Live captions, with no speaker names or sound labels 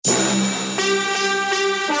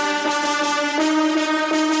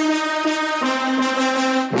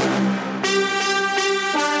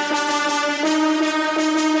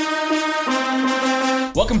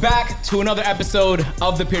back to another episode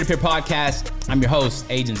of the Peer to Peer Podcast. I'm your host,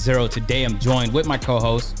 Agent Zero. Today I'm joined with my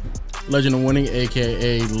co-host, Legend of Winning,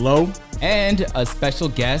 aka Low, and a special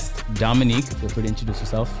guest, Dominique. Feel free to introduce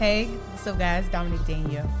yourself. Hey, what's up, guys? Dominique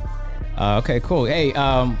Danielle. Okay, cool. Hey,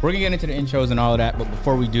 we're gonna get into the intros and all of that, but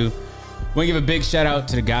before we do, we want to give a big shout out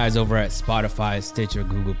to the guys over at Spotify, Stitcher,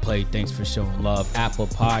 Google Play. Thanks for showing love. Apple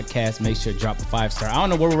Podcasts, make sure to drop a 5-star. I don't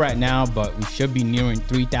know where we're at now, but we should be nearing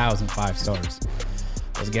 3,000 5 stars.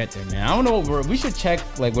 Let's get there, man. I don't know. We should check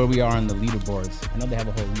like where we are on the leaderboards. I know they have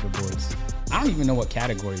a whole leaderboards. I don't even know what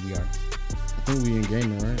category we are. I think we in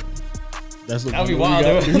gaming, right? That'd be wild.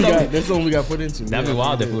 That's the one we got put into. That'd be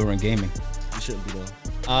wild if we were in gaming. We shouldn't be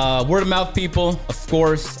though. Word of mouth, people, of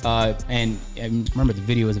course. And remember, the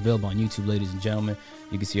video is available on YouTube, ladies and gentlemen.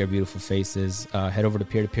 You can see our beautiful faces. Head over to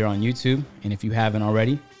Peer to Peer on YouTube. And if you haven't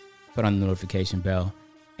already, put on the notification bell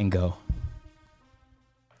and go.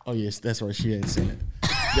 Oh, yes, that's right. She ain't seen it.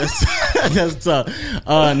 That's tough.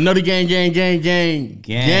 Nutty gang.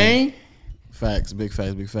 Facts, big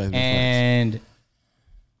facts. And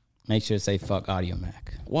make sure to say fuck Audio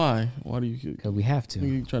Mac. Why? Why do you? Because we have to.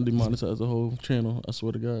 You trying to demonetize the whole channel? I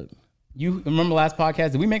swear to God. You remember last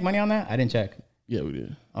podcast? Did we make money on that? I didn't check. Yeah, we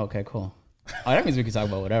did. Okay, cool. Oh, that means we can talk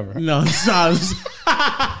about whatever. No, it's not.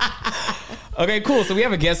 Okay, cool. So we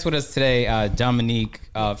have a guest with us today, Dominique.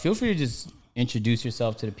 Feel free to just introduce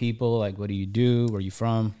yourself to the people. Like, what do you do? Where are you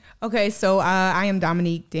from? Okay, so I am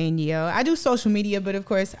Dominique Danielle. I do social media, but of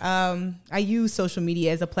course, I use social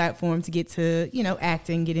media as a platform to get to,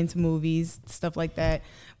 acting, get into movies, stuff like that.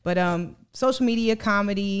 But social media,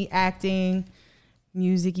 comedy, acting,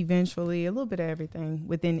 music, eventually, a little bit of everything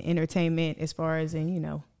within entertainment as far as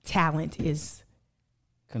in, talent is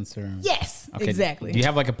concerned. Yes, okay. Exactly. Do you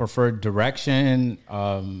have like a preferred direction?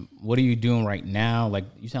 What are you doing right now? Like,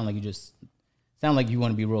 you sound like you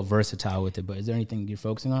want to be real versatile with it, but is there anything you're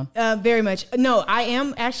focusing on? Very much. No, I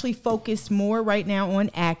am actually focused more right now on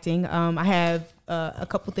acting. I have a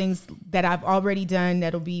couple things that I've already done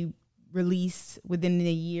that'll be released within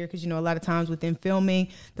the year because, a lot of times within filming,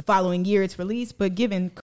 the following year it's released. But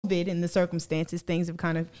given COVID and the circumstances, things have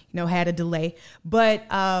kind of, had a delay. But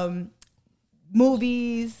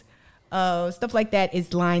movies, stuff like that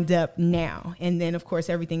is lined up now, and then of course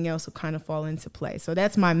everything else will kind of fall into play. So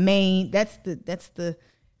that's my main. That's the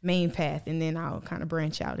main path, and then I'll kind of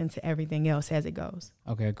branch out into everything else as it goes.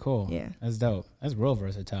 Okay, cool. Yeah, that's dope. That's real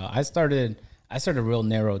versatile. I started real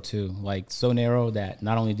narrow too, like so narrow that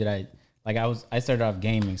not only did I started off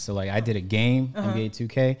gaming, so like I did a game, NBA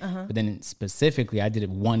 2K, but then specifically I did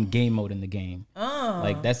one game mode in the game.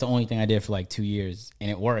 Like that's the only thing I did for like 2 years,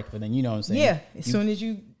 and it worked. But then what I'm saying? Yeah, as soon as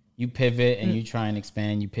you pivot and you try and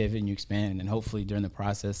expand, you pivot and you expand, and then hopefully during the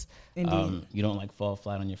process, you don't like fall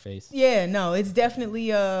flat on your face. Yeah, no, it's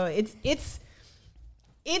definitely it's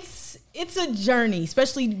a journey,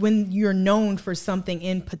 especially when you're known for something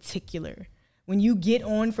in particular. When you get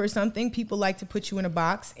on for something, people like to put you in a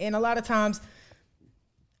box, and a lot of times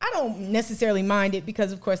I don't necessarily mind it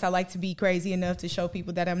because, of course, I like to be crazy enough to show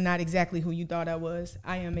people that I'm not exactly who you thought I was.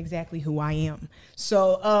 I am exactly who I am.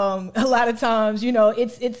 So a lot of times,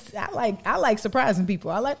 I like surprising people.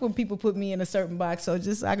 I like when people put me in a certain box. So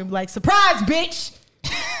just I can be like, surprise, bitch.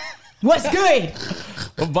 What's good?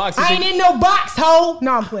 What box? I ain't in no box, ho.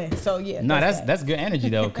 No, I'm playing. So yeah. No, that's good energy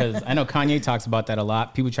though, because I know Kanye talks about that a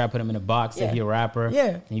lot. People try to put him in a box. Say he a rapper. Yeah.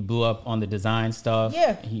 And he blew up on the design stuff.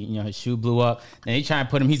 Yeah. His shoe blew up. And he trying to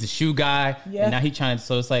put him. He's a shoe guy. Yeah. And now he trying to.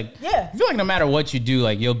 So it's like. Yeah. I feel like no matter what you do,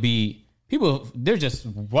 like you'll be. People, they're just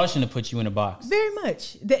rushing to put you in a box. Very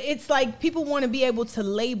much. It's like people want to be able to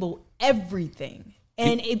label everything,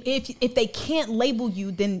 and if they can't label you,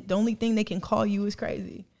 then the only thing they can call you is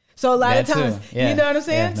crazy. So a lot of times, you know what I'm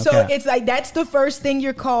saying? Yeah, so it's like that's the first thing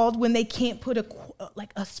you're called when they can't put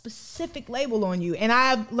a specific label on you. And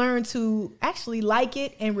I've learned to actually like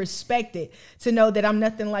it and respect it, to know that I'm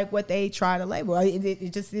nothing like what they try to label.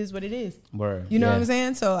 It just is what it is. Word. You know what I'm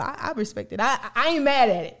saying? So I respect it. I ain't mad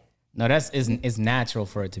at it. No, it's natural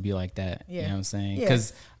for it to be like that. Yeah. You know what I'm saying? Yeah.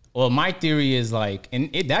 Because, my theory is like,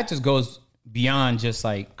 and that just goes beyond just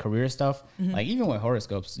like career stuff. Like even with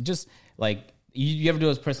horoscopes, just like, you ever do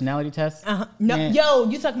those personality tests? No, yo,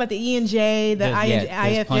 you talking about the ENJ, the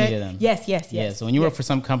IFJ? Plenty of them. Yes. Yeah, so when you work for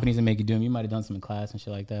some companies that make you do them, you might have done some in class and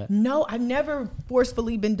shit like that. No, I've never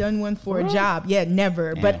forcefully been done one for a job. Yeah,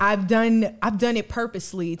 never. Yeah. But I've done it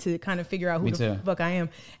purposely to kind of figure out who the fuck I am.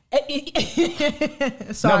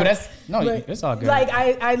 Sorry. It's all good. Like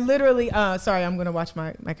I literally, sorry, I'm gonna watch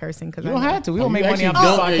my cursing because you don't have to. We don't make money off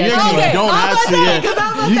this podcast. You don't have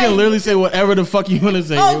to. You can literally say whatever the fuck you want to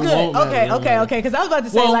say. Oh, good. Okay. Because I was about to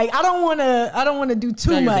say, I don't want to do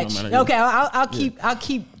too much. Okay, I'll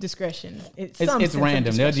keep discretion. It's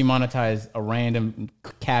random. They'll demonetize a random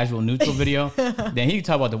casual neutral video. Then he can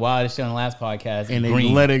talk about the wildest shit on the last podcast. And they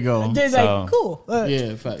green. let it go. They're like, cool. Yeah,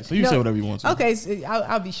 in fact. So you say whatever you want to. Okay, so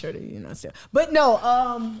I'll be sure to, still. But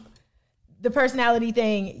no, the personality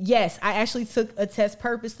thing, yes, I actually took a test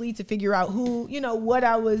purposely to figure out who, what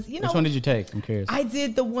I was, Which one did you take? I'm curious. I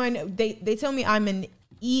did the one, they tell me I'm an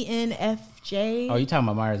ENFJ. Oh, you talking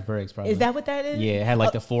about Myers-Briggs, probably. Is that what that is? Yeah, it had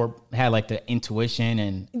like the intuition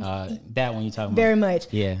and that one you talking about. Very much.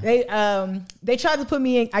 Yeah. They tried to put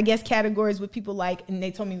me in, I guess, categories with people like, and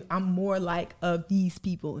they told me I'm more like these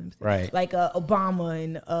people. Right. Like Obama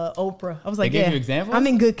and Oprah. I was like, they gave you examples? I'm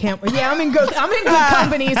in good camp. Yeah, I'm in good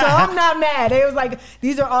company, so I'm not mad. It was like,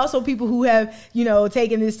 these are also people who have,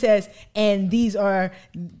 taken this test, and these are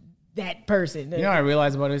that person. You know what I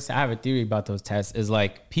realized about this? I have a theory about those tests. Is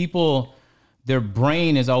like people, their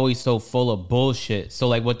brain is always so full of bullshit. So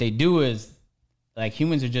like what they do is, like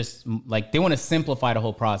humans are just like, they want to simplify the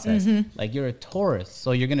whole process. Like you're a Taurus,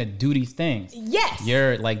 so you're gonna do these things. Yes.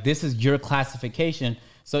 You're like, this is your classification.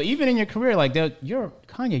 So even in your career, like you're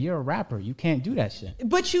Kanye, you're a rapper. You can't do that shit.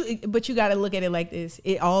 But you got to look at it like this.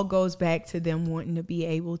 It all goes back to them wanting to be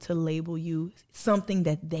able to label you something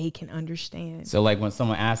that they can understand. So like when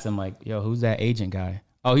someone asks them like, yo, who's that agent guy?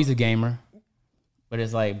 Oh, he's a gamer. But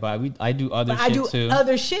it's like, I do other shit too.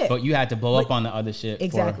 Other shit. But you had to blow up on the other shit.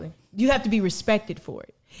 Exactly. You have to be respected for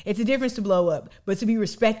it. It's a difference to blow up, but to be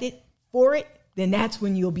respected for it, then that's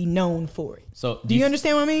when you'll be known for it. So do you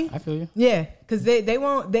understand what I mean? I feel you. Yeah, because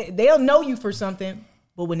they'll know you for something,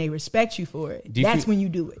 but when they respect you for it, that's when you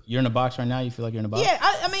do it. You're in a box right now. You feel like you're in a box? Yeah,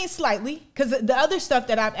 I mean slightly, because the other stuff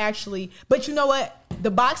that I've actually, but you know what? The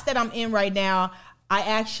box that I'm in right now, I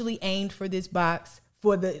actually aimed for this box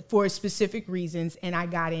for specific reasons, and I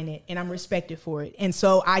got in it, and I'm respected for it, and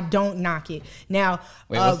so I don't knock it. Now,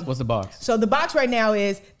 wait, what's the box? So the box right now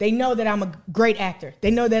is they know that I'm a great actor. They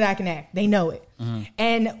know that I can act. They know it,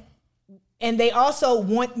 and they also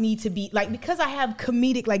want me to be like, because I have good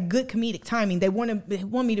comedic timing. They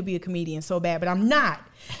want me to be a comedian so bad, but I'm not.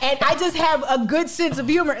 And I just have a good sense of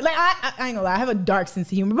humor. Like I ain't gonna lie, I have a dark sense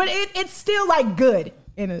of humor, but it's still like good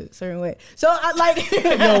in a certain way. So I like.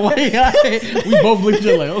 No way. We both looked at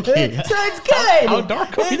you like, okay. So it's good. How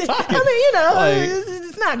dark are we talking? I mean,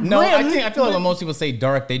 it's not. No, grim. I feel like when most people say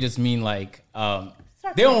dark, they just mean like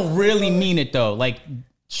they don't really mean it though. Like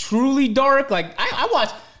truly dark. Like I watch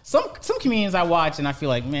some comedians I watch and I feel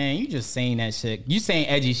like, man, you just saying that shit. You saying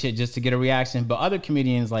edgy shit just to get a reaction. But other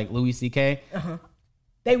comedians like Louis C.K.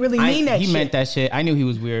 They really mean that shit. He meant that shit. I knew he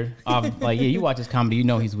was weird. Like, yeah, you watch his comedy, you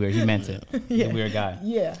know he's weird. He meant it. He's a weird guy.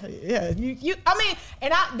 Yeah. You. I mean,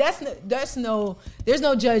 and there's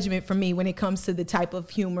no judgment for me when it comes to the type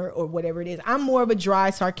of humor or whatever it is. I'm more of a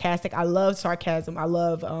dry, sarcastic. I love sarcasm. I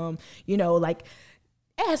love, like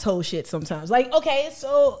asshole shit sometimes. Like, okay,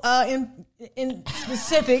 so in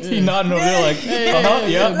specifics, you nodding over there like,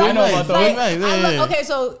 yeah, I know about those. Okay,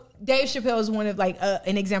 so Dave Chappelle is one of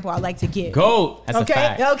an example I like to give. Goat. That's a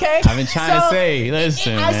fact. Okay. I've been trying to say,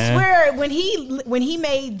 listen, I swear, when he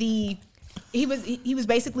made he was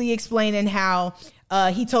basically explaining how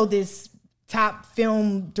he told this top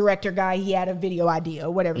film director guy he had a video idea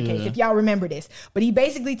or whatever the case, if y'all remember this. But he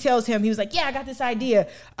basically tells him, he was like, yeah, I got this idea.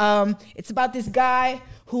 It's about this guy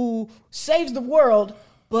who saves the world,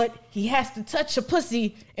 but he has to touch a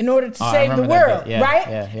pussy in order to save the world, right?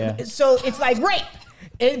 Yeah. So it's like rape.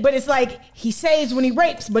 But it's like he saves when he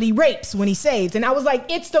rapes, but he rapes when he saves. And I was like,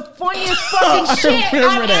 it's the funniest fucking shit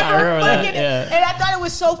I've ever fucking. And I thought it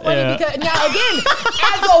was so funny because now again,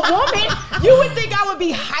 as a woman, you would think I would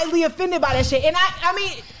be highly offended by that shit. And I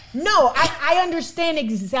mean, no, I understand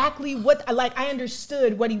exactly I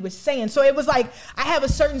understood what he was saying. So it was like, I have a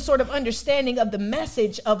certain sort of understanding of the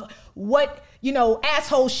message of what,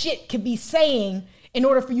 asshole shit could be saying in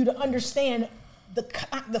order for you to understand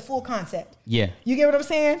the full concept. Yeah. You get what I'm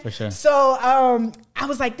saying? For sure. So I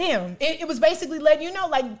was like, damn. It was basically letting you know,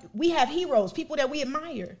 like, we have heroes, people that we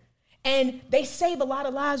admire. And they save a lot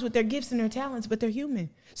of lives with their gifts and their talents, but they're human.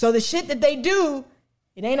 So the shit that they do,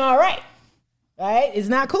 it ain't all right. Right? It's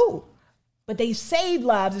not cool. But they saved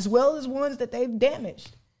lives as well as ones that they've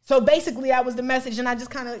damaged. So basically that was the message, and I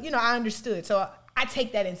just kind of, I understood. So I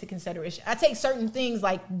take that into consideration. I take certain things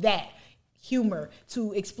like that, humor,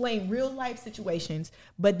 to explain real life situations,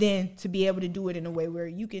 but then to be able to do it in a way where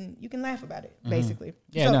you can laugh about it, basically.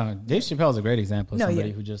 Yeah, Dave Chappelle is a great example of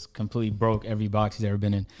somebody who just completely broke every box he's ever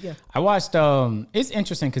been in. Yeah, I watched. It's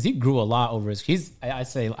interesting because he grew a lot over his. I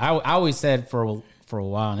always said for a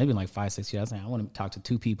while, and it's been like 5-6 years. I was like, I want to talk to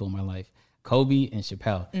two people in my life. Kobe and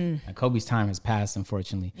Chappelle. And Kobe's time has passed,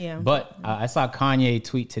 unfortunately. Yeah. But I saw Kanye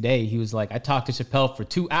tweet today. He was like, I talked to Chappelle for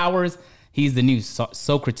 2 hours. He's the new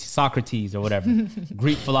Socrates or whatever,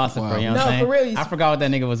 Greek philosopher. You know what I'm saying? For real. I forgot what that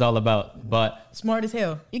nigga was all about, but Smart as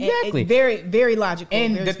hell. Exactly. And very, very logical.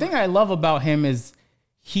 and very the smart. thing I love about him is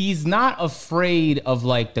he's not afraid of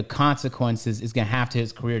like the consequences it's gonna have to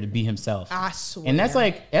his career to be himself. I swear. And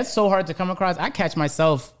that's so hard to come across. I catch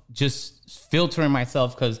myself just filtering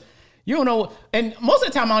myself because you don't know. And most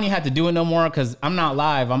of the time I don't even have to do it no more because I'm not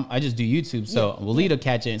live. I just do YouTube. So Walid will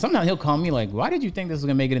catch it. And sometimes he'll call me like, why did you think this was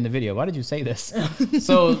gonna make it in the video? Why did you say this?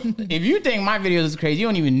 So if you think my videos is crazy, you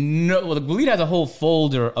don't even know. Well, Walid has a whole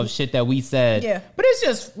folder of shit that we said. Yeah. But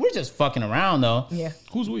we're just fucking around though. Yeah.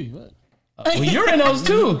 Who's we? What? Well, you're in those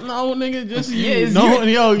too. No, nigga, just you. Yeah, it's no, you.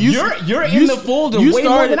 yo, You're in the folder way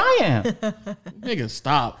more than I am. Nigga,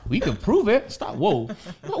 stop. We could prove it. Stop. Whoa.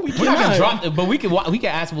 No, we We're not gonna cannot. drop, but we can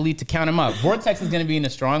ask Walid to count him up. Vortex is gonna be in a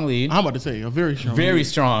strong lead, I'm about to say a very strong. very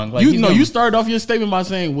strong. Like, You he's know, gonna- you started off your statement by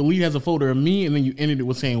saying Walid has a folder of me, and then you ended it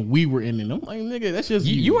with saying we were in it. I'm like, nigga, that's just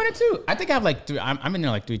You in it too. I think I have like 3. I'm in there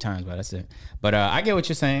like 3 times, but that's it. But I get what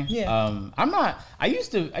you're saying. Yeah. I'm not. I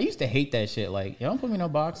used to hate that shit. Like, don't put me in no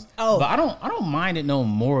box. Oh. But I don't mind it no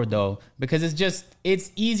more though, because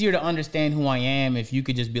it's easier to understand who I am if you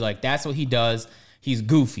could just be like, that's what he does. He's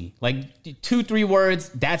goofy. Like 2-3 words,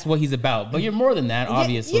 that's what he's about. But you're more than that,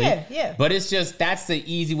 obviously. yeah. But it's just that's the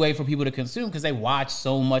easy way for people to consume because they watch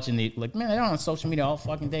so much and they like, man, they're on social media all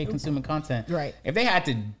fucking day consuming content. Right. If they had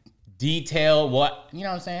to detail what, you know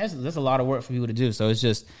what I'm saying? There's a lot of work for people to do. So it's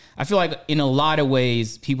just, I feel like in a lot of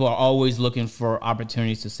ways, people are always looking for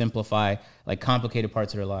opportunities to simplify like complicated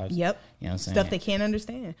parts of their lives. Yep. You know what I'm saying? Stuff they can't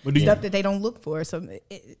understand. But do you- Stuff that they don't look for. So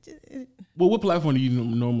Well, what platform do you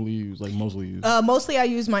normally use? Like mostly use? mostly I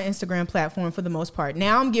use my Instagram platform for the most part.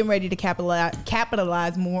 Now I'm getting ready to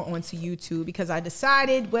capitalize more onto YouTube because I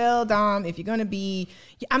decided, well, Dom, if you're going to be,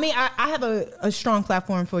 I mean, I have a strong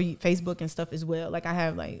platform for Facebook and stuff as well. Like I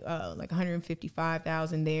have like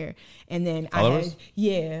 155,000 there. And then Followers?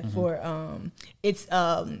 for it's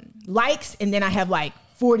likes, and then I have like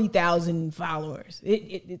 40,000 followers.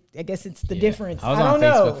 I guess it's the difference. I was I on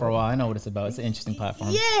don't Facebook know. for a while. I know what it's about. It's an interesting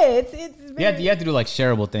platform. Yeah, it's very, You have to do like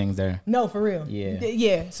shareable things there. no, for real. Yeah.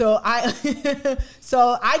 Yeah. So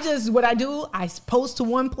what I do, I post to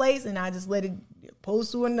one place and I just let it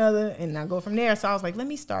post to another and I go from there. So I was like, let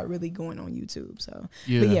me start really going on YouTube. So,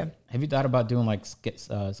 but yeah. Have you thought about doing like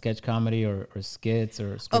sketch comedy or skits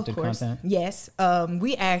or Of scripted course. content? Yes.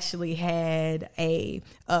 We actually had a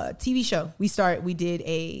TV show. We did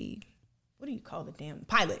a, what do you call the damn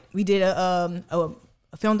pilot? We did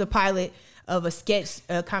filmed a pilot of a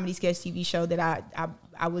comedy sketch TV show that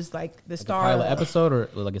I was like the star Pilot of. episode or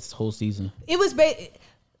like its whole season? It was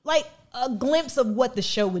like a glimpse of what the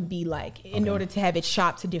show would be like in order to have it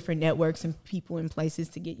shopped to different networks and people and places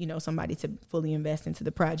to get, somebody to fully invest into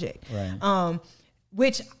the project. Right.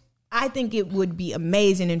 Which I think it would be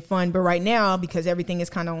amazing and fun. But right now, because everything is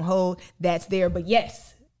kind of on hold, that's there. But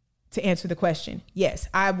yes, to answer the question, yes,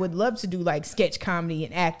 I would love to do like sketch comedy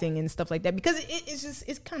and acting and stuff like that because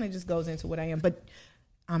it kind of just goes into what I am. But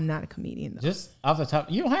I'm not a comedian though. Just off the top,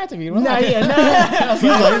 you don't have to be. No, I'm not a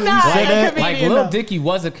comedian. Like Lil though. Dicky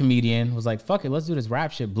was a comedian, was like, fuck it, let's do this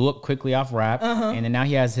rap shit. Blew up quickly off rap. And then now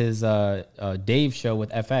he has his Dave show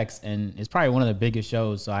with FX, and it's probably one of the biggest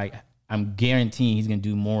shows. So I'm guaranteeing he's gonna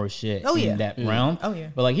do more shit in that realm. Oh, yeah.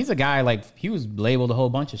 But like he's a guy, like he was labeled a whole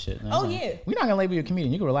bunch of shit. And I was Oh, like, yeah. We're not gonna label you a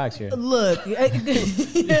comedian. You can relax here. Look, You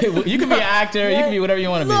can be an actor, you can be whatever you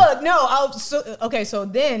want to be. Look, no. So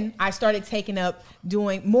then I started taking up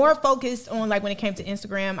doing more focused on like when it came to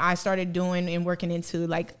Instagram, I started doing and working into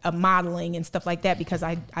like a modeling and stuff like that because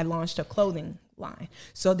I launched a clothing line.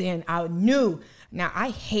 So then I knew, now I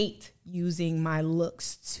hate using my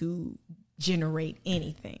looks to generate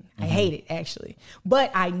anything. I hate it actually. But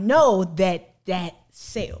I know that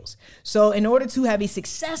sells. So in order to have a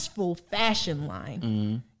successful fashion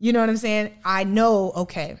line, you know what I'm saying? I know,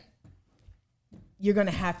 okay, you're going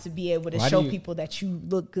to have to be able to show people that you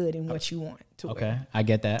look good in what you want to wear. Okay, I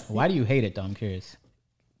get that. Why do you hate it though? I'm curious.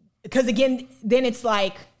 Because again, then it's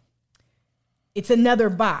like, it's another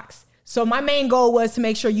box. So my main goal was to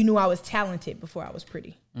make sure you knew I was talented before I was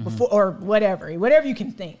pretty, or whatever you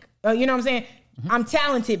can think. You know what I'm saying? I'm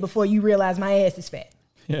talented before you realize my ass is fat.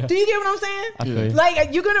 Yeah. Do you get what I'm saying? I feel you.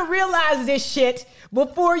 Like you're gonna realize this shit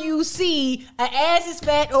before you see an ass is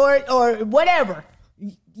fat or whatever.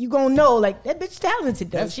 You gonna know like that bitch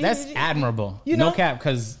talented though. That's admirable. You know? No cap,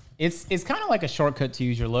 because it's kind of like a shortcut to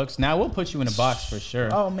use your looks. Now we'll put you in a box for sure.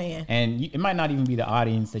 Oh man. And it might not even be the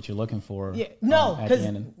audience that you're looking for. Yeah, no, at the because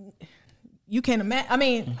end. you can't imagine. I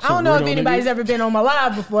mean, I don't know if anybody's ever been on my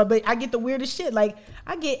live before, but I get the weirdest shit. Like,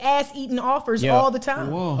 I get ass-eating offers all the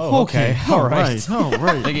time. Whoa. Oh, okay. All right.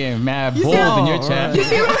 They're getting mad bold in your chat. You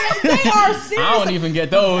see what I'm saying? They are serious. I don't even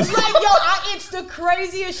get those. Like, yo, it's the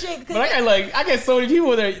craziest shit. But I get so many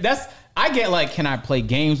people there. I get like, can I play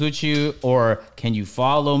games with you, or can you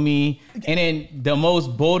follow me? And then the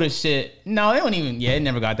most boldest shit. No, they don't even. Yeah, it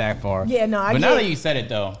never got that far. Yeah, no. But now that you said it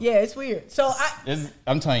though, yeah, it's weird. So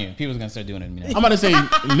I'm telling you, people's gonna start doing it to me now. I'm about to say,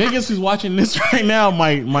 niggas who's watching this right now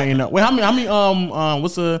might end up. Wait, how many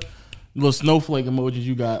what's the little snowflake emojis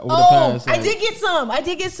you got over the past? I did get some.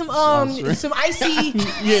 Some icy.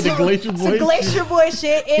 The Glacier Boy. Some Glacier Boy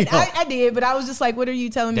shit. And I did, but I was just like, what are you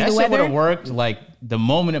telling me? That the shit weather would have worked. Like the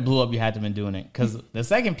moment it blew up, you had to have been doing it. Because the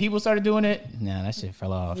second people started doing it, that shit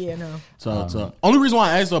fell off. Yeah, no. So only reason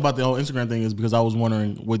why I asked about the whole Instagram thing is because I was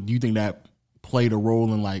wondering, what do you think that played a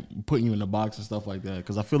role in like putting you in the box and stuff like that?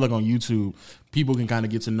 Because I feel like on YouTube, people can kind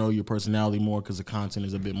of get to know your personality more because the content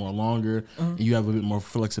is a bit more longer and you have a bit more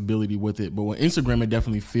flexibility with it. But with Instagram, it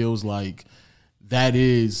definitely feels like that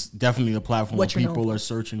is definitely a platform where people are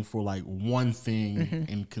searching for like one thing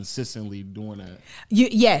and consistently doing that.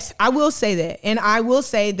 Yes, I will say that. And I will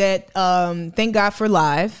say that thank God for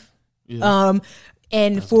live. Yeah.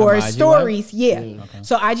 And for stories, Okay.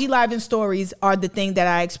 So IG Live and stories are the thing that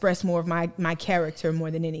I express more of my character more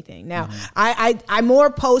than anything. Now, I more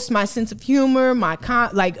post my sense of humor, my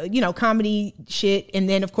comedy shit, and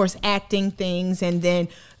then of course acting things, and then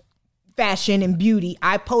fashion and beauty.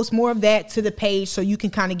 I post more of that to the page so you can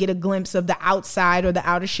kind of get a glimpse of the outside or the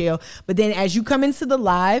outer shell. But then as you come into the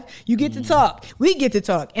live, you get to talk. We get to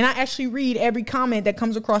talk. And I actually read every comment that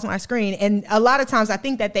comes across my screen. And a lot of times I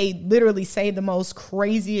think that they literally say the most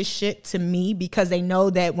craziest shit to me because they know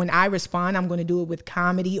that when I respond, I'm going to do it with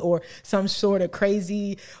comedy or some sort of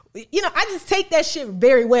crazy, I just take that shit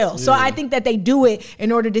very well. So I think that they do it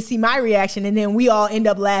in order to see my reaction, and then we all end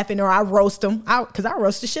up laughing, or I roast them because I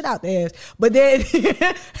roast the shit out their ass. But then,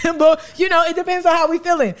 it depends on how we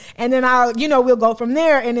feeling, and then we'll go from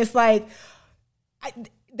there. And it's like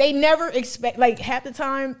they never expect. Like half the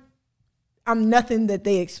time, I'm nothing that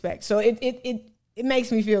they expect. So it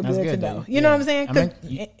makes me feel good to know. You know what I'm saying?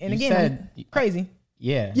 And again, crazy.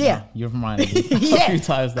 Yeah. No, you're reminded me. Yeah.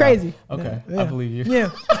 Times crazy. Okay. Yeah. I believe you. Yeah.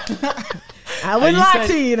 I wouldn't lie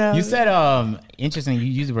to you, You said, interesting, you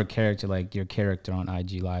use the word character, like your character on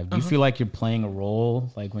IG Live. Do you feel like you're playing a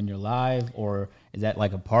role, like when you're live, or is that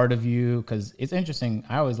like a part of you? Because it's interesting.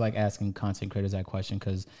 I always like asking content creators that question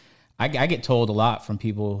because I get told a lot from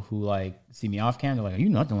people who like see me off camera. They're like, "Are you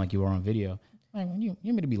nothing like you are on video?" Like, you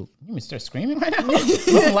want me to start screaming right now?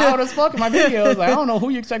 I'm loud as fuck in my videos. Like, I don't know who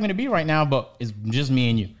you expect me to be right now, but it's just me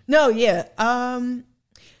and you. No, yeah.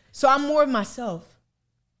 So I'm more of myself.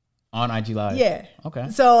 On IG Live? Yeah.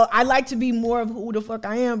 Okay. So I like to be more of who the fuck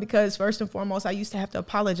I am because first and foremost, I used to have to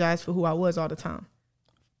apologize for who I was all the time.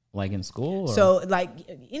 Like in school? Or? So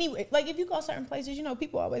anyway, if you go certain places,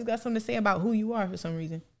 people always got something to say about who you are for some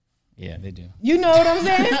reason. Yeah, they do. You know what I'm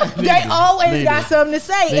saying? they always got something to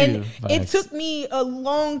say. They and it took me a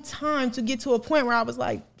long time to get to a point where I was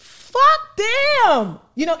like, fuck them.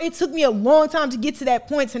 It took me a long time to get to that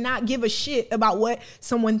point to not give a shit about what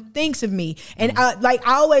someone thinks of me. And I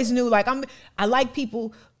always knew I like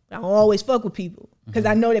people. I don't always fuck with people because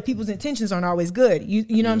I know that people's intentions aren't always good. You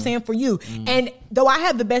know what I'm saying? For you. And though I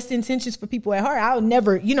have the best intentions for people at heart, I'll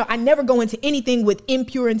never, I never go into anything with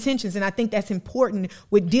impure intentions. And I think that's important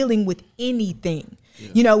with dealing with anything,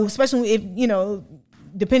 especially if,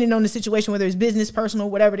 depending on the situation, whether it's business, personal,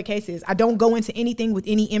 whatever the case is. I don't go into anything with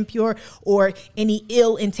any impure or any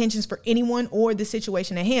ill intentions for anyone or the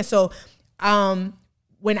situation at hand. So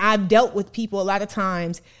when I've dealt with people, a lot of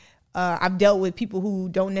times, I've dealt with people who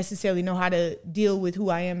don't necessarily know how to deal with who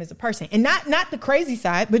I am as a person. And not the crazy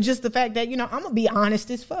side, but just the fact that, I'm going to be honest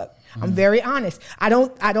as fuck. I'm very honest. I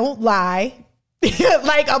don't lie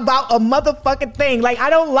about a motherfucking thing. I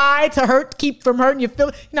don't lie to keep from hurting your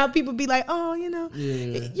feelings. People be like, oh,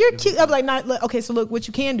 you're cute. I'm like, look, okay, so look, what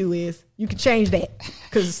you can do is you can change that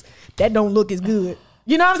because that don't look as good.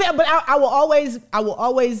 You know what I'm saying? But I will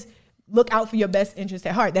always look out for your best interest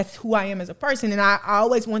at heart. That's who I am as a person. And I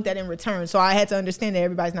always want that in return. So I had to understand that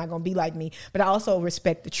everybody's not going to be like me, but I also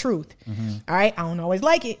respect the truth. All right. I don't always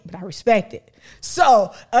like it, but I respect it.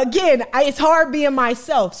 So again, it's hard being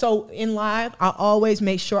myself. So in live, I always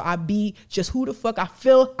make sure I be just who the fuck I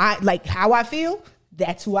feel. How I feel.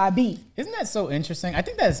 That's who I be. Isn't that so interesting? I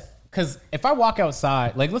think that's because if I walk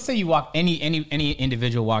outside, let's say you walk, any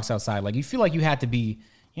individual walks outside, you feel like you have to be,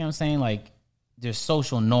 you know what I'm saying? there's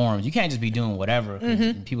social norms. You can't just be doing whatever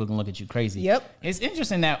because people can look at you crazy. Yep. It's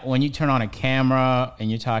interesting that when you turn on a camera and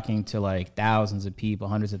you're talking to like thousands of people,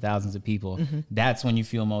 hundreds of thousands of people, that's when you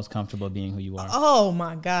feel most comfortable being who you are. Oh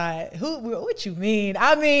my God. What you mean?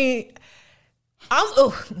 I mean, I'm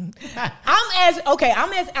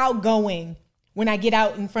as outgoing when I get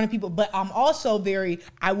out in front of people, but I'm also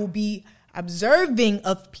I will be observing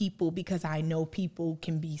of people because I know people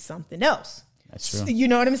can be something else. That's true. You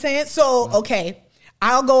know what I'm saying? So, okay,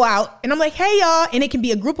 I'll go out and I'm like, hey, y'all. And it can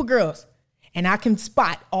be a group of girls. And I can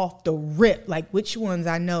spot off the rip, like which ones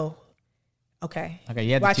I know. Okay. Okay,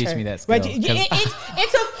 you have to teach me that skill. Right.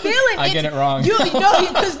 It's a feeling. I get it wrong.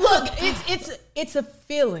 Because look, it's a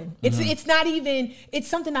feeling. It's not even, it's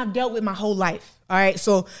something I've dealt with my whole life. All right.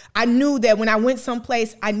 So I knew that when I went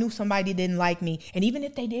someplace, I knew somebody didn't like me. And even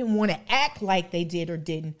if they didn't want to act like they did or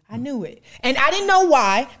didn't, I knew it. And I didn't know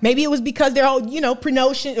why. Maybe it was because their whole,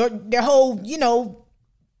 pre-notion or their whole,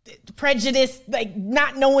 prejudice, like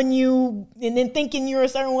not knowing you and then thinking you're a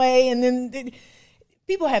certain way. And then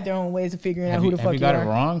people have their own ways of figuring out who the fuck you are. Have you got it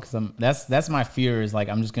wrong? Because that's my fear is like,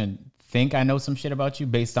 I'm just going to think I know some shit about you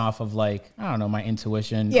based off of like, I don't know, my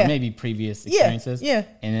intuition or maybe previous experiences. Yeah.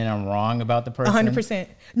 And then I'm wrong about the person. 100%.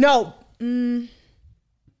 No.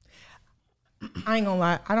 I ain't gonna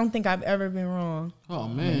lie. I don't think I've ever been wrong. Oh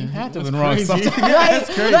man, you have to have been wrong.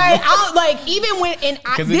 That's crazy. Like even when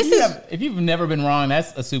if you've never been wrong,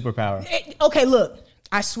 that's a superpower. Okay, look.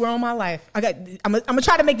 I swear on my life, I'm gonna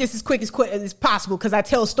try to make this as quick as possible because I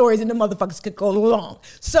tell stories and the motherfuckers could go long.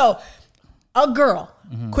 So, a girl,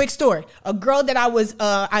 quick story. A girl that I was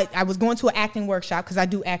going to an acting workshop because I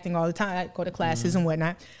do acting all the time. I go to classes and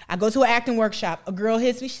whatnot. I go to an acting workshop. A girl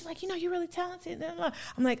hits me. She's like, you're really talented.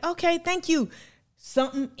 I'm like, okay, thank you.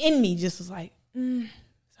 Something in me just was like, something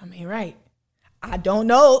ain't right. I don't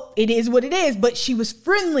know. It is what it is. But she was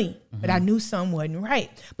friendly. But I knew something wasn't right.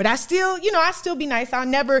 But I still be nice.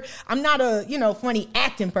 I'm not a, funny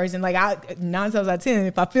acting person. Like 9 times out of 10,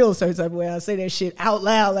 if I feel a certain type of way, I'll say that shit out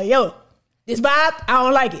loud. Like, yo, this vibe, I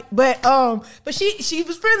don't like it. But she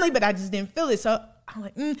was friendly, but I just didn't feel it. So I'm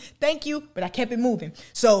like, thank you. But I kept it moving.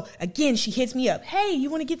 So again, she hits me up. Hey, you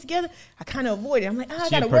want to get together? I kind of avoided it. I'm like, I gotta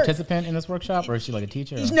work. Is she a participant in this workshop or is she like a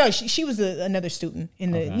teacher? No, she was another student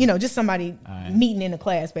in the, just somebody meeting in the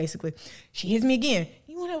class, basically. She hits me again.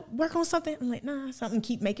 You want to work on something? I'm like, nah, something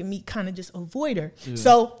keep making me kind of just avoid her. Yeah.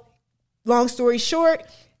 So long story short,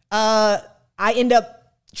 I end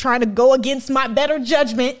up trying to go against my better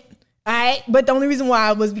judgment. All right, but the only reason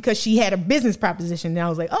why was because she had a business proposition. And I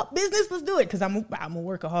was like, oh, business, let's do it. Because I'm a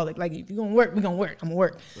workaholic. Like, if you're going to work, we're going to work. I'm going to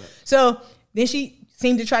work. Right. So then she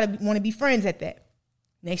seemed to try to want to be friends at that.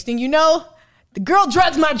 Next thing you know, the girl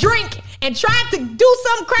drugs my drink and tried to do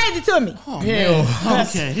something crazy to me. Oh, yeah.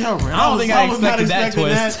 Okay. Yeah, right. I don't think I expected that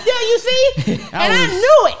twist. Yeah, you see? I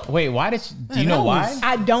knew it. Wait, why did she? Do you know why?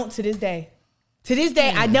 I don't to this day. To this day,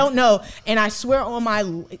 I don't know. And I swear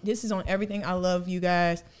this is on everything I love, you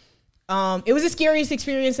guys. It was the scariest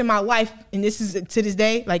experience in my life, and this is to this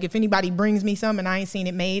day. Like, if anybody brings me something and I ain't seen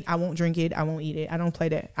it made, I won't drink it. I won't eat it. I don't play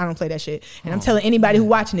that shit. And I'm telling anybody who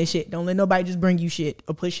watching this shit, don't let nobody just bring you shit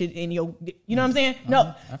or push it in your. You know what I'm saying?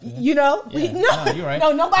 No, you're right.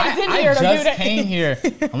 No, nobody's in here. I just came here.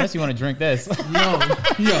 Unless you want to drink this. No.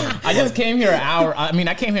 I just came here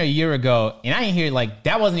I came here a year ago, and I ain't hear like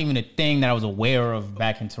that wasn't even a thing that I was aware of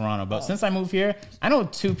back in Toronto. But since I moved here, I know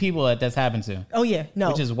 2 people that's happened to. Oh yeah, no,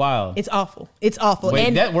 which is wild. It's awful. It's awful. Wait,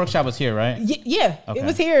 and that workshop was here, right? Yeah, okay. It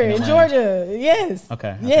was here in Georgia. Yes.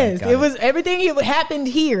 Okay. Yes, it was everything. It happened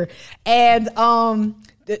here, and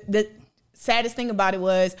the saddest thing about it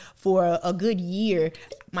was for a good year,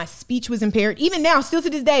 my speech was impaired. Even now, still to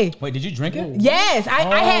this day. Wait, did you drink it? Yes,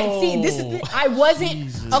 I had. See, this is. I wasn't.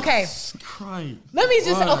 Jesus okay. Christ. Let me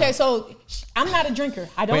just. Okay, so I'm not a drinker.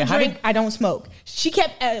 I don't drink. I don't smoke. She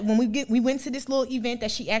kept when we went to this little event that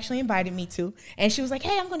she actually invited me to, and she was like,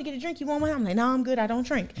 "Hey, I'm going to get a drink. You want one?" I'm like, "No, I'm good. I don't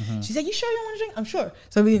drink." Mm-hmm. She said, "You sure you want to drink?" I'm sure.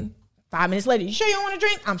 So 5 minutes later, you sure you don't want to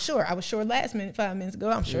drink? I'm sure. I was sure last minute 5 minutes ago.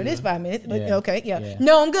 I'm sure it is 5 minutes. But okay, yeah.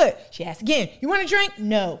 No, I'm good. She asked again, "You want to drink?"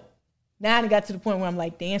 No. Now I got to the point where I'm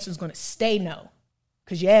like, the answer is going to stay no,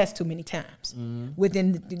 because you asked too many times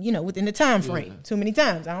within the time frame. Too many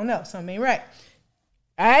times. I don't know. Something ain't right.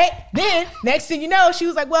 All right. Then next thing you know, she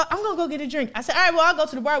was like, "Well, I'm gonna go get a drink." I said, "All right. Well, I'll go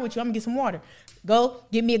to the bar with you. I'm gonna get some water. Go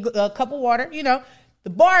get me a cup of water." The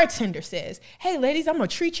bartender says, "Hey, ladies, I'm gonna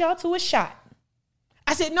treat y'all to a shot."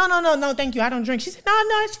 I said, No, thank you. I don't drink. She said, No,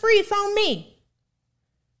 it's free. It's on me.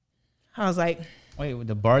 I was like, wait,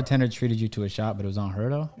 the bartender treated you to a shot, but it was on her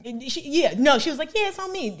though? She was like, yeah, it's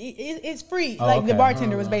on me. It's free. The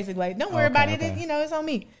bartender was basically like, don't worry about it. It's on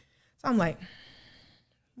me. So I'm like,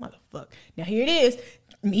 motherfucker. Now here it is,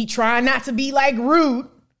 me trying not to be like rude,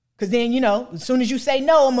 because then, you know, as soon as you say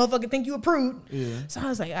no, a motherfucker think you a prude. Yeah. So I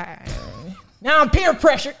was like, all right. Now I'm peer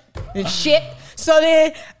pressured and shit. So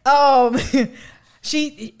then,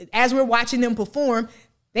 as we're watching them perform,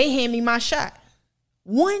 they hand me my shot.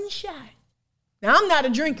 One shot. Now I'm not a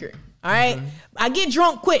drinker. All right. Mm-hmm. I get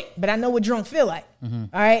drunk quick, but I know what drunk feel like. Mm-hmm.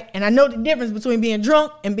 All right. And I know the difference between being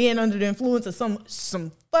drunk and being under the influence of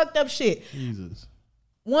some fucked up shit. Jesus.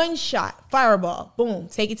 One shot, fireball, boom,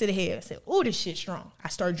 take it to the head. I said, oh, this shit's strong. I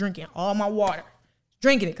started drinking all my water.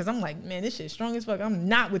 Drinking it because I'm like, man, this shit's strong as fuck. I'm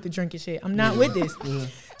not with the drinking shit. I'm not with this. Yeah.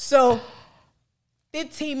 So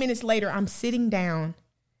 15 minutes later, I'm sitting down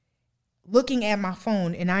looking at my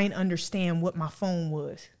phone and I didn't understand what my phone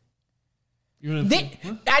was. I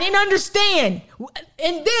didn't understand.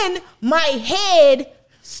 And then my head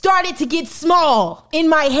started to get small in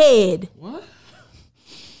my head. What?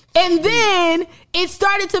 And then it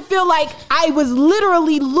started to feel like I was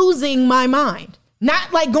literally losing my mind.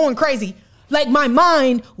 Not like going crazy. Like my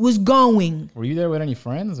mind was going. Were you there with any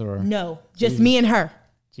friends or? No, just me and her.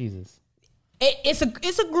 Jesus. It's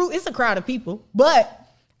a group. It's a crowd of people. But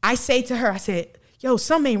I say to her, I said, yo,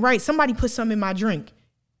 something ain't right. Somebody put something in my drink.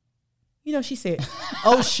 You know, she said,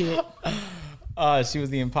 oh, shit. She was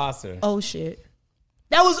the imposter. Oh, shit.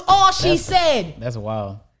 That was all she said. That's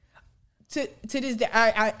wild. To this day,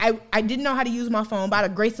 I didn't know how to use my phone. By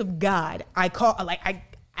the grace of God, I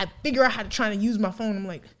figure out how to try to use my phone. I'm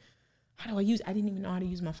like, how do I use? I didn't even know how to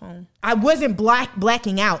use my phone. I wasn't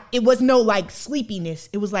blacking out. It was no like sleepiness.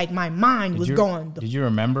 It was like my mind was gone. Did you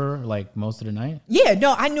remember like most of the night? Yeah,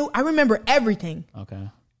 no, I knew. I remember everything. Okay.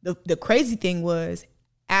 The crazy thing was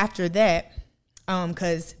after that,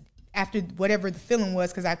 because after whatever the feeling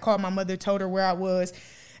was, because I called my mother, told her where I was.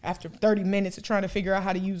 After 30 minutes of trying to figure out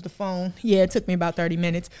how to use the phone. Yeah, it took me about 30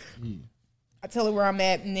 minutes. I tell her where I'm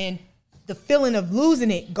at, and then the feeling of losing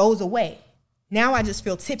it goes away. Now I just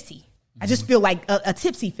feel tipsy. I just feel like a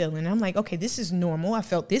tipsy feeling. And I'm like, okay, this is normal. I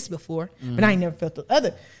felt this before, but I ain't never felt the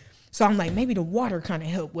other. So I'm like, maybe the water kind of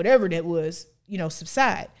helped, whatever that was, you know,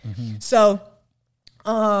 subside. Mm-hmm. So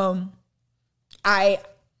I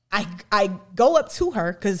go up to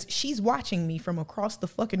her because she's watching me from across the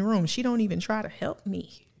fucking room. She don't even try to help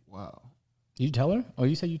me. Wow. Did you tell her? Oh,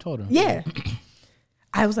 you said you told her. Yeah.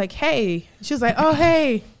 I was like, hey. She was like, oh,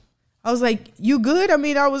 hey. I was like, you good? I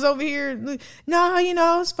mean, I was over here. No, you know,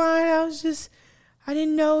 I was fine. I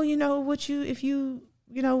didn't know, you know, what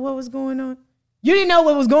was going on. You didn't know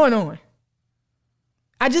what was going on.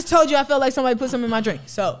 I just told you I felt like somebody put something in my drink.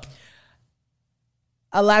 So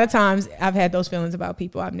a lot of times I've had those feelings about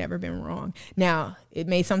people. I've never been wrong. Now, it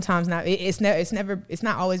may sometimes not, it's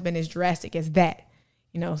not always been as drastic as that.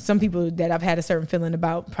 You know, some people that I've had a certain feeling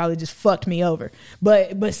about probably just fucked me over.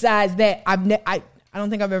 But besides that, I don't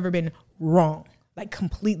think I've ever been wrong. Like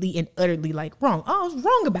completely and utterly like wrong. Oh, I was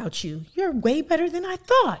wrong about you. You're way better than I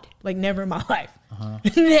thought. Like never in my life. Uh-huh.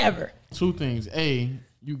 Never. Two things. A,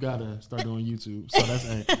 you gotta start doing YouTube. So that's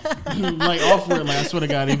A. Like off for it, like I swear to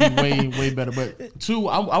God, it'd be way, way better. But two,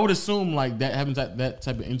 I would assume like that having that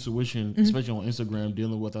type of intuition, especially on Instagram,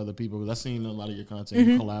 dealing with other people. Because I've seen a lot of your content,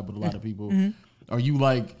 you collab with a lot of people. Are you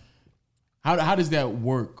like, how does that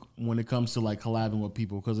work when it comes to like collabing with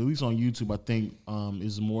people? Because at least on YouTube, I think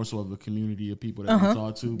is more so of a community of people that we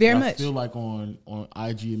talk to. Very much. I feel like on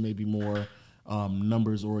IG it may be more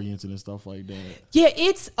numbers oriented and stuff like that. Yeah,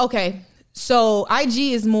 it's okay. So IG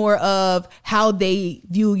is more of how they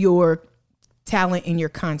view your talent and your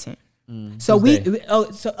content. So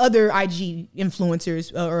so other IG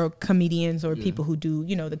influencers or comedians or people who do,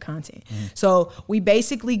 you know, the content. So we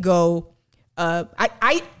basically go.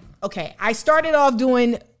 I started off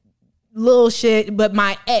doing little shit, but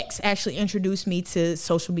my ex actually introduced me to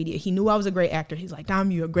social media. He knew I was a great actor. He's like,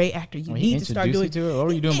 Dom, you're a great actor. You need to start doing it. What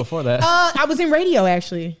were you doing before that? I was in radio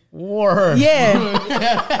actually. Word.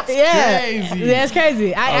 Yeah. Crazy. That's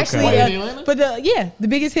crazy. I actually, but the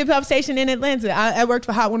biggest hip hop station in Atlanta. I worked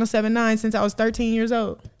for Hot 107.9 since I was 13 years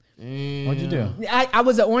old. What'd you do? I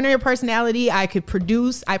was an ordinary personality. I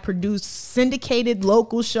produced syndicated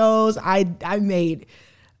local shows. I made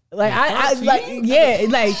it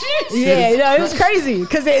was crazy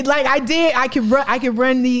because I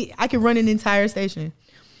could run an entire station,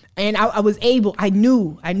 and I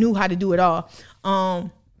knew how to do it all.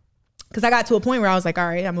 Because I got to a point where I was like, all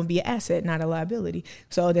right, I'm gonna be an asset, not a liability.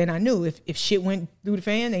 So then I knew if shit went through the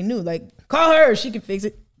fan, they knew like call her, she can fix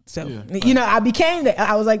it. So, you know, I became that.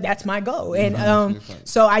 I was like, that's my goal. And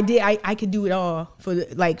so I did. I could do it all for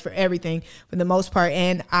everything for the most part.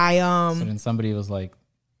 And So then somebody was like,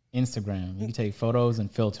 Instagram, you can take photos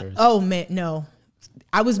and filters. Oh, man, no.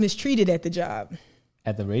 I was mistreated at the job.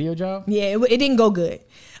 At the radio job? Yeah, it didn't go good.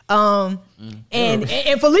 And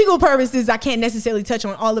for legal purposes, I can't necessarily touch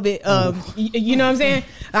on all of it. You know what I'm saying?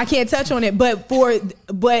 I can't touch on it, but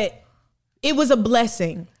it was a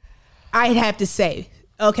blessing, I'd have to say.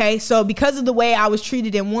 Okay, so because of the way I was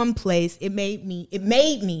treated in one place, it made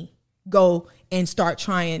me go and start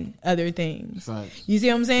trying other things. Right. You see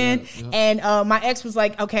what I'm saying? Yeah. And my ex was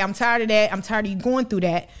like, okay, I'm tired of that. I'm tired of you going through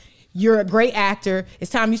that. You're a great actor. It's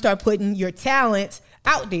time you start putting your talents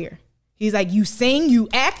out there. He's like, you sing, you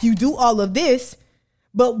act, you do all of this,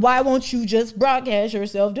 but why won't you just broadcast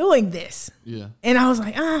yourself doing this? Yeah. And I was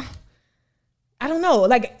like, I don't know.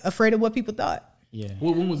 Like, afraid of what people thought. Yeah.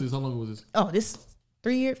 When was this? How long was this? Oh, this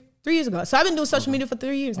 3 years ago. So I've been doing social media for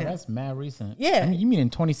 3 years now. That's mad recent. Yeah. I mean, you mean in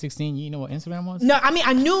 2016, you know what Instagram was? No, I mean,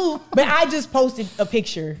 I knew, but I just posted a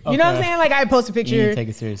picture. You know what I'm saying? Like, I posted a picture. You didn't take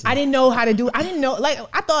it seriously. I didn't know how to do it. I didn't know. Like,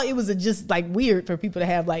 I thought it was just like weird for people to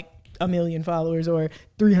have like 1 million followers or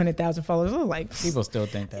 300,000 followers. I was like, people still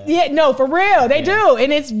think that. Yeah, no, for real. They do.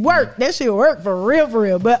 And it's work. That shit work for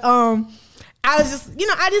real. But I was just,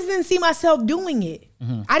 I just didn't see myself doing it.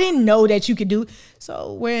 Mm-hmm. I didn't know that you could do.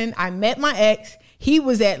 So when I met my ex, he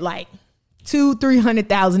was at like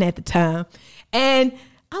 200,000-300,000 at the time. And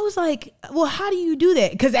I was like, well, how do you do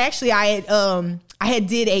that? Because actually I had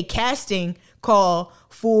did a casting call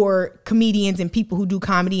for comedians and people who do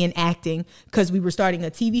comedy and acting because we were starting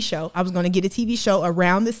a TV show. I was going to get a TV show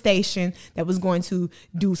around the station that was going to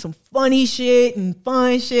do some funny shit and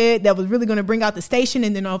fun shit that was really going to bring out the station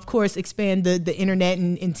and then, of course, expand the internet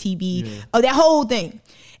and TV. Yeah. Oh, that whole thing.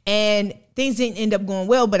 And things didn't end up going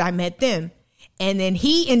well, but I met them. And then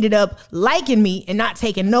he ended up liking me and not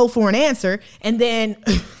taking no for an answer. And then...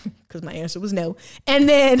 because my answer was no. And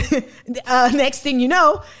then next thing you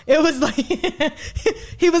know, it was like,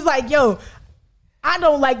 he was like, yo, I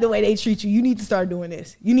don't like the way they treat you. You need to start doing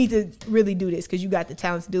this. You need to really do this because you got the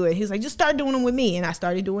talent to do it. He's like, just start doing it with me. And I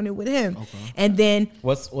started doing it with him. Okay. And then.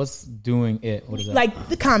 What's doing it? What is that? Like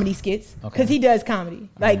the comedy skits. Because he does comedy.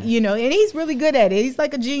 Like, and he's really good at it. He's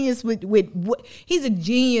like a genius he's a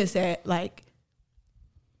genius at like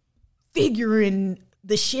figuring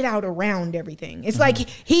the shit out around everything. It's like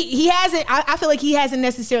he hasn't, I feel like he hasn't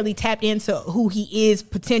necessarily tapped into who he is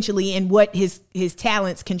potentially and what his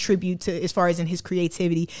talents contribute to as far as in his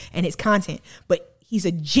creativity and his content. But he's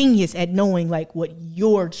a genius at knowing like what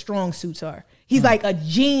your strong suits are. He's like a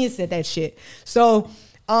genius at that shit. So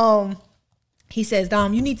he says,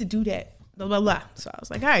 Dom, you need to do that. Blah, blah, blah. So I was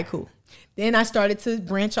like, all right, cool. Then I started to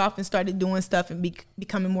branch off and started doing stuff and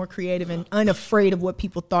becoming more creative and unafraid of what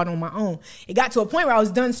people thought on my own. It got to a point where I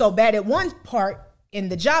was done so bad at one part in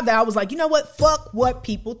the job that I was like, you know what? Fuck what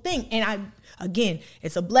people think. And again,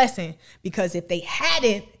 it's a blessing because if they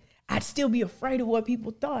hadn't, I'd still be afraid of what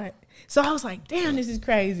people thought. So I was like, damn, this is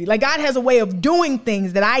crazy. Like God has a way of doing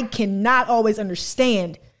things that I cannot always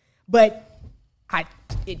understand, but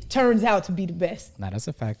it turns out to be the best. Nah, that's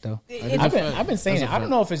a fact though. I've been saying it. I don't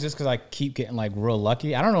know if it's just because I keep getting like real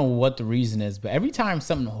lucky. I don't know what the reason is, but every time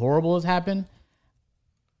something horrible has happened,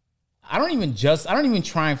 I don't even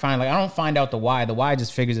try and find, like, I don't find out the why. The why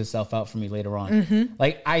just figures itself out for me later on. Mm-hmm.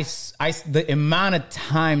 Like the amount of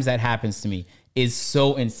times that happens to me is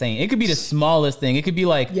so insane. It could be the smallest thing. It could be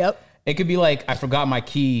like, It could be like I forgot my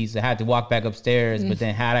keys. I had to walk back upstairs, but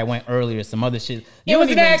then had I went earlier, some other shit. It was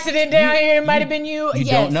an accident down here. It might have been you. You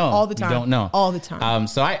don't know. All the time. You don't know. All the time.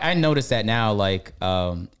 So I notice that now, like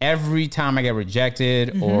every time I get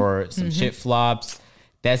rejected or some shit flops,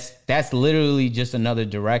 that's literally just another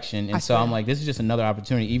direction. And so I'm like, this is just another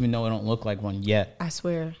opportunity, even though it don't look like one yet. I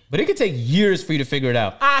swear. But it could take years for you to figure it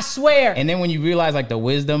out. I swear. And then when you realize like the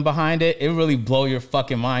wisdom behind it, it really blow your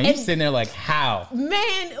fucking mind. You're sitting there like, how? Man,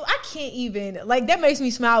 I can't even, like, that makes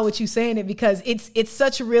me smile with you saying it because it's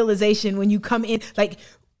such a realization when you come in, like,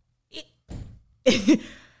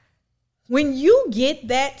 when you get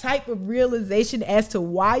that type of realization as to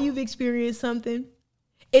why you've experienced something,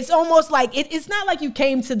 it's almost like, it's not like you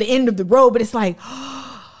came to the end of the road, but it's like,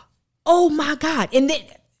 oh my God. And then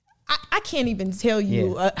I can't even tell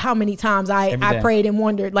you how many times I prayed and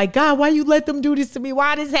wondered, like, God, why you let them do this to me?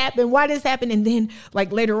 Why this happened? Why this happened? And then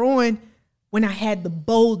like later on, when I had the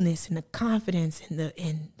boldness and the confidence and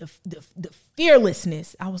the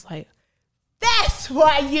fearlessness, I was like, that's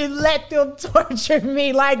why you let them torture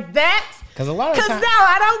me like that. Because now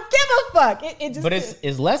I don't give a fuck. But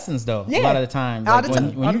it's lessons though. Yeah. A lot of the time. All like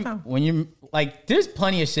the time. When you like, there's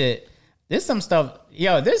plenty of shit. There's some stuff.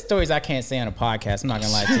 Yo, there's stories I can't say on a podcast. I'm not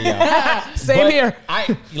gonna lie to you. Same here.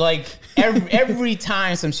 I like every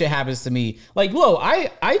time some shit happens to me. Like,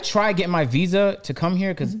 I tried getting my visa to come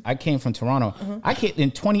here because I came from Toronto. I came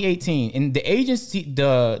in 2018, and the agency,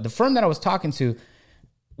 the firm that I was talking to,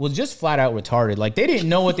 was just flat out retarded. Like, they didn't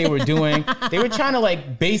know what they were doing. They were trying to,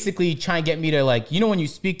 like, basically try and get me to, like, you know, when you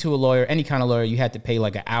speak to a lawyer, any kind of lawyer, you had to pay,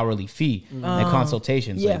 like, an hourly fee in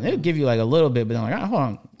consultations. Yeah. Like, they'll give you, like, a little bit, but then, like, hold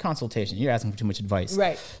on, consultation. You're asking for too much advice.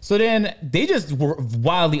 Right. So then they just were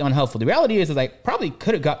wildly unhelpful. The reality is like, probably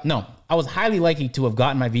could have got, no, I was highly likely to have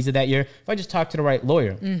gotten my visa that year if I just talked to the right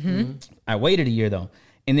lawyer. I waited a year, though.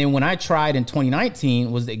 And then when I tried in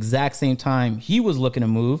 2019 was the exact same time he was looking to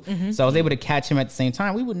move. So I was able to catch him at the same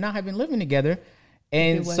time. We would not have been living together.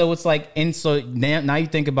 And so it's like, and so now you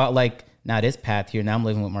think about like, now this path here, now I'm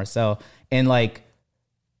living with Marcel. And like,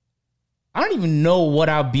 I don't even know what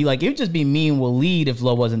I'd be like. It would just be me and Waleed if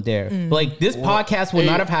Lo wasn't there. But like, this podcast would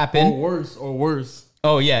not have happened. Or worse.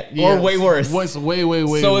 Oh, yeah. Or way worse. What's way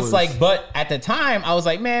worse. So it's like, but at the time, I was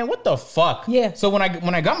like, man, what the fuck? Yeah. So when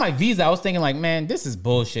I got my visa, I was thinking like, man, this is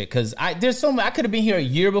bullshit. Because there's so much. I could have been here a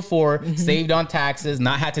year before, saved on taxes,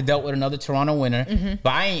 not had to dealt with another Toronto winter.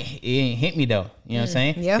 But it ain't hit me though. You know what I'm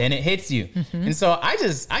saying? Yeah. Then it hits you. And so I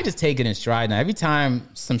just take it in stride now. Every time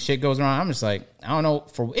some shit goes wrong, I'm just like, I don't know.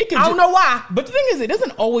 I don't know why. But the thing is, it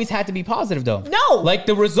doesn't always have to be positive though. No. Like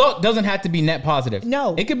the result doesn't have to be net positive.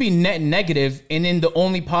 No. It could be net negative, and then the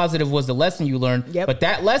only positive was the lesson you learned. Yep. But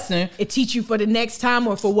that lesson, it teach you for the next time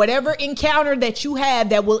or for whatever encounter that you have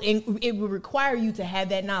that it will require you to have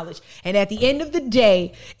that knowledge. And at the end of the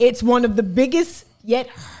day, it's one of the biggest yet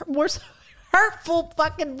worst hurtful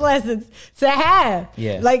fucking blessings to have.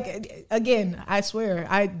 Yeah. Like, again, I swear,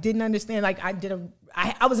 I didn't understand. Like,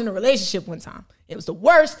 I was in a relationship one time. It was the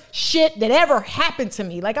worst shit that ever happened to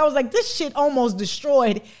me. Like, I was like, this shit almost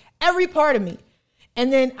destroyed every part of me.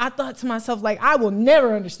 And then I thought to myself, like, I will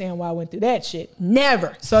never understand why I went through that shit.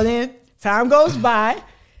 Never. So then time goes by,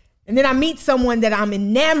 and then I meet someone that I'm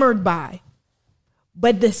enamored by.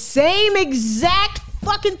 But the same exact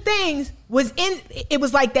fucking things was it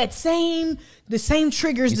was like the same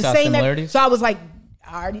triggers, the same similarities? So I was like,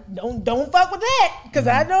 I already don't fuck with that, because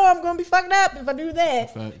I know I'm gonna be fucked up if I do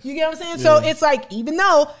that. Facts. You get what I'm saying? Yeah. So it's like, even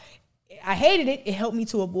though I hated it, it helped me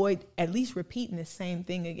to avoid at least repeating the same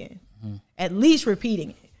thing again. At least repeating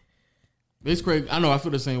it. It's crazy. I know I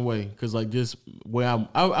feel the same way, because like just where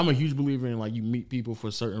I'm a huge believer in, like, you meet people for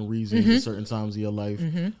certain reasons at certain times of your life.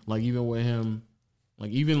 Like even with him, like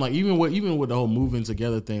even with the whole moving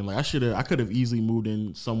together thing, like I could have easily moved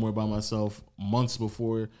in somewhere by myself months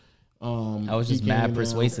before. I was just mad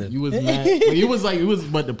persuasive. You was mad. It was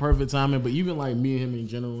but the perfect timing. But even like me and him in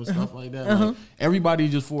general and stuff like that. Like, everybody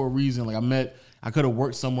just for a reason. Like I could have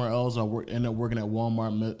worked somewhere else. Ended up working at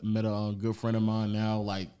Walmart. Met a good friend of mine now.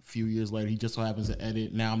 Like a few years later, he just so happens to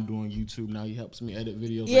edit. Now I'm doing YouTube. Now he helps me edit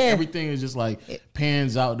videos. Yeah. Like, everything is just like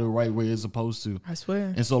pans out the right way it's supposed to. I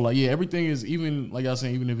swear. And so like, yeah, everything is, even like I was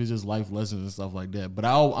saying, even if it's just life lessons and stuff like that. But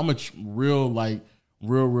I'm a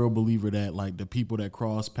real believer that like the people that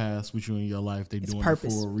cross paths with you in your life, they doing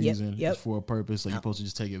purpose. it for a reason. Yep. It's for a purpose. So you're supposed to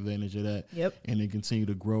just take advantage of that. Yep. And then continue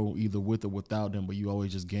to grow either with or without them, but you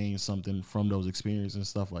always just gain something from those experiences and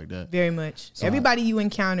stuff like that. Very much. So Everybody you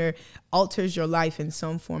encounter alters your life in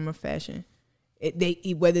some form or fashion.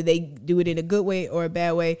 Whether they do it in a good way or a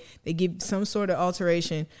bad way, they give some sort of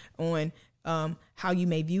alteration on how you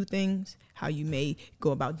may view things, how you may go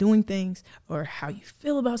about doing things, or how you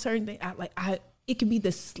feel about certain things. It could be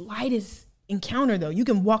the slightest encounter though. You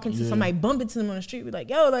can walk into somebody, bump into them on the street, be like,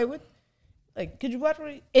 yo, like what? Like, could you watch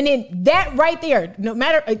me? And then that right there, no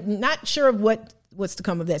matter, not sure of what's to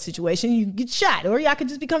come of that situation, you get shot, or y'all could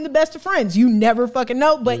just become the best of friends. You never fucking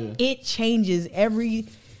know, but it changes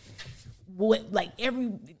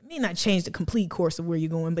may not change the complete course of where you're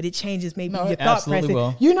going, but it changes maybe your thought process.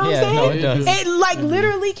 Will. You know what I'm saying? No, it does. It like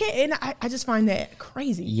literally can, and I just find that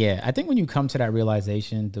crazy. Yeah, I think when you come to that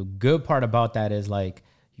realization, the good part about that is like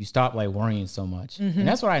you stop like worrying so much. And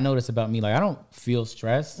that's what I notice about me. Like I don't feel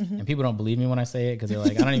stressed, and people don't believe me when I say it because they're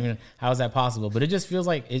like, I don't even, how is that possible? But it just feels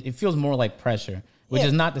like, it feels more like pressure, which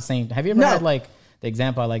is not the same. Have you ever had like, the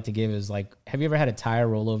example I like to give is like, have you ever had a tire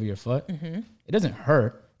roll over your foot? It doesn't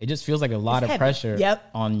hurt. It just feels like a lot of pressure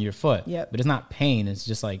on your foot. But it's not pain. It's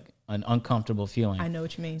just like an uncomfortable feeling. I know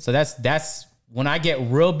what you mean. So that's when I get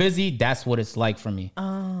real busy, that's what it's like for me.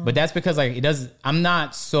 But that's because like I'm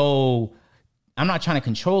not trying to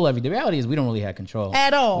control everything. The reality is we don't really have control.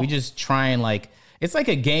 At all. We just try and like, it's like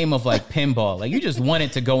a game of like pinball. Like you just want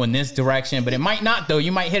it to go in this direction, but it might not though.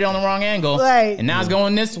 You might hit it on the wrong angle. Right. And now it's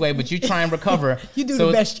going this way, but you try and recover. You do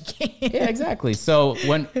the best you can. Yeah, exactly. So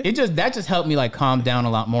when that just helped me like calm down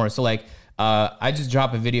a lot more. So like I just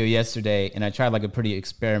dropped a video yesterday and I tried like a pretty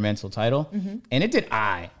experimental title and it did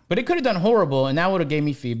but it could have done horrible and that would have gave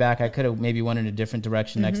me feedback. I could have maybe went in a different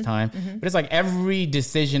direction next time. But it's like every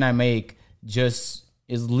decision I make just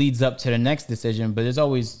leads up to the next decision, but there's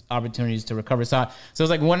always opportunities to recover. So it's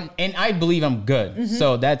like one, and I believe I'm good.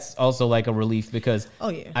 So that's also like a relief because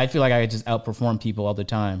I feel like I just outperform people all the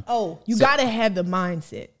time. You got to have the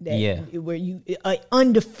mindset where you an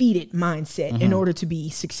undefeated mindset in order to be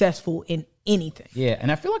successful in anything. Yeah,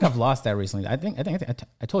 and I feel like I've lost that recently. I think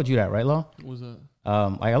I told you that, right, Lo? What was that?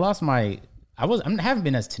 I lost my. I haven't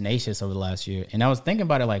been as tenacious over the last year, and I was thinking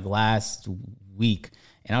about it like last week.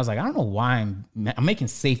 And I was like, I don't know why I'm making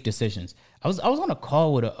safe decisions. I was on a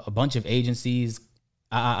call with a bunch of agencies,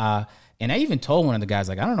 and I even told one of the guys,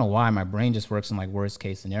 like, I don't know why my brain just works in like worst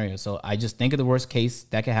case scenarios. So I just think of the worst case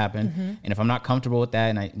that could happen, and if I'm not comfortable with that,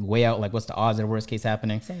 and I weigh out like what's the odds of the worst case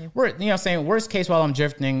happening. Saying worst case while I'm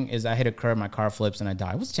drifting is I hit a curb, my car flips, and I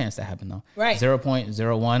die. What's the chance that happen though? Right.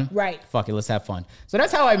 0.01. Right. Fuck it, let's have fun. So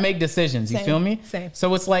that's how I make decisions. You feel me? Same.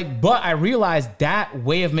 So it's like, but I realized that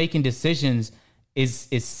way of making decisions is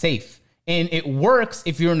safe, and it works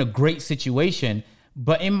if you're in a great situation.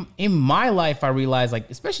 But in my life, I realize, like,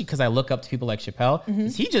 especially because I look up to people like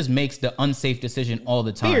Chappelle, he just makes the unsafe decision all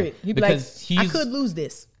the time. Period. Because I could lose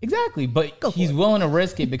this. Exactly, but he's willing to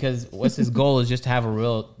risk it because what's his goal is just to have a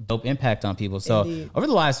real dope impact on people. So over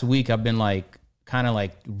the last week, I've been like kind of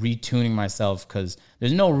like retuning myself because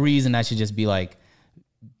there's no reason I should just be like,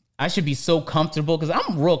 I should be so comfortable because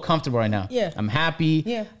I'm real comfortable right now. Yeah. I'm happy.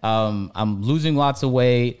 Yeah. I'm losing lots of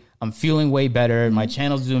weight. I'm feeling way better. My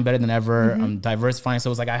channel's doing better than ever. I'm diversifying.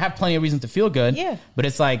 So it's like I have plenty of reasons to feel good. Yeah. But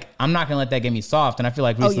it's like I'm not going to let that get me soft. And I feel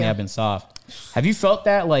like recently I've been soft. Have you felt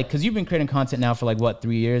that? Like, because you've been creating content now for like, what,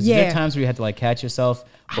 3 years? Yeah. Is there times where you had to like catch yourself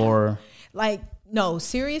or? Like, no,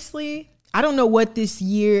 seriously. I don't know what this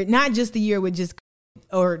year, not just the year with just,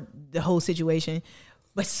 or the whole situation,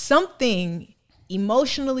 but something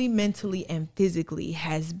emotionally, mentally, and physically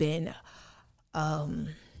has been,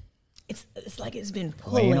 it's like it's been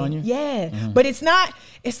pulling on you? Yeah. But it's not,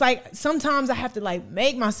 it's like sometimes I have to like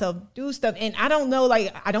make myself do stuff, and I don't know,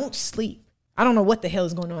 like I don't sleep. I don't know what the hell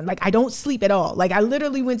is going on. Like I don't sleep at all. Like I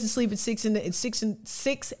literally went to sleep at 6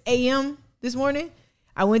 a.m. this morning.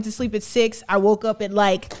 I went to sleep at 6. I woke up at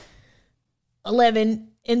like 11.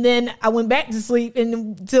 And then I went back to sleep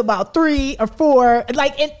until about 3 or 4.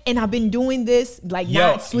 Like, and I've been doing this, like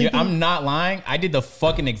not sleeping. I'm not lying. I did the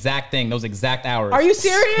fucking exact thing, those exact hours. Are you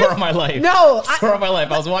serious? Swear on my life. No. Swear on my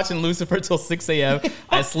life. I was watching Lucifer till 6 a.m.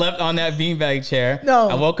 I slept on that beanbag chair. No.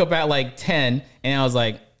 I woke up at like 10 and I was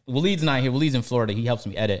like, Waleed's not here. Waleed's in Florida. He helps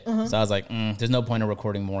me edit. So I was like, there's no point in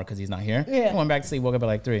recording more because he's not here. Yeah. I went back to sleep, woke up at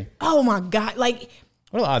like 3. Oh my God. Like,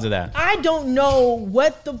 what are the odds of that? I don't know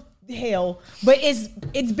what the hell, but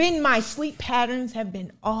it's been, my sleep patterns have been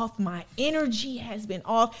off, my energy has been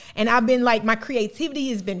off, and I've been like, my creativity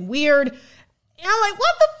has been weird, and I'm like,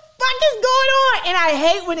 what the fuck is going on? And I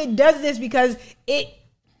hate when it does this because it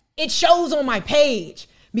shows on my page,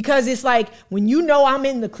 because it's like when you know I'm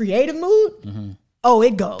in the creative mood,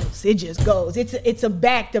 it goes. It just goes. It's a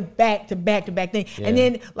back to back thing. Yeah. And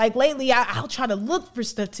then like lately, I'll try to look for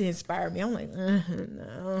stuff to inspire me. I'm like,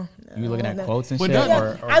 no. You looking at quotes and shit,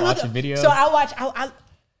 or watching videos? So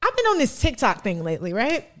I've been on this TikTok thing lately,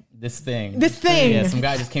 right? This thing. Yeah, some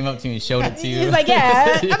guy just came up to me and showed it to you. He's like,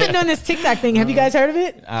 I've been doing this TikTok thing. Have you guys heard of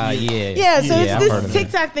it? Yeah. Yeah, so it's this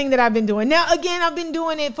TikTok thing that I've been doing. Now, again, I've been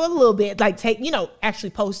doing it for a little bit, like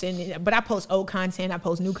actually posting, but I post old content, I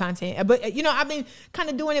post new content. But, I've been kind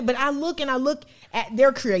of doing it, but I look at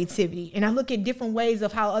their creativity, and I look at different ways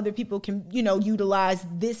of how other people can, utilize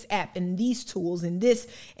this app and these tools and this,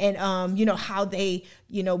 and, how they,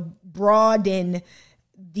 broaden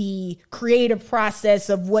the creative process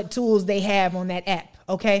of what tools they have on that app.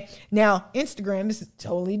 Okay. Now, Instagram is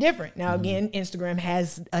totally different. Now, again, Instagram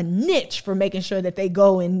has a niche for making sure that they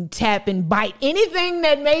go and tap and bite anything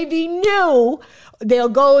that may be new. They'll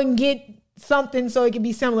go and get something so it can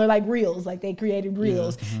be similar, like Reels, like they created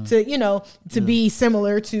Reels to be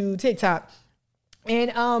similar to TikTok.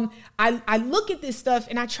 And I look at this stuff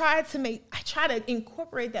and I try to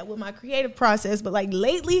incorporate that with my creative process. But like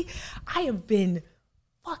lately, I have been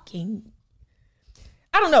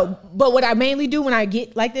I don't know, but what I mainly do when I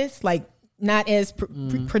get like this, like not as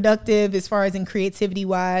productive as far as in creativity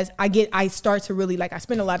wise, I start to really I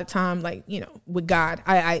spend a lot of time with God.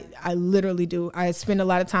 I literally do. I spend a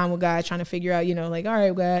lot of time with God trying to figure out, all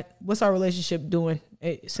right, God, what's our relationship doing?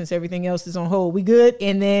 Since everything else is on hold, we good?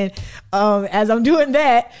 And then as I'm doing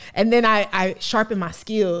that, and then I sharpen my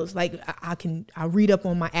skills. Like I read up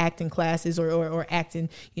on my acting classes or acting,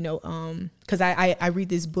 because I read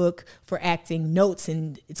this book for acting notes,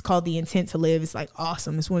 and it's called The Intent to Live. It's like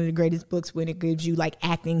awesome. It's one of the greatest books when it gives you like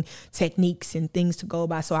acting techniques and things to go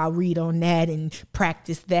by. So I'll read on that and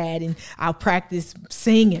practice that, and I'll practice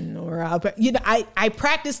singing, or I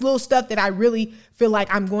practice little stuff that I really feel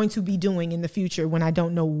like I'm going to be doing in the future when I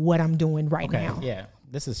don't know what I'm doing right now. Yeah.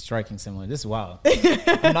 This is striking similar. This is wild.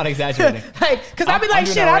 I'm not exaggerating. Because I'll be like,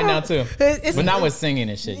 shit, right now too. But not with singing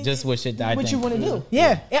and shit. Just with shit that I think. What you want to do.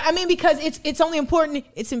 Yeah. I mean, because it's only important.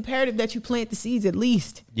 It's imperative that you plant the seeds at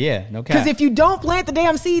least. Yeah, no cap. Because if you don't plant the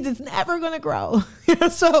damn seeds, it's never going to grow.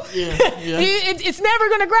 So it's never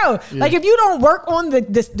going to grow. Yeah. Like if you don't work on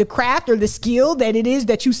the craft or the skill that it is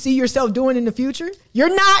that you see yourself doing in the future,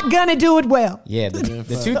 you're not going to do it well. Yeah.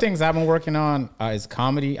 The two things I've been working on is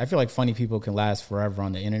comedy. I feel like funny people can last forever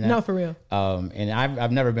on the internet. No, for real. And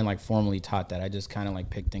I've never been like formally taught that. I just kind of like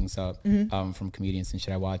pick things up from comedians and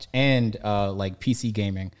shit I watch, and like PC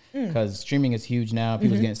gaming, because streaming is huge now.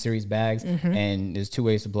 People's getting serious bags, and there's two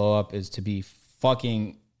ways to blow up: is to be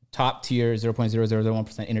fucking top tier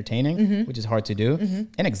 0.0001% entertaining, which is hard to do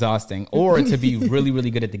and exhausting, or to be really, really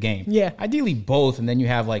good at the game. Yeah. Ideally both, and then you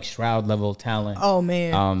have like Shroud level talent. Oh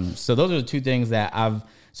man. So those are the two things that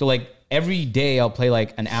every day I'll play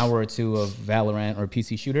like an hour or two of Valorant or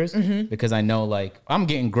PC shooters, because I know like I'm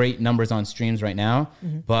getting great numbers on streams right now.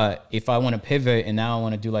 But if I want to pivot and now I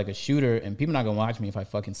want to do like a shooter, and people not gonna watch me if I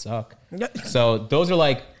fucking suck. So those are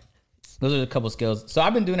a couple skills. So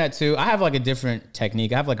I've been doing that too. I have like a different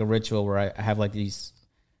technique. I have like a ritual where I have like these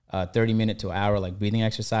 30-minute to an hour like breathing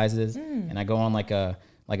exercises, and I go on like a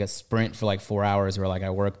sprint for like 4 hours where like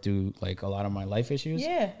I work through like a lot of my life issues.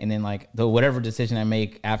 Yeah. And then like whatever decision I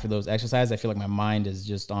make after those exercises, I feel like my mind is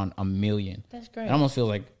just on a million. That's great. It almost feels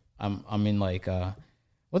like I'm in like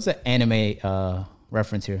what's the anime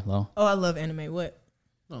reference here, Lo? Oh, I love anime. What?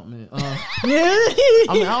 Oh man. I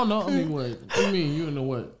mean, I don't know. I mean, what do you mean? You know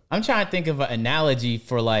what? I'm trying to think of an analogy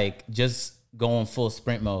for like just going full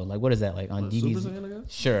sprint mode. Like what is that like on DBZ? Super Saiyan, I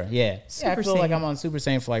guess? Sure, yeah. I feel like I'm on Super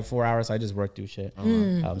Saiyan for like 4 hours. So I just work through shit.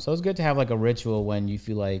 So it's good to have like a ritual when you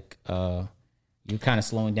feel like you're kind of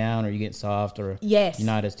slowing down, or you're getting soft, or you're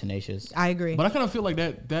not as tenacious. I agree. But I kind of feel like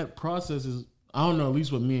that process is, I don't know, at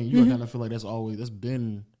least with me and you, I kind of feel like that's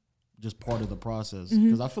been just part of the process,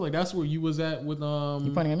 because I feel like that's where you was at with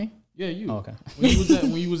You pointing at me? Yeah, you. Oh, okay. When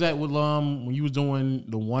you was doing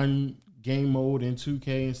the one game mode in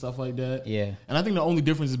 2K and stuff like that. Yeah. And I think the only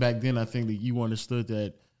difference is back then, I think that you understood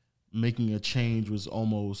that making a change was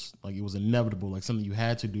almost like it was inevitable, like something you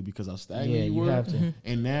had to do because how stagnant you were. Have to.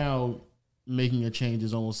 And now making a change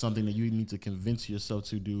is almost something that you need to convince yourself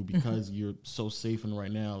to do because you're so safe in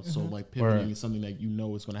right now. So like pivoting is something that you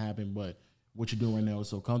know is going to happen, but what you're doing right now is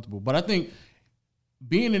so comfortable. But I think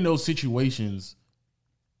being in those situations,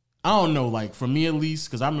 I don't know, like for me at least,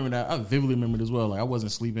 because I vividly remember it as well. Like I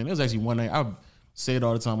wasn't sleeping. It was actually one night, I say it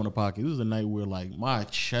all the time on the podcast. It was a night where like my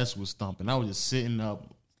chest was thumping. I was just sitting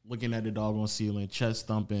up, looking at the doggone ceiling, chest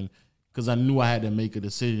thumping, because I knew I had to make a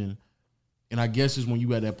decision. And I guess it's when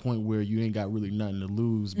you at that point where you ain't got really nothing to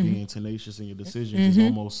lose, being tenacious in your decisions is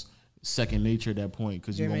almost second nature at that point,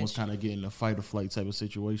 because you almost kind of get in a fight or flight type of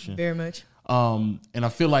situation. Very much. And I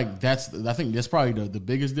feel like I think that's probably the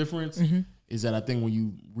biggest difference. Is that I think when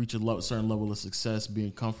you reach a certain level of success,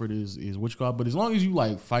 being comfort is what you call it. But as long as you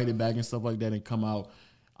like fight it back and stuff like that and come out,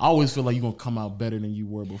 I always feel like you're going to come out better than you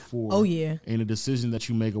were before. Oh, yeah. And the decision that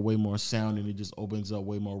you make are way more sound, and it just opens up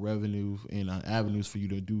way more revenue and avenues for you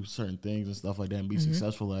to do certain things and stuff like that and be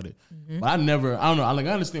successful at it. But I don't know. I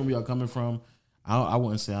understand where y'all coming from. I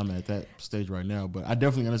wouldn't say I'm at that stage right now, but I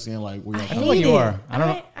definitely understand like where y'all coming from. I feel like you are. I don't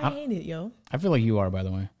know. I hate it, yo. I feel like you are, by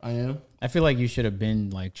the way. I am. I feel like you should have been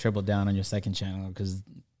like tripled down on your second channel, because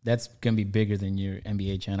that's gonna be bigger than your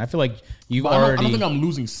NBA channel. I feel like you already. I don't think I'm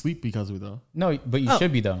losing sleep because of it though. No, but you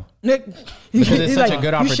should be though. Because it's such a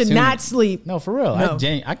good opportunity. You should not sleep. No, for real. No.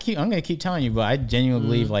 I'm gonna keep telling you, but I genuinely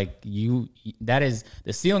believe like that is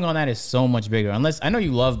the ceiling on that is so much bigger. Unless I know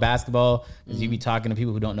you love basketball, because you be talking to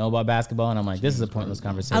people who don't know about basketball, and I'm like, this is a pointless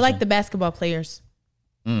conversation. I like the basketball players.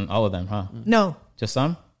 All of them, huh? No, just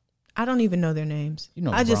some. I don't even know their names. You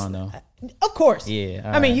know LeBron, though. Of course. Yeah.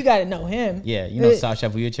 I mean, you got to know him. Yeah. You know Sasha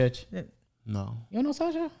Vujacic? No. You don't know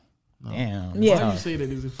Sasha? No. Damn. Yeah. Why do you say that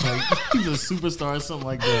as if like he's a superstar or something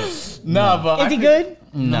like that? No, but is he good?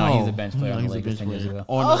 No, he's a bench player. He's a bench player. Years ago.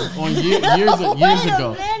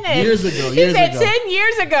 Years ago. He said 10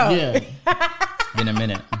 years ago. Yeah. Been a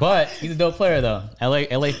minute. But he's a dope player, though.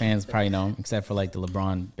 LA fans probably know him, except for like the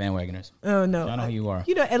LeBron bandwagoners. Oh, no. I know who you are.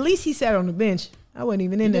 You know, at least he sat on the bench. I wasn't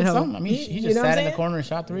even in that hole. I mean, he just sat in the corner and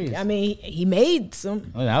shot threes. I mean, he made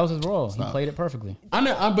some. Well, that was his role. He played it perfectly. But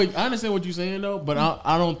I understand what you're saying, though, but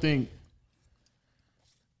I don't think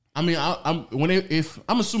I mean,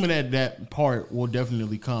 I'm assuming that part will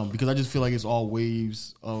definitely come because I just feel like it's all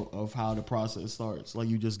waves of how the process starts. Like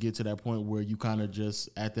you just get to that point where you kind of just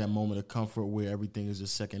at that moment of comfort where everything is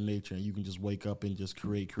just second nature and you can just wake up and just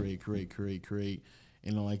create.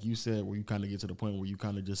 And then, like you said, where you kind of get to the point where you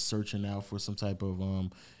kind of just searching out for some type of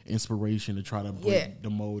inspiration to try to break the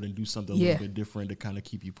mode and do something a little bit different to kind of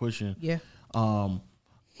keep you pushing. Yeah. But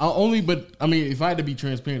I mean, if I had to be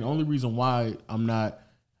transparent, the only reason why I'm not.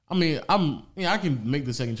 I mean, I can make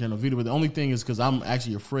the second channel video, but the only thing is because I'm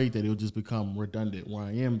actually afraid that it'll just become redundant where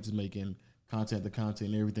I am just making content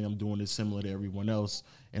and everything I'm doing is similar to everyone else.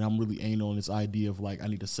 And I'm really aiming on this idea of like, I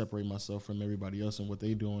need to separate myself from everybody else and what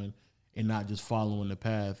they're doing and not just following the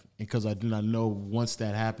path. And because I do not know once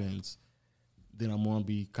that happens, then I'm going to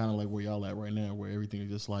be kind of like where y'all at right now, where everything is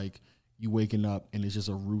just like you waking up and it's just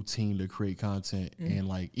a routine to create content. And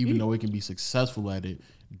like, even though it can be successful at it,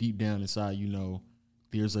 deep down inside, you know,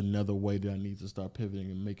 there's another way that I need to start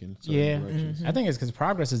pivoting and making certain directions. I think it's because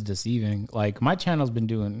progress is deceiving. Like my channel's been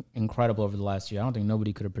doing incredible over the last year. I don't think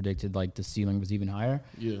nobody could have predicted like the ceiling was even higher.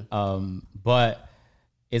 Yeah. But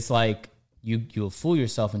it's like you'll fool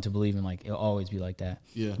yourself into believing like it'll always be like that.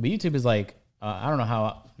 Yeah. But YouTube is like I don't know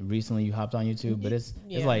how recently you hopped on YouTube, but it's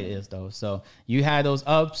like this though. So you had those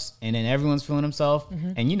ups, and then everyone's feeling themselves.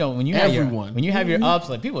 And you know when you have your ups,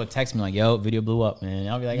 like people would text me like, "Yo, video blew up, man." And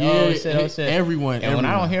I'll be like, "Oh shit." Everyone. When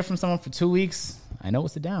I don't hear from someone for 2 weeks, I know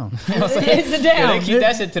it's a down. It's a down. Yeah, they keep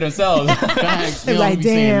that shit to themselves. Facts. They're like,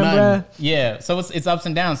 damn, bro. Yeah, so it's ups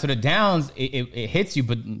and downs. So the downs, it hits you,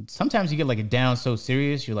 but sometimes you get like a down so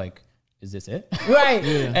serious, you're like, is this it? Right.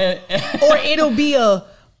 Yeah. Or it'll be a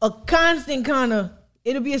constant kind of,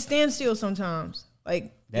 it'll be a standstill sometimes.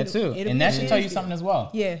 Like that too. And that should tell you something as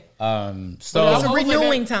well. Yeah. So it's a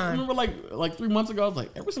renewing time. I remember like 3 months ago, I was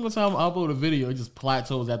like, every single time I upload a video, it just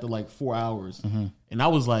plateaus after like 4 hours. And I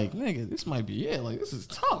was like, nigga, this might be it. Like, this is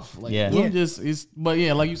tough. Like, but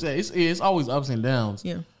yeah, like you said, it's always ups and downs.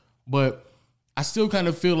 Yeah. But I still kind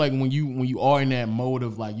of feel like when you are in that mode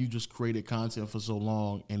of like, you just created content for so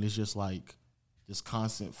long and it's just like this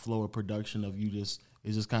constant flow of production of you just,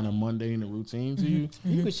 it's just kind of mundane and routine to you.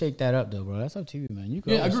 You could shake that up though, bro. That's up to you, man. You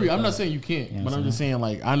could I agree. I'm not saying you can't, You know but what I'm I'm just saying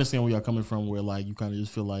like I understand where y'all coming from. Where like you kind of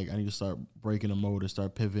just feel like I need to start breaking the mode or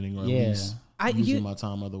start pivoting or at least using my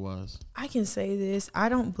time otherwise. I can say this. I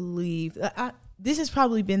don't believe this has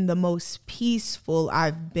probably been the most peaceful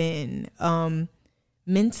I've been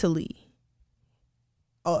mentally.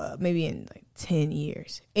 Maybe in like 10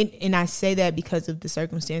 years. And I say that because of the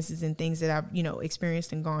circumstances and things that I've,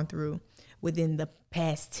 experienced and gone through within the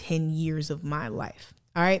past 10 years of my life.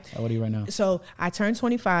 All right. How old are you right now? So I turned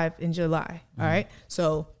 25 in July. All right.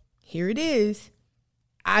 So here it is.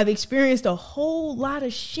 I've experienced a whole lot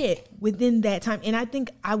of shit within that time. And I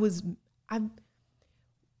think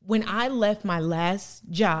when I left my last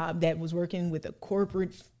job that was working with a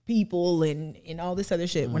corporate people and all this other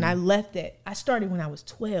shit, when I left that, I started when I was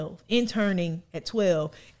 12, interning at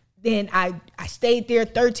 12. Then I stayed there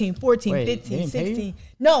 13, 14, 15, 16.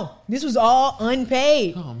 No, this was all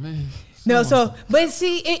unpaid. Oh, man. No, but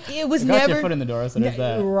see, it was got never your foot in the door, so there's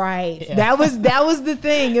that. Right. Yeah. That was the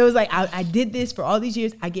thing. It was like I did this for all these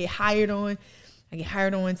years. I get hired on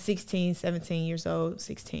 16, 17 years old,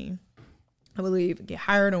 16. I believe. I get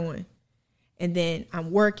hired on. And then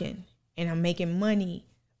I'm working and I'm making money.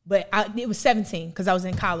 But it was 17 because I was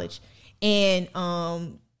in college. And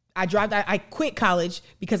I quit college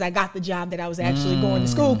because I got the job that I was actually going to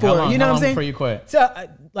school for. How you know what I'm saying? Before you quit? So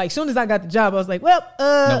like soon as I got the job, I was like, well,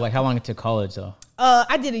 no, like how long it took college though?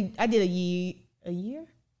 I did a year.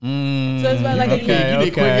 So it's about like a year. You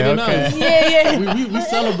did quicker than us. Yeah. We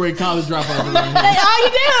celebrate college dropouts. Oh, you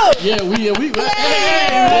do? Yeah, we.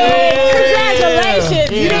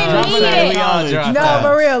 Congratulations. You didn't need it. No, out.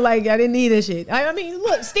 for real. Like, I didn't need this shit. I mean,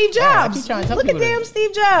 look, Steve Jobs. Look at damn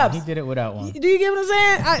Steve Jobs. He did it without one. Do you get what I'm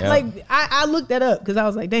saying? I looked that up because I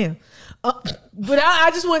was like, damn. But I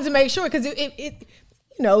just wanted to make sure because it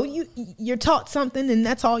you're taught something and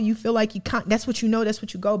that's all you feel like you can't. That's what you know. That's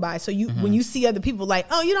what you go by. So when you see other people like,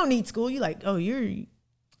 oh, you don't need school. You're like, oh, They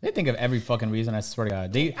think of every fucking reason. I swear to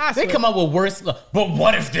God, they come up with worse. But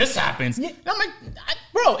what if this happens? Yeah. I'm like,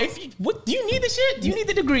 bro, do you need the shit? Do you need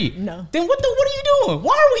the degree? No. Then what are you doing?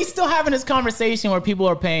 Why are we still having this conversation where people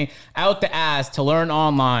are paying out the ass to learn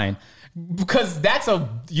online? Because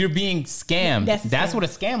you're being scammed. That's what a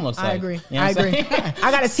scam looks like. I agree. You know what I'm saying?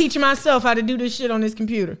 I got to teach myself how to do this shit on this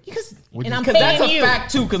computer. And I'm paying that's a you.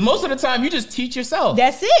 fact too. Because most of the time you just teach yourself.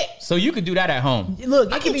 That's it. So you could do that at home.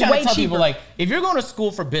 Look, I it keep could be trying way to tell cheaper. people like, if you're going to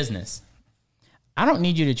school for business, I don't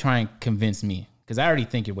need you to try and convince me. because I already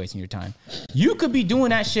think you're wasting your time. You could be doing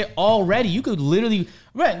that shit already. You could literally,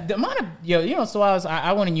 right? The amount of, so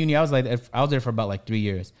I went in uni. I was there for about like 3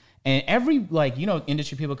 years. And every, like,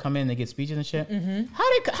 industry people come in, they get speeches and shit. Mm-hmm. How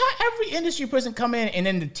every industry person come in, and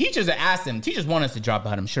then the teachers are asking them. Teachers want us to drop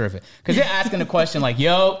out, I'm sure of it. Because they're asking the question like,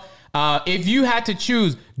 if you had to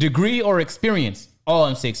choose degree or experience, all of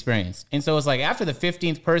them say experience. And so it's like, after the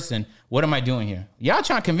 15th person, what am I doing here? Y'all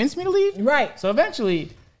trying to convince me to leave? Right. So eventually, you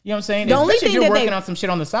know what I'm saying? The only Especially if thing you're that working on some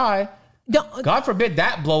shit on the side. God forbid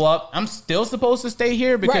that blow up. I'm still supposed to stay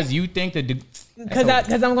here because you think that...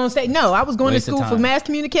 Because I'm going to say, no, I was going to school for mass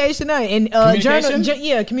communication and communication?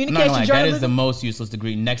 Communication journalism. That is the most useless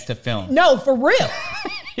degree next to film. No, for real.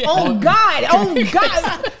 Oh God.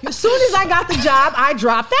 As soon as I got the job, I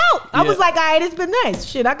dropped out. I was like, all right, it's been nice.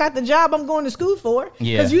 Shit, I got the job I'm going to school for.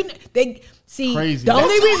 Yeah. Because see, crazy. The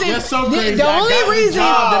only reason that's so crazy. The only reason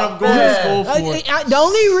that I'm going to school for. The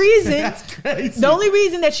only reason That's crazy. The only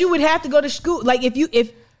reason that you would have to go to school, like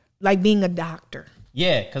if like being a doctor.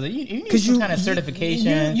 Yeah, because you need some kind of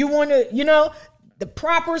certification. You want to, the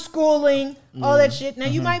proper schooling, all that shit. Now,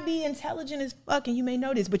 you might be intelligent as fuck and you may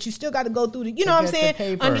know this, but you still got to go through the, what I'm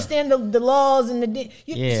saying? Understand the laws and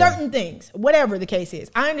certain things, whatever the case is.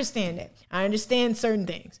 I understand that. I understand certain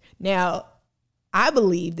things. Now, I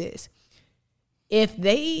believe this.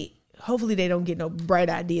 Hopefully they don't get no bright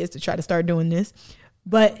ideas to try to start doing this,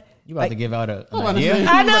 but... You about to give out an idea?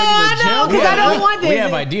 I know, because I don't want this. We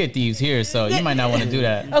have idea thieves here, so you might not want to do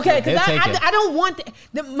that. Okay, because I don't want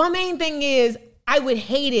that. My main thing is I would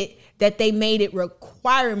hate it that they made it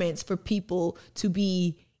requirements for people to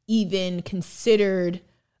be even considered.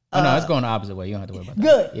 No, it's going the opposite way. You don't have to worry about that.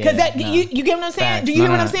 Good, because you get what I'm saying? Facts. Do you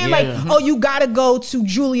get what I'm saying? Yeah. Like, you got to go to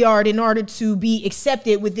Juilliard in order to be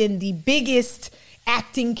accepted within the biggest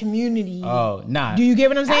acting community. Oh, nah. Do you get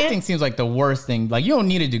what I'm saying? Acting seems like the worst thing. Like, you don't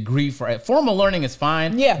need a degree for it. Formal learning is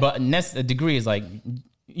fine. Yeah. But a degree is like,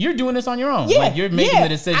 you're doing this on your own. Yeah. Like, you're making the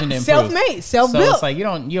decision to improve. Self-made, self-built. So it's like, you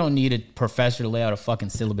don't need a professor to lay out a fucking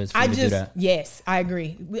syllabus for you to do that. Yes, I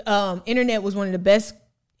agree. Internet was one of the best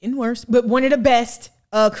and worst, but one of the best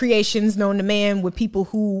creations known to man with people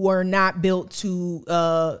who were not built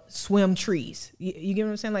to swim trees. You get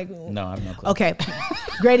what I'm saying? Like, no, I have no clue. Okay,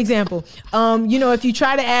 great example. If you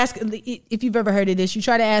try to ask, if you've ever heard of this, you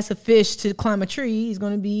try to ask a fish to climb a tree, he's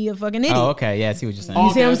going to be a fucking idiot. Oh, okay, yeah, I see what you're saying.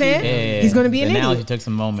 You see what I'm saying? Yeah. He's going to be an idiot. The analogy took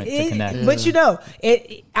some moment to connect. But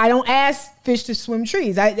I don't ask fish to swim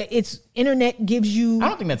trees. Internet gives you. I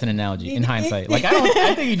don't think that's an analogy in hindsight. Like,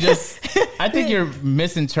 I think you're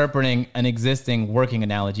misinterpreting an existing working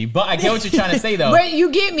analogy, but I get what you're trying to say though. But you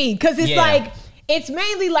get me, because it's like, it's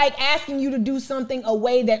mainly like asking you to do something a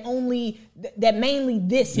way that mainly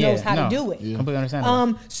this knows how to do it. Yeah. Completely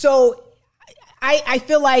understand. So I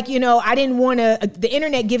feel like, I didn't want to, the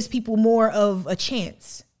internet gives people more of a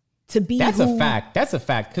chance to be. That's a fact.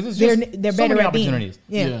 Because it's just they're so better many at being. opportunities.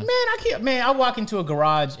 Yeah. I walk into a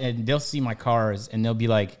garage and they'll see my cars and they'll be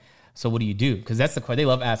like, so what do you do? Because that's the question. They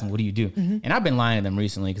love asking, what do you do? Mm-hmm. And I've been lying to them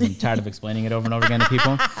recently because I'm tired of explaining it over and over again to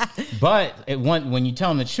people. But when you tell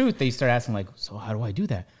them the truth, they start asking like, so how do I do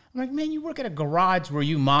that? I'm like, man, you work at a garage where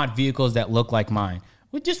you mod vehicles that look like mine.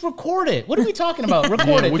 We just record it. What are we talking about?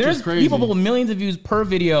 Record it. There's people with millions of views per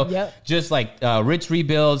video. Yep. Just like Rich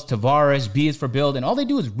Rebuilds, Tavares, B is for Build, and all they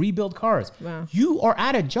do is rebuild cars. Wow. You are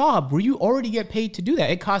at a job where you already get paid to do that.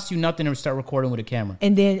 It costs you nothing to start recording with a camera.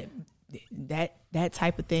 And then that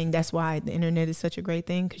type of thing, that's why the internet is such a great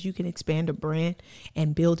thing, because you can expand a brand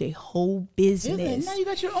and build a whole business. Now you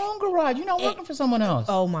got your own garage. You're not working for someone else.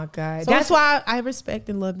 Oh my God. So that's why I respect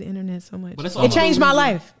and love the internet so much. But it changed my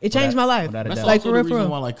life. It changed my life. That's like also the reason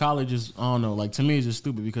why like college is, I don't know, like to me it's just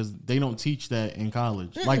stupid because they don't teach that in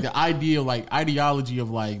college. Like the ideology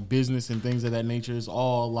of like business and things of that nature is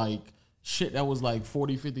all like shit that was like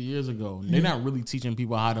 40, 50 years ago. They're not really teaching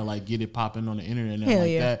people how to like get it popping on the internet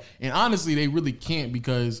and that. And honestly, they really can't,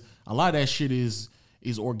 because a lot of that shit is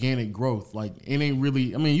organic growth. Like, it ain't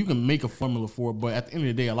really, I mean, you can make a formula for it, but at the end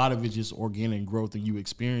of the day, a lot of it's just organic growth and you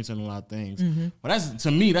experiencing a lot of things. Mm-hmm. But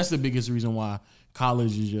to me, that's the biggest reason why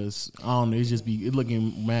college is just, I don't know, it's just it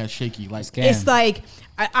looking mad shaky. Like, it's like,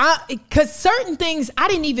 because certain things I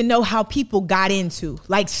didn't even know how people got into,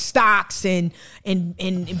 like stocks and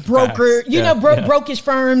broker, brokerage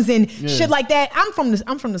firms and shit like that. I'm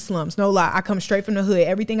from the slums, no lie. I come straight from the hood.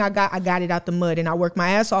 Everything I got it out the mud, and I worked my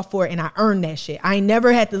ass off for it, and I earned that shit. I ain't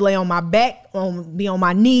never had to lay on my back be on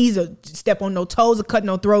my knees or step on no toes or cut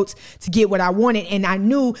no throats to get what I wanted. And I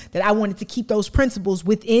knew that I wanted to keep those principles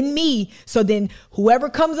within me. So then whoever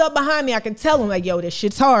comes up behind me, I can tell them like, yo, this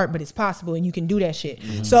shit's hard, but it's possible and you can do that shit.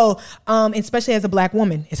 Mm-hmm. So, especially as a black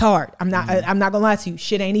woman, it's hard. I'm not gonna lie to you.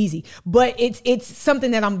 Shit ain't easy, but it's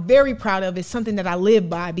something that I'm very proud of. It's something that I live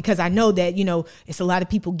by because I know that, you know, it's a lot of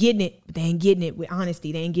people getting it, but they ain't getting it with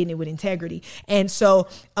honesty. They ain't getting it with integrity. And so,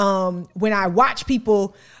 when I watch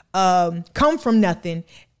people come from nothing,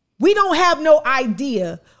 we don't have no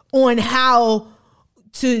idea on how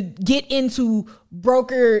to get into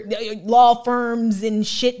broker law firms and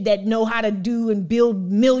shit that know how to do and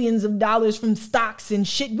build millions of dollars from stocks and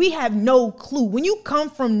shit. We have no clue. When you come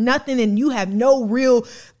from nothing and you have no real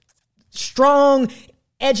strong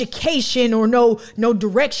education or no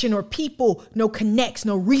direction or people, no connects,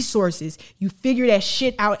 no resources, you figure that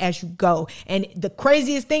shit out as you go. And the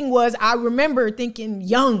craziest thing was, I remember thinking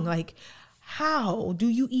young, like, how do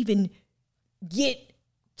you even get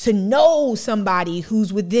to know somebody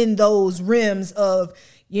who's within those rims of,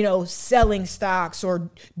 you know, selling stocks or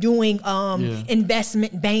doing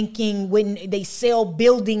investment banking when they sell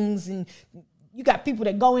buildings? And you got people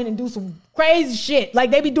that go in and do some crazy shit. Like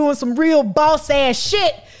they be doing some real boss ass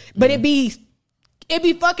shit, but it be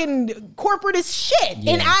fucking corporate as shit.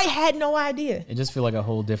 Yeah. And I had no idea. It just feel like a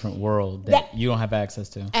whole different world that you don't have access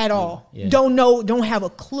to. At all. Yeah. Don't have a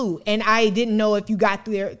clue. And I didn't know if you got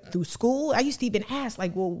there through school. I used to even ask,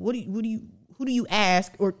 like, well, who do you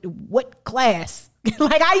ask, or what class?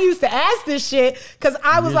 Like I used to ask this shit because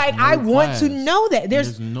I was like, I want to know that.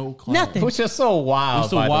 There's no class. Nothing. Which is so wild.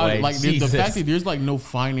 It's so wild. Like the fact that there's like no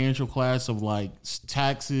financial class of like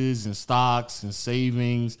taxes and stocks and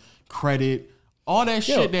savings, credit, all that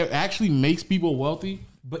shit that actually makes people wealthy.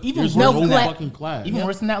 But even worse than that, fucking class. Even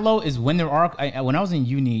worse than that, low is when there are. When I was in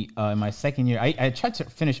uni in my second year, I tried to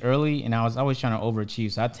finish early, and I was always trying to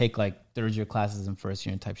overachieve. So I'd take like third year classes in first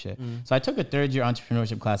year and type shit. So I took a third year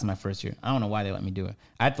entrepreneurship class in my first year. I don't know why they let me do it.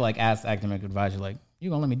 I had to like ask the academic advisor, like, you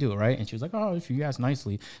gonna let me do it, right? And she was like, oh, if you ask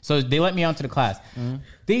nicely. So they let me onto the class.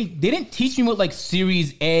 They didn't teach me what like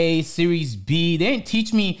Series A, Series B. They didn't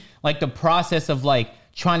teach me like the process of like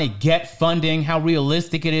trying to get funding, how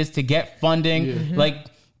realistic it is to get funding. Yeah. Like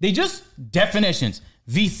they just definitions,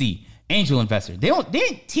 VC, angel investor. They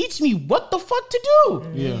didn't teach me what the fuck to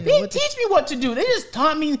do. Yeah. They didn't teach me what to do. They just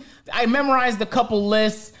taught me. I memorized a couple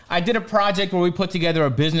lists. I did a project where we put together a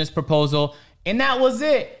business proposal, and that was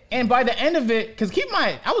it. And by the end of it, because keep in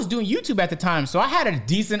mind, I was doing YouTube at the time, so I had a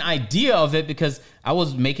decent idea of it because I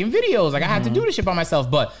was making videos. Like I had to do this shit by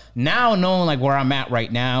myself. But now knowing like where I'm at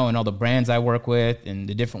right now and all the brands I work with and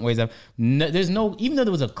the different ways there's no, even though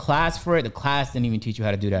there was a class for it, the class didn't even teach you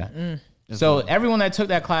how to do that. So everyone that took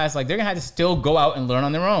that class, like they're gonna have to still go out and learn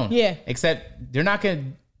on their own. Yeah. Except they're not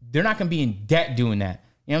gonna be in debt doing that.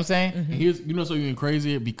 You know what I'm saying? And here's, you know, so even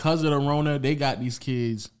crazier, because of the Rona, they got these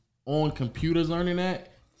kids on computers learning that.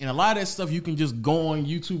 And a lot of that stuff you can just go on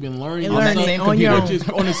YouTube and learn on the same computer,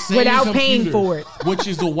 on the same without computer, paying for it. Which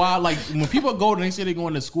is the wild. Like when people go and they say they're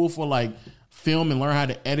going to school for like film and learn how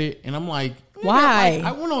to edit, and I'm like, why? Like,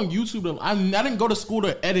 I went on YouTube. I didn't go to school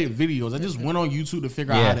to edit videos. I just went on YouTube to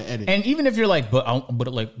figure out how to edit. And even if you're like, but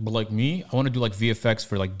like me, I want to do like VFX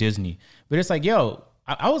for like Disney. But it's like, yo,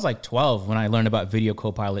 I was like 12 when I learned about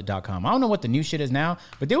videocopilot.com. I don't know what the new shit is now,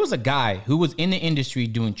 but there was a guy who was in the industry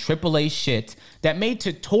doing AAA shit that made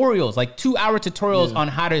tutorials, like 2-hour tutorials on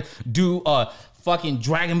how to do fucking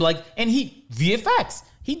Dragon, like, and VFX.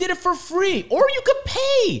 He did it for free, or you could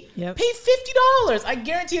pay. Yep. Pay $50. I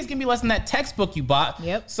guarantee it's gonna be less than that textbook you bought.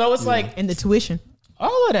 Yep. So it's like, and the tuition.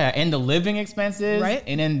 All of that, and the living expenses, right?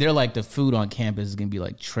 And then they're like, the food on campus is gonna be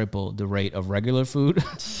like triple the rate of regular food.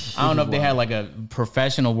 I don't know if they had like a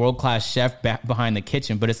professional world-class chef back behind the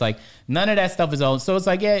kitchen, but it's like none of that stuff is all. So it's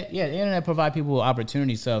like, the internet provide people with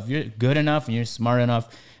opportunities. So if you're good enough and you're smart enough,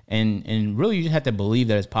 and really you just have to believe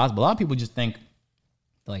that it's possible. A lot of people just think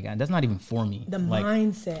like that's not even for me. The like,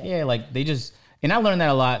 mindset, like they just. And I learned that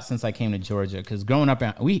a lot since I came to Georgia, because growing up,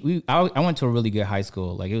 I went to a really good high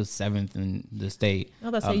school. Like it was 7th in the state. I was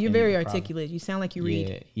about to say, you're very articulate. You sound like you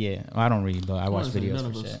read. Yeah. Well, I don't read, but I watch videos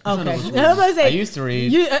for shit. Okay. I was about to say, I used to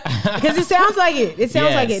read. Because it sounds like it. It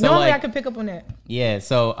sounds like it. So normally I could pick up on that. Yeah.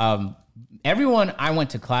 So everyone I went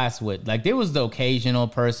to class with, like there was the occasional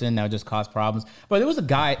person that would just cause problems. But there was a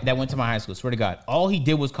guy that went to my high school, swear to God. All he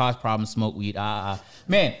did was cause problems, smoke weed.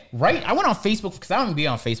 Man, right? I went on Facebook, because I don't even be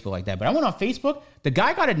on Facebook like that, but I went on Facebook. The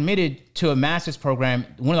guy got admitted to a master's program,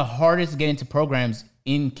 one of the hardest to get into programs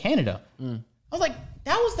in Canada. I was like,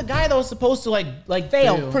 that was the guy that was supposed to like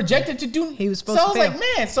fail, projected to do. He was supposed to fail. So I was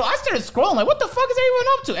like, man. So I started scrolling, like, what the fuck is everyone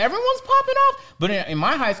up to? Everyone's popping off. But in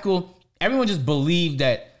my high school, everyone just believed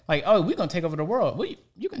that, like, oh, we're gonna take over the world. Well,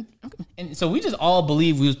 you can, and so we just all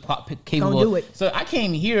believed we was capable. Don't do it. So I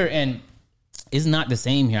came here, and it's not the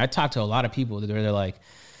same here. I talked to a lot of people that they're like,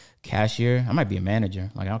 cashier. I might be a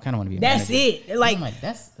manager. Like, I kind of want to be a manager. That's it. Like, I'm like,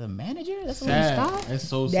 that's the manager. That's what you Sad. stop. It's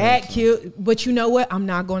so that sad. cute. But you know what? I'm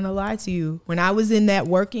not going to lie to you. When I was in that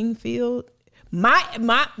working field, my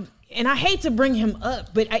and I hate to bring him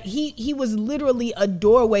up, but he was literally a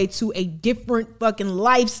doorway to a different fucking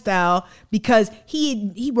lifestyle because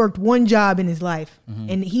he worked one job in his life,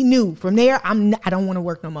 and he knew from there I don't want to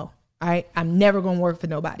work no more. All right, I'm never gonna work for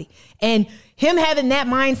nobody. And him having that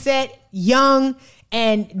mindset, young,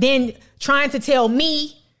 and then trying to tell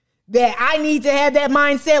me that I need to have that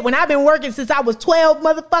mindset when I've been working since I was 12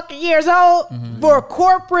 motherfucking years old for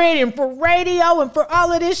corporate and for radio and for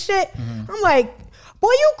all of this shit. I'm like, boy,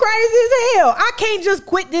 you crazy as hell. I can't just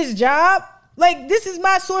quit this job. Like, this is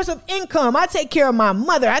my source of income. I take care of my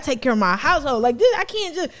mother. I take care of my household. Like, this, I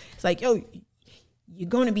can't just, it's like, yo, you're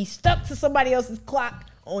going to be stuck to somebody else's clock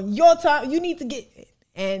on your time. You need to get,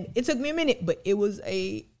 and it took me a minute, but it was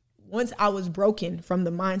once I was broken from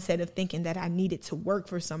the mindset of thinking that I needed to work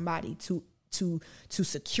for somebody to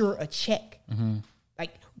secure a check.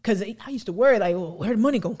 Like, because I used to worry, like, well, where the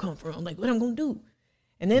money going to come from? Like, what I'm going to do?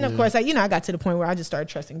 And then, of course, I got to the point where I just started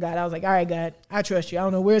trusting God. I was like, all right, God, I trust you. I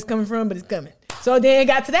don't know where it's coming from, but it's coming. So then it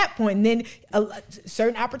got to that point. And then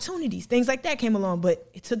certain opportunities, things like that came along. But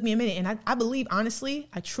it took me a minute. And I believe, honestly,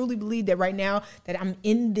 I truly believe that right now that I'm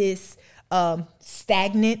in this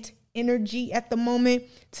stagnant energy at the moment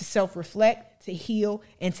to self-reflect, to heal,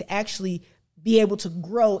 and to actually be able to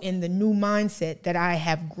grow in the new mindset that I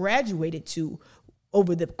have graduated to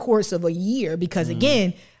over the course of a year. Because,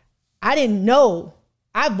 again, I didn't know.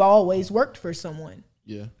 I've always worked for someone.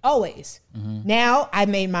 Yeah. Always. Now I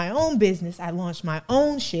made my own business. I launched my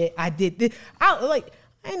own shit. I did this. I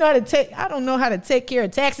don't know how to take care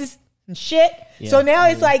of taxes and shit. Yeah. So now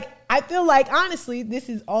it's like, I feel like, honestly, this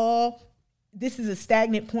is a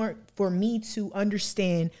stagnant point for me to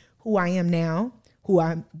understand who I am now, who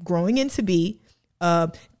I'm growing into be.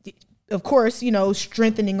 Of course,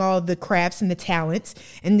 strengthening all the crafts and the talents.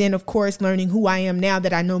 And then, of course, learning who I am now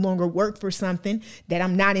that I no longer work for something, that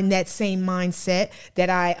I'm not in that same mindset, that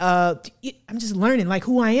I'm just learning like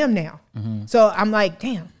who I am now. So I'm like,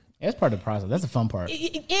 damn. It's part of the process. That's the fun part.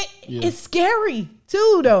 It's scary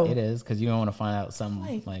too, though. It is, because you don't want to find out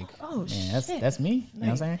something like oh, man, shit. that's me. You know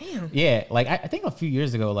what I'm saying? Damn. Yeah, like I think a few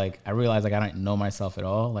years ago, like I realized like I didn't know myself at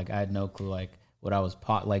all. Like I had no clue like what I was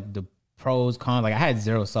like the pros, cons. Like I had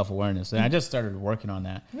zero self-awareness, and I just started working on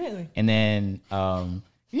that. Really? And then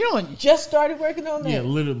just started working on that. Yeah,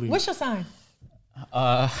 literally. What's your sign?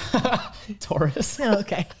 Taurus. Oh,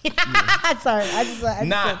 okay. Sorry,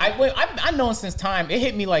 I know since time it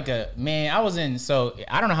hit me like a man. I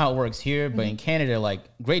don't know how it works here, but in Canada, like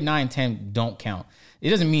grade 9, 10 don't count.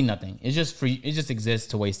 It doesn't mean nothing. It's just free. It just exists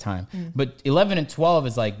to waste time. But 11 and 12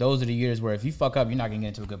 is like those are the years where if you fuck up, you're not gonna get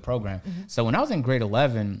into a good program. So when I was in grade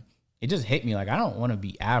 11, it just hit me like I don't want to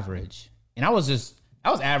be average, and I was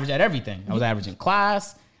average at everything. I was average in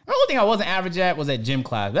class. The only thing I wasn't average at was at gym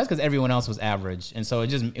class. That's because everyone else was average, and so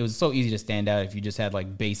it was so easy to stand out if you just had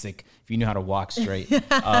like basic, if you knew how to walk straight.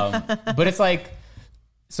 But it's like,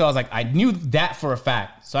 so I was like, I knew that for a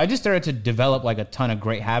fact. So I just started to develop like a ton of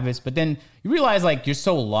great habits. But then you realize like you're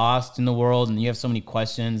so lost in the world, and you have so many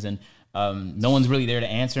questions, and no one's really there to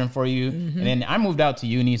answer them for you. And then I moved out to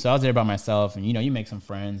uni, so I was there by myself, and you make some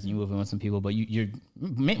friends and you move in with some people, but you're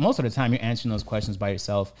most of the time you're answering those questions by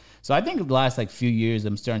yourself. So I think the last like few years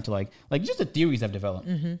I'm starting to like just the theories I've developed.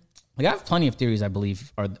 Like I have plenty of theories I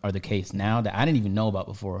believe are the case now that I didn't even know about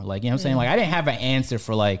before. Like, you know what I'm saying? Like I didn't have an answer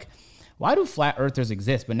for like, why do flat earthers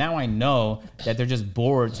exist? But now I know that they're just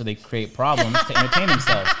bored, so they create problems to entertain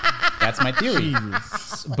themselves. That's my theory.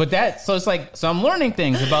 So it's like, so I'm learning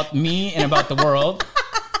things about me and about the world.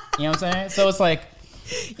 You know what I'm saying? So it's like,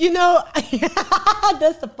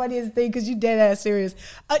 that's the funniest thing because you dead ass serious.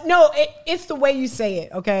 No, it's the way you say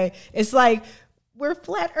it. Okay, it's like where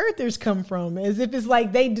flat earthers come from, as if it's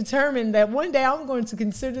like they determined that one day I'm going to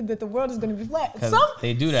consider that the world is going to be flat.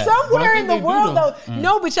 They do that somewhere in the world, though.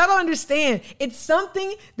 No, but y'all don't understand. It's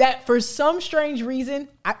something that for some strange reason,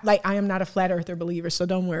 I am not a flat earther believer, so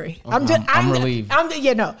don't worry. I'm relieved. But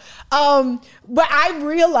I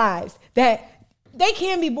realized that they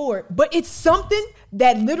can be bored, but it's something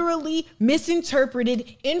that literally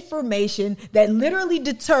misinterpreted information that literally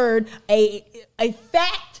deterred a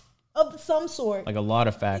fact of some sort. Like a lot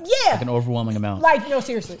of facts. Yeah. Like an overwhelming amount. Like, no,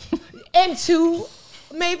 seriously. And to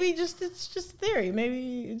maybe it's just a theory.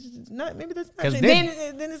 Maybe it's just not. Maybe that's not. 'Cause Then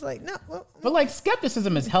it's like no. Well, But like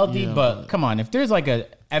skepticism is healthy, but come on, if there's like a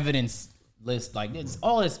evidence list, like it's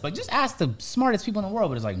all this, but just ask the smartest people in the world.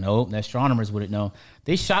 But it's like, no, the astronomers wouldn't know.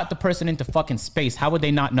 They shot the person into fucking space. How would they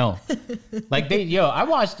not know? I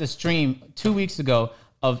watched a stream 2 weeks ago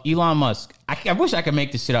of Elon Musk. I wish I could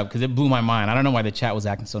make this shit up because it blew my mind. I don't know why the chat was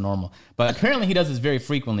acting so normal, but apparently he does this very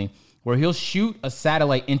frequently, where he'll shoot a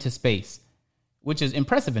satellite into space, which is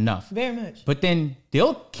impressive enough. very much. But then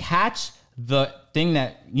they'll catch the thing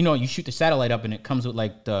that, you shoot the satellite up and it comes with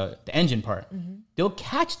like the engine part. They'll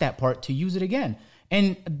catch that part to use it again.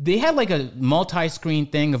 And they had like a multi-screen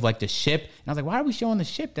thing of like the ship. And I was like, why are we showing the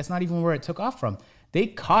ship? That's not even where it took off from. They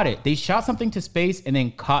caught it. They shot something to space and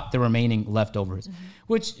then caught the remaining leftovers,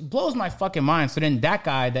 which blows my fucking mind. So then that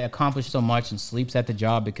guy that accomplished so much and sleeps at the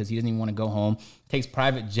job because he doesn't even want to go home, takes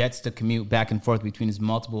private jets to commute back and forth between his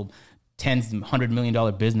multiple tens and $100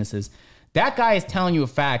 million businesses. That guy is telling you a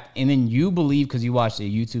fact, and then you believe because you watched a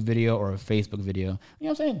YouTube video or a Facebook video. You know what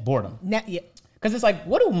I'm saying? Boredom. Because it's like,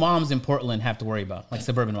 what do moms in Portland have to worry about? Like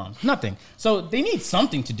suburban moms? Nothing. So they need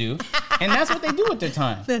something to do, and that's what they do with their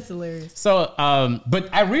time. That's hilarious. So, but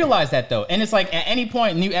I realized that though, and it's like at any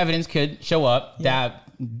point, new evidence could show up that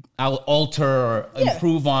I'll alter or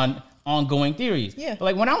improve on ongoing theories. Yeah. But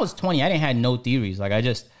like when I was 20, I didn't have no theories. Like I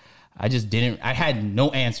just didn't. I had no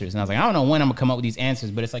answers, and I was like, I don't know when I'm gonna come up with these answers,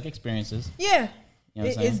 but it's like experiences. Yeah. You know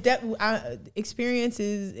what I'm It's experience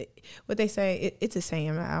is what they say. It's a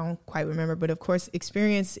saying. I don't quite remember, but of course,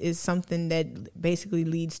 experience is something that basically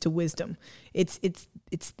leads to wisdom. It's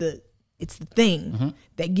the thing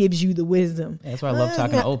that gives you the wisdom. Yeah, that's why I love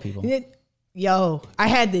talking to old people. I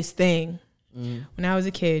had this thing when I was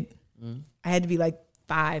a kid. I had to be like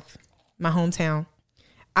 5, my hometown.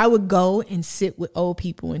 I would go and sit with old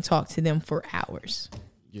people and talk to them for hours.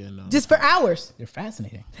 Yeah, no. Just for hours. They're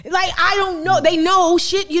fascinating. Like, I don't know. They know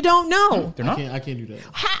shit you don't know. They're not. I can't do that.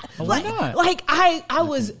 Why not? Like I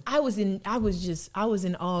was in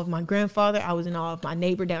awe of my grandfather. I was in awe of my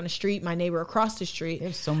neighbor down the street, my neighbor across the street. They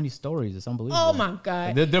have so many stories. It's unbelievable. Oh my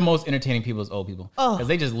God. Like, they're most entertaining people as old people. Oh. Because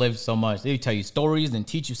they just live so much. They tell you stories and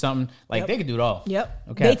teach you something. Like they could do it all. Yep.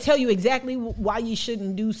 Okay. They tell you exactly why you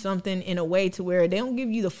shouldn't do something in a way to where they don't give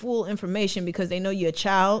you the full information because they know you're a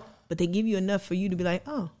child, but they give you enough for you to be like,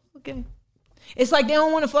 oh, okay. It's like they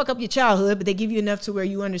don't want to fuck up your childhood, but they give you enough to where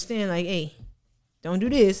you understand, like, hey, don't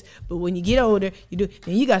do this. But when you get older, you do.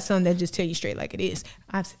 Then you got some that just tell you straight like it is.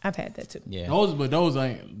 I've had that too. Yeah.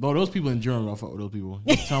 Those people in general don't fuck with those people.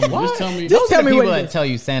 Just tell me. Just Those tell are the me people what it that is. tell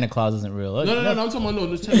you Santa Claus isn't real. No. I'm talking about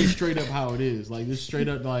just tell me straight up how it is. Like just straight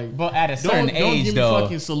up like. But at a certain don't age, give me though,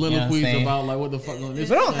 fucking soliloquies you know what I'm saying? about like what the fuck. This,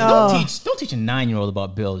 But don't teach a 9-year-old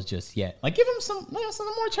about bills just yet. Like give him some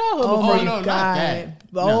more childhood Oh before my you. no, not God. that.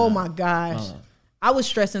 Oh No. my gosh. I was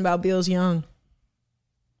stressing about bills young.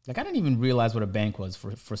 Like I didn't even realize what a bank was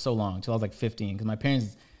for so long until I was like 15 because my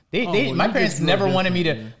parents. well, My you parents just grew never up wanted me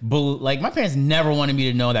to different, my parents never wanted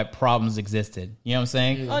me to know that problems existed. You know what I'm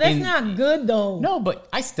saying? Oh, that's not good though. No, but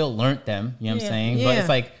I still learned them. You know what I'm Yeah, saying? But yeah. it's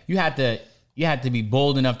like you had to be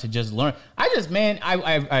bold enough to just learn.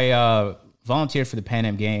 I volunteered for the Pan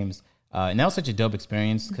Am Games, and that was such a dope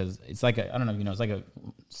experience because it's like it's like a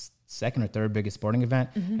second or third biggest sporting event,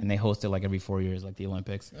 and they host it like every 4 years, like the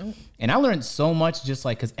Olympics. And I learned so much just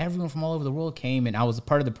like because everyone from all over the world came, and I was a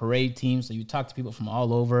part of the parade team, so you talk to people from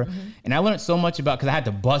all over. And I learned so much about because I had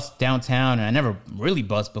to bus downtown, and I never really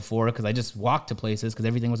bused before because I just walked to places because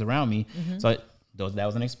everything was around me. So that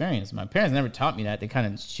was an experience. My parents never taught me that. They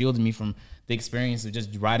kind of shielded me from the experience of just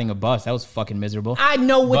riding a bus. That was fucking miserable. I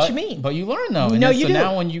know what you mean. But you learn though. No, you so do.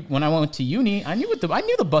 now when I went to uni, I knew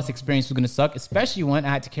the bus experience was gonna suck, especially when I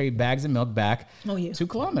had to carry bags of milk back 2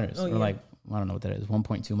 kilometers. Or like I don't know what that is,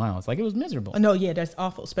 1.2 miles. Like it was miserable. Oh, no, yeah, that's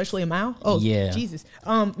awful, especially a mile. Oh, Yeah. Jesus.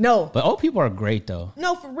 No, But old people are great though.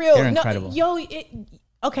 no, for real. They're No, incredible.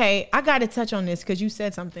 Okay, I got to touch on this because you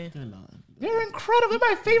said something. They're incredible. They're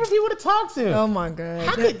my favorite people to talk to. Oh my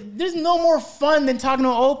God. There's no more fun than talking to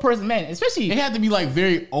an old person, man. Especially They have to be like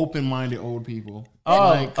very open-minded old people.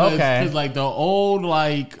 Oh, okay. Because like the old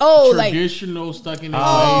like like- traditional stuck in their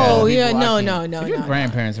Oh, ways. yeah, people, no, I no, can't- no, if your no.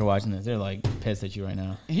 grandparents are watching this, they're like pissed at you right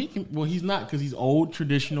now. He can. Well, he's not because he's old,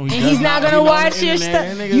 traditional. And he's not gonna watch your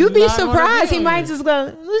stuff. You'd be surprised. He might just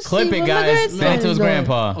go. Let's Clip see, it, look guys. at Send it to his son.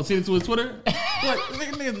 grandpa. Oh, send it to his Twitter. What?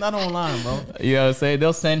 Nigga's not online, bro. You know what I'm saying?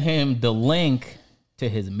 They'll send him the link to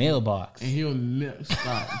his mailbox. And he'll never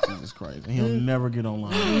stop. Jesus Christ. And he'll never get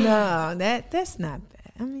online. No, that's not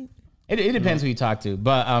bad. I mean, It depends who you talk to.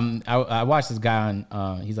 But I watched this guy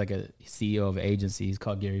on, he's like a CEO of an agency. He's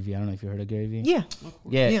called Gary Vee. I don't know if you heard of Gary Vee.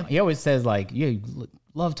 Yeah. He always says like, you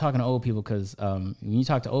love talking to old people because when you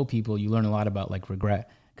talk to old people, you learn a lot about like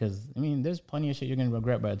regret. Because, I mean, there's plenty of shit you're going to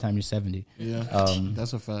regret by the time you're 70. Yeah,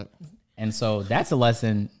 that's a fact. And so that's a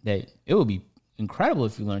lesson that it would be incredible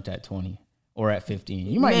if you learned at 20 or at 15.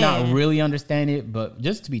 You might not really understand it, but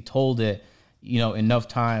just to be told it, enough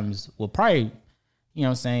times will probably,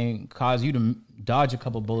 cause you to dodge a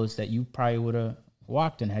couple bullets that you probably would have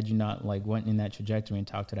walked in had you not like went in that trajectory and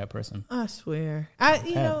talked to that person. I swear.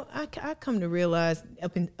 I come to realize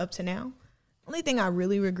up to now, only thing I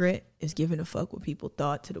really regret is giving a fuck what people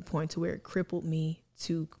thought to the point to where it crippled me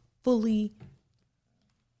to fully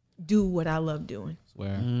do what I love doing.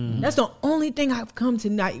 That's the only thing I've come to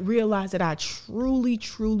not realize that I truly,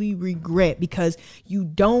 truly regret, because you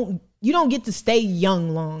don't get to stay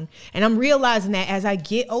young long. And I'm realizing that as I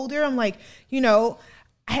get older, I'm like, I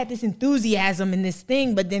had this enthusiasm in this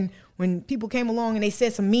thing, but then when people came along and they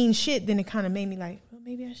said some mean shit, then it kind of made me like, well,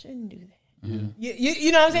 maybe I shouldn't do that. Yeah.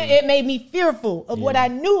 You know what I'm saying? It made me fearful of what I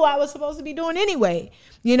knew I was supposed to be doing anyway.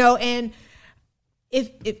 And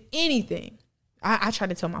if anything, I try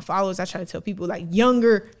to tell my followers, I try to tell people like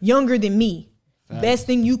younger than me, best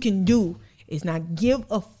thing you can do is not give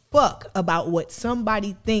a fuck about what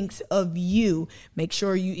somebody thinks of you. Make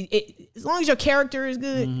sure as long as your character is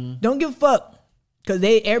good, don't give a fuck. Because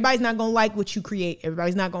everybody's not going to like what you create.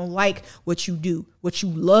 Everybody's not going to like what you do, what you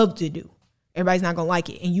love to do. Everybody's not going to like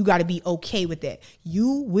it. And you got to be okay with that.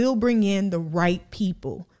 You will bring in the right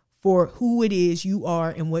people for who it is you are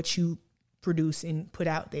and what you produce and put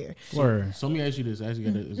out there. So let me ask you this. I actually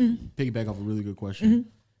got to piggyback off a really good question.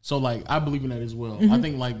 So like, I believe in that as well. I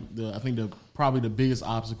think like probably the biggest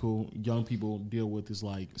obstacle young people deal with is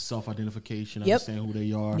like self-identification, understanding who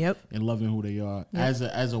they are and loving who they are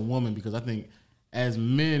as a woman, because I think as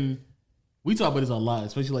men, we talk about this a lot,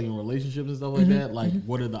 especially like in relationships and stuff like that. Like,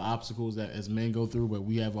 what are the obstacles that as men go through? But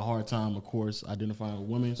we have a hard time, of course, identifying with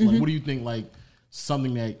women. So, like, what do you think, like,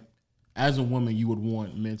 something that as a woman you would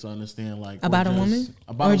want men to understand, like, about a woman,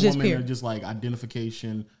 or just like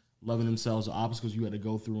identification, loving themselves, the obstacles you had to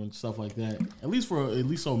go through and stuff like that. At least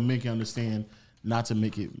so men can understand, not to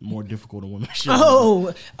make it more difficult on women.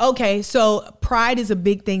 Oh, okay. So pride is a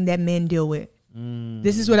big thing that men deal with.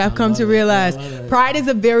 This is what I've come to realize. Pride is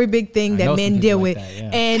a very big thing that men deal with,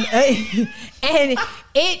 and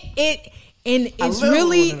it's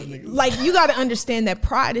really like, you got to understand that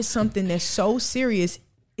pride is something that's so serious.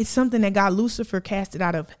 It's something that God Lucifer casted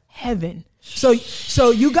out of heaven. So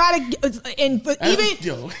you gotta, and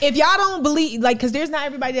even if y'all don't believe, like, because there's not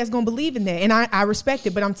everybody that's gonna believe in that, and I respect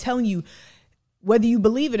it, but I'm telling you, whether you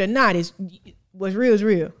believe it or not, what's real is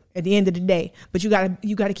real at the end of the day. But you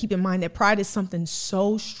gotta keep in mind that pride is something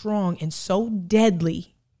so strong and so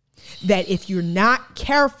deadly that if you're not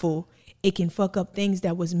careful, it can fuck up things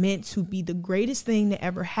that was meant to be the greatest thing that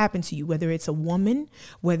ever happened to you, whether it's a woman,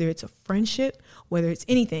 whether it's a friendship, whether it's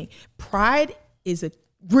anything. Pride is a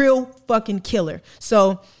real fucking killer.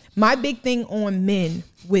 So my big thing on men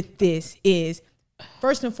with this is,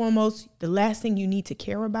 first and foremost, the last thing you need to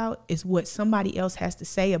care about is what somebody else has to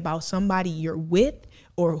say about somebody you're with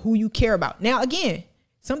or who you care about. Now, again,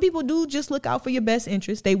 some people do just look out for your best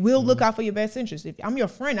interest. They will look out for your best interest. If I'm your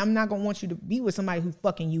friend, I'm not going to want you to be with somebody who's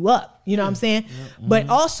fucking you up. You know what I'm saying? But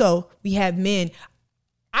also, we have men.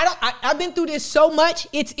 I've been through this so much.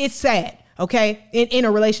 It's sad. Okay, in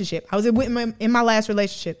a relationship, I was in my last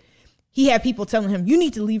relationship. He had people telling him, "You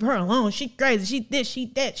need to leave her alone. She crazy. She this. She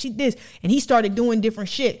that. She this." And he started doing different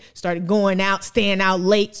shit. Started going out, staying out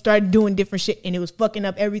late. Started doing different shit, and it was fucking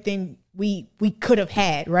up everything we could have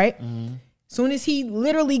had. Right. Soon as he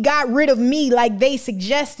literally got rid of me, like they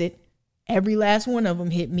suggested, every last one of them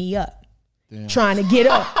hit me up, trying to get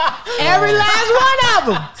up. Every last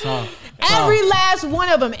one of them. Every last one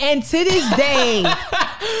of them. And to this day,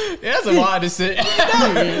 that's a lot to say.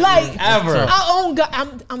 Like, ever.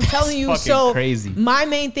 I'm telling you, so crazy. My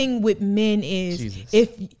main thing with men is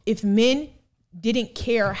if men didn't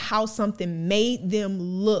care how something made them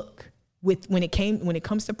look when it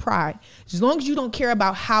comes to pride, as long as you don't care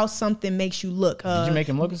about how something makes you look. Did you make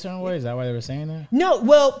him look a certain way? Is that why they were saying that? No,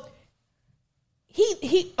 well,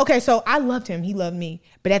 he okay, so I loved him, he loved me.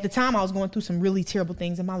 But at the time I was going through some really terrible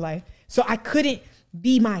things in my life. So I couldn't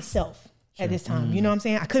be myself at this time. You know what I'm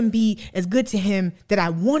saying? I couldn't be as good to him that I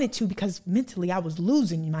wanted to because mentally I was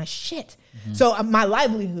losing my shit. So my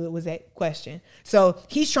livelihood was at question. So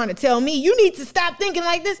he's trying to tell me, you need to stop thinking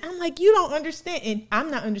like this. I'm like, you don't understand. And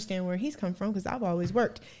I'm not understanding where he's coming from because I've always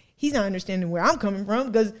worked. He's not understanding where I'm coming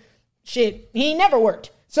from because shit, he ain't never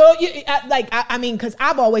worked. So, I mean, because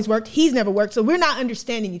I've always worked, he's never worked, so we're not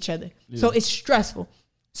understanding each other. Yeah. So it's stressful.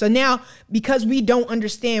 So now, because we don't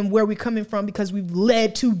understand where we're coming from, because we've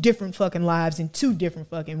led 2 different fucking lives in 2 different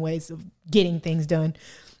fucking ways of getting things done,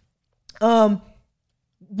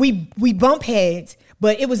 we bump heads.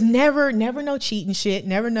 But it was never no cheating shit,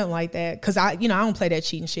 never nothing like that. Cause I don't play that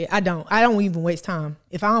cheating shit. I don't even waste time.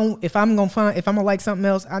 If I'm gonna like something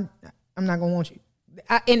else, I'm not gonna want you.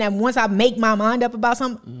 And then once I make my mind up about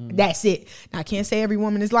something, that's it. Now, I can't say every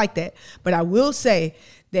woman is like that, but I will say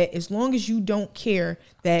that as long as you don't care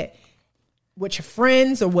that what your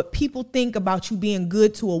friends or what people think about you being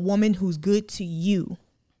good to a woman who's good to you,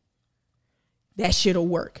 that shit'll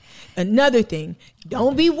work. Another thing,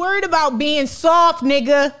 don't be worried about being soft,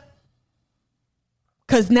 nigga.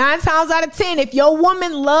 Cause 9 times out of 10, if your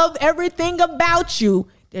woman love everything about you,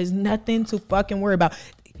 there's nothing to fucking worry about.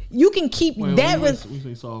 You can keep that with. We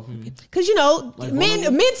say soft, cause like men,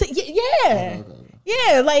 yeah,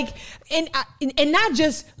 yeah, like and not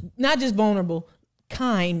just vulnerable,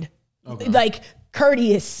 kind, like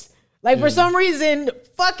courteous. Like for some reason,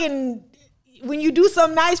 fucking. When you do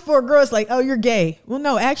something nice for a girl, it's like, oh, you're gay. Well,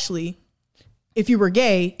 no, actually, if you were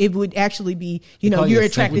gay, it would actually be, you're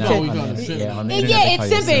attracted to. It's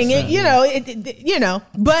simping.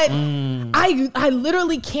 But I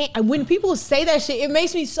literally can't. When people say that shit, it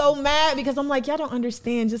makes me so mad because I'm like, y'all don't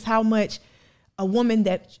understand just how much a woman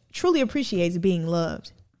that truly appreciates being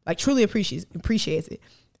loved, like truly appreciates it.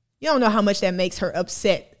 You don't know how much that makes her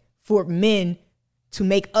upset for men to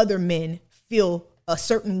make other men feel a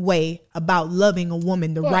certain way about loving a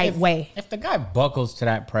woman the right way. If the guy buckles to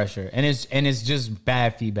that pressure and it's just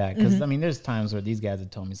bad feedback, because I mean, there's times where these guys have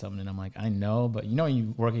told me something and I'm like, I know, but when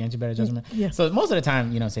you work against your better judgment. Yeah. So most of the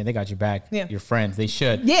time, saying they got your back, your friends, they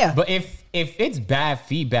should. Yeah. But if it's bad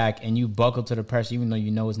feedback and you buckle to the pressure, even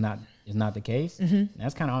though it's not the case,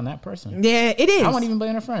 that's kind of on that person. Yeah, it is. I won't even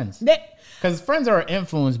blame their friends. Because friends are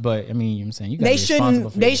influenced, but I mean, I'm saying you got to be responsible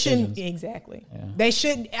for your decisions. Exactly. Yeah. They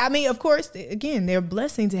should. I mean, of course, again, they're a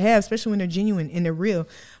blessing to have, especially when they're genuine and they're real.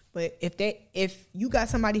 But if you got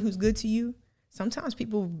somebody who's good to you, sometimes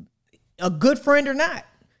people, a good friend or not,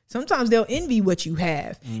 sometimes they'll envy what you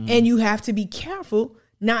have, and you have to be careful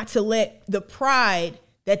not to let the pride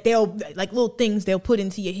that they'll like little things they'll put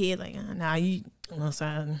into your head, like, I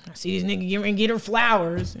see this nigga get her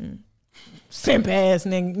flowers and simp ass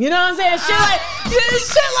nigga. You know what I'm saying? Shit like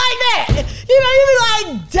that. You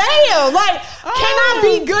be like, damn, like, can I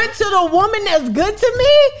be good to the woman that's good to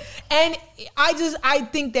me? And I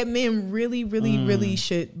think that men really, really, really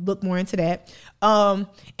should look more into that. And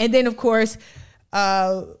then of course,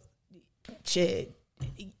 shit,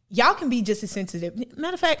 y'all can be just as sensitive.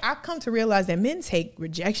 Matter of fact, I've come to realize that men take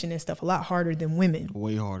rejection and stuff a lot harder than women.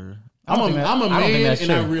 Way harder. I don't think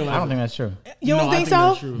that's true. You don't think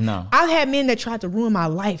so? No. I've had men that tried to ruin my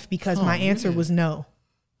life because my answer was no.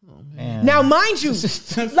 Man. Now, mind you,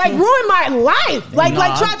 like ruin my life, like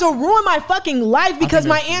tried to ruin my fucking life because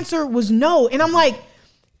my answer was no. And I'm like,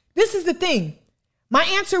 this is the thing. My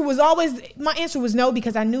answer was no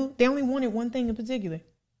because I knew they only wanted one thing in particular.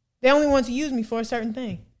 They only wanted to use me for a certain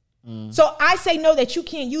thing. So I say no, that you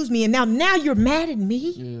can't use me, and now you're mad at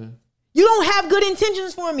me. Yeah. You don't have good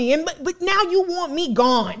intentions for me, but now you want me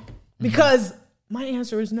gone because my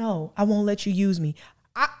answer is no. I won't let you use me.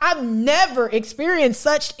 I've never experienced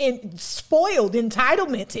such spoiled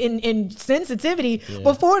entitlement and sensitivity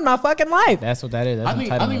before in my fucking life. That's what that is. That's I think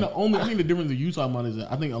the difference that you talking about is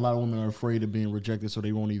that I think a lot of women are afraid of being rejected, so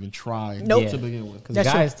they won't even try to begin with. Because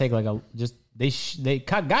guys take like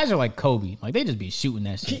guys are like Kobe, like they just be shooting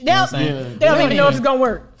that shit. They don't even know if it's gonna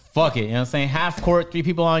work. Fuck it, you know what I'm saying? Half court, 3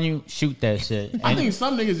 people on you, shoot that shit. I think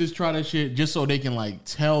some niggas just try that shit just so they can like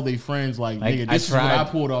tell their friends like nigga, this is what I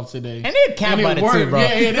pulled off today. And they cap on it too, bro.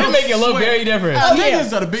 They make it look very different.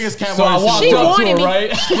 Niggas are the biggest cap. So I walked up to her,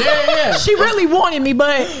 right? She really wanted me,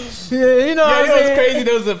 but you know what I'm saying? Crazy.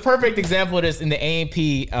 There was a perfect example of this in the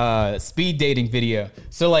AMP speed dating video.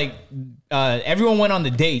 So like everyone went on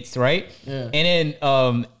the dates, right? Yeah. And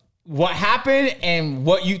then what happened and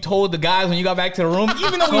what you told the guys when you got back to the room,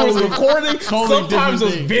 even though we was recording, sometimes it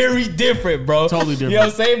was very different, bro. Totally different. You know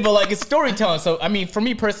what I'm saying? But like, it's storytelling. So, I mean, for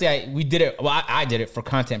me personally, we did it. Well, I did it for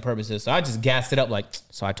content purposes. So I just gassed it up like,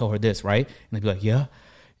 so I told her this, right? And they'd be like, yeah.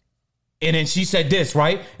 And then she said this,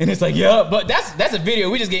 right? And it's like, yeah, but that's a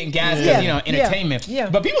video. We just getting gassed because, entertainment. Yeah.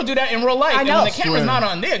 But people do that in real life. And when the camera's not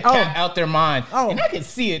on, they're out their mind. And I can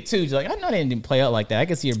see it too. Just like, I know they didn't play out like that. I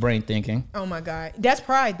can see your brain thinking. Oh my God. That's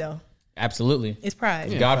pride though. Absolutely. It's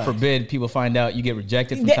pride. God forbid people find out you get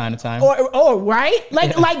rejected from time to time. Or right?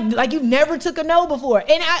 Like you never took a no before.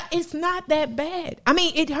 And it's not that bad. I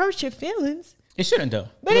mean, it hurts your feelings. It shouldn't though.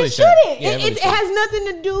 But really it shouldn't. Yeah, It has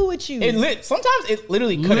nothing to do with you. Sometimes it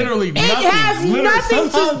literally couldn't. Literally nothing. It has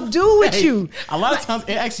nothing to do with you. A lot of times,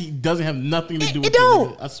 it actually doesn't have nothing to do with It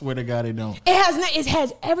don't. you. I swear to God, it don't. It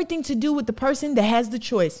has everything to do with the person that has the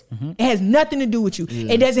choice. It has nothing to do with you.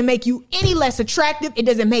 It doesn't make you any less attractive. It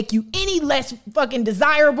doesn't make you any less fucking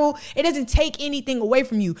desirable. It doesn't take anything away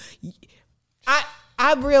from you.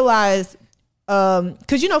 I've realized,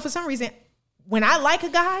 because for some reason, when I like a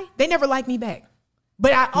guy, they never like me back.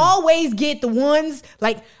 But I always get the ones,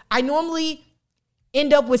 like, I normally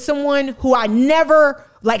end up with someone who I never,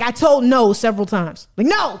 like, I told no several times. Like,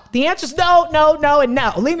 no, the answer's no, and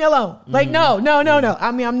no. Leave me alone. Like, no.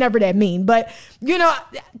 I mean, I'm never that mean. But,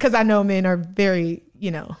 because I know men are very,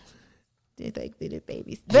 they think they're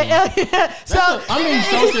babies. So I mean,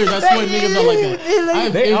 so serious. I swear niggas are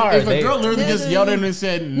like that. If a girl literally just yelled at him and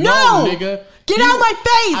said, no, nigga. Get out my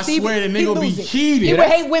face. I swear the nigga will be heated. He would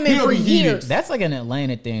hate women for years. That's like an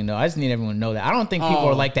Atlanta thing, though. I just need everyone to know that. I don't think people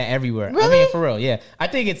are like that everywhere. Really? I mean, for real, yeah. I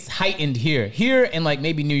think it's heightened here and like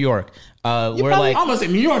maybe New York. Where like I'm gonna say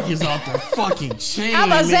New York is off the fucking chain. I'm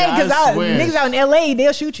about to say, because niggas out in LA,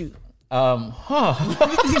 they'll shoot you. For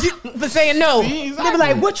saying no. See, exactly. They be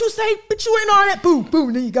like, what you say? But you ain't all that. Boom,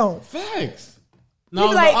 boom, then you gone. Facts. No,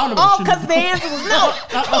 be like, because the answer was no.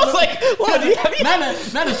 I was like, what?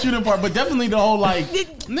 Not the shooting part, but definitely the whole, like,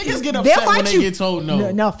 niggas get upset when they get told no.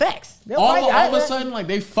 No, facts. All of a sudden, like,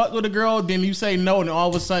 they fuck with a girl, then you say no, and all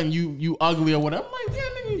of a sudden you ugly or whatever. I'm like, yeah,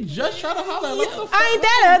 nigga, you just try to holler. What the fuck? I ain't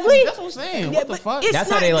that ugly. That's what I'm saying. What the fuck? That's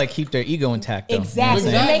how they, like, keep their ego intact, though. Exactly.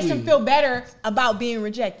 It makes them feel better about being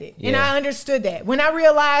rejected. Yeah. And I understood that. When I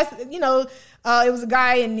realized, it was a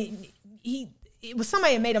guy and it was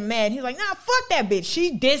somebody that made him mad. He's like, nah, fuck that bitch.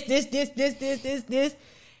 She this.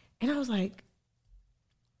 And I was like,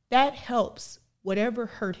 that helps whatever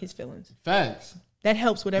hurt his feelings. Facts. That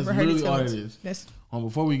helps whatever hurt his feelings. All it is.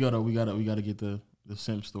 Before we go though, we gotta get the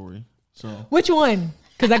simp story. So which one?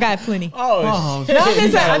 Because I got plenty. No, I just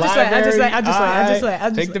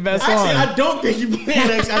take the best one. Actually, I don't think you're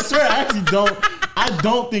playing. I swear, I actually don't. I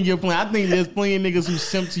don't think you're playing. I think there's plenty of niggas who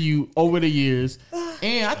simp to you over the years,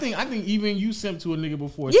 and I think even you simp to a nigga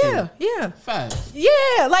before. Yeah, too. yeah. Facts.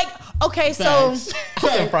 Yeah, like okay, Facts. so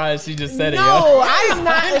I'm surprised she just said it. No, I'm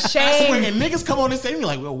not ashamed. I swear, and niggas come on and say to me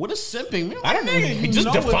like, "Well, what is simping?" Man, I don't know.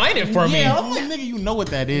 Just define it for me. Yeah, I'm like, nigga, you know what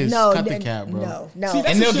that is? No, cut the cap, bro. No. See,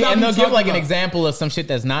 and they'll give like an example of some shit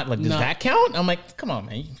that's not like. Does that count? I'm like, come on,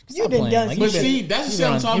 man. You done done. Like, but see, that's the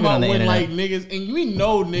shit I'm talking about when like niggas, and we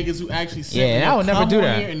know niggas who actually simp. Yeah, I would never do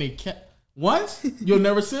that. And they what? You'll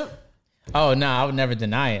never simp? Oh no, I would never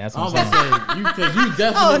deny it. That's what I'm saying. You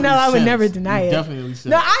definitely. Oh no, I would never deny it. Definitely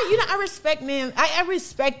simp. No, I respect men. I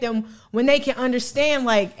respect them when they can understand.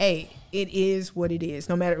 Like, hey, it is what it is.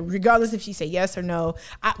 No matter, regardless if she say yes or no.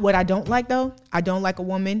 What I don't like though, I don't like a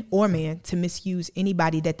woman or man to misuse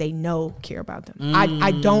anybody that they know care about them.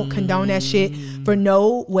 I don't condone that shit for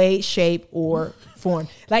no way, shape, or form.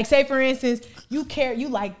 Like, say for instance, you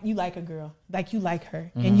like a girl, like you like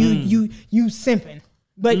her, and you simping,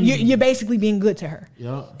 but you're basically being good to her,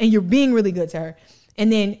 and you're being really good to her,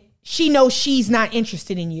 and then she knows she's not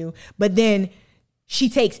interested in you, but then she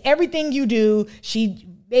takes everything you do, she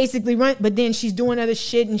basically but then she's doing other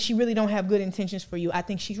shit and she really don't have good intentions for you. I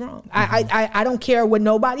think she's wrong. I don't care what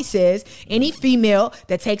nobody says. Any female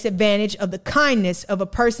that takes advantage of the kindness of a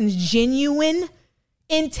person's genuine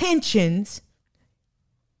intentions,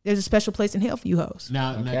 there's a special place in hell for you hoes.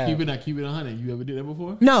 Now keep it 100. You ever did that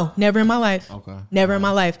before? No, never in my life. Okay. Never in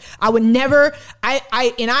my life. I would never,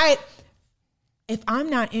 if I'm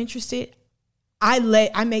not interested,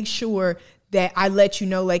 I make sure that I let you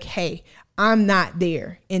know, like, hey, I'm not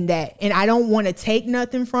there in that. And I don't want to take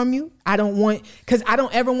nothing from you. Because I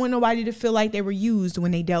don't ever want nobody to feel like they were used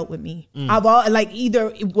when they dealt with me. Either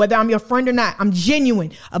whether I'm your friend or not, I'm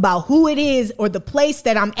genuine about who it is or the place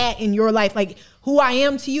that I'm at in your life. Like, who I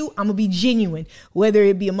am to you, I'm going to be genuine. Whether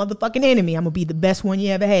it be a motherfucking enemy, I'm going to be the best one you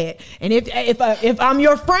ever had. And if I'm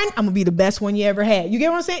your friend, I'm going to be the best one you ever had. You get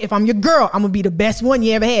what I'm saying? If I'm your girl, I'm going to be the best one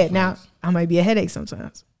you ever had. Now, I might be a headache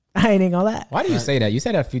sometimes. I ain't gonna lie. Why do you say that? You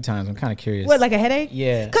said that a few times. I'm kind of curious. What, like a headache?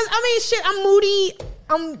 Yeah. Because I'm moody.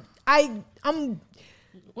 I'm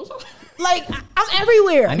like, I'm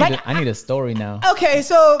everywhere. I need a story now. Okay,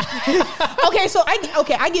 so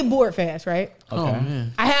I get bored fast, right? Okay. Oh,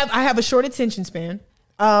 man. I have a short attention span.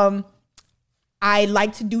 I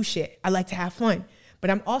like to do shit. I like to have fun, but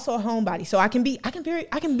I'm also a homebody, so I can be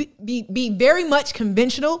very much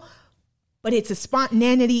conventional, but it's a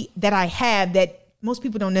spontaneity that I have that most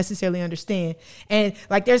people don't necessarily understand. And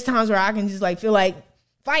like, there's times where I can just like feel like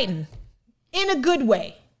fighting in a good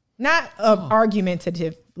way, not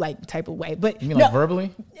argumentative like type of way. But You mean like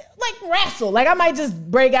verbally? like wrestle. Like I might just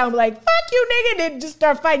break out and be like, "Fuck you, nigga," and then just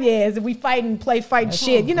start fighting your ass. If we fight and play fight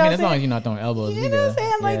shit, you know. I mean, what as I'm long saying? as you're not throwing elbows. You know what I'm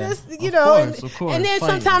saying? Like Yeah. this, you know. Of course, and then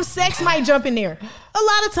fighting. sometimes sex might jump in there. A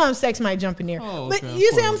lot of times sex might jump in there. Oh, but okay, you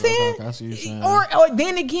of see what I'm course. saying? Okay, I see what you're saying. Or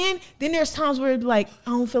then again, then there's times where it'd be like,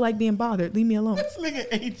 I don't feel like being bothered. Leave me alone. This nigga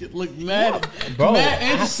agent look mad. Bro, mad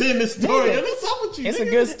interested in this story. Nigga, What's up with you? It's a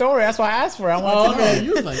nigga? good story. That's why I asked for it. I want Oh, to know. okay.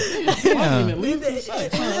 You was like, damn, why didn't even leave this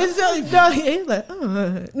sex? And so, no, he's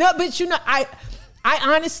like, no, but you know, I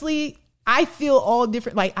honestly, I feel all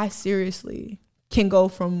different. Like I seriously can go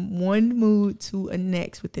from one mood to a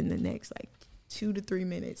next within the next like 2 to 3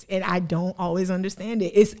 minutes, and I don't always understand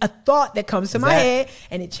it. It's a thought that comes to my head,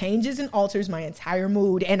 and it changes and alters my entire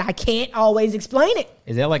mood, and I can't always explain it.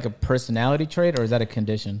 Is that like a personality trait or is that a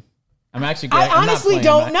condition? I'm actually. I I'm not honestly playing,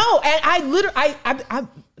 don't I'm not- know, and I literally,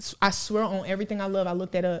 I swear on everything I love, I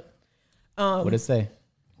looked that up. What did it say?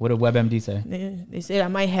 What did WebMD say? They said I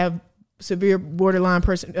might have severe borderline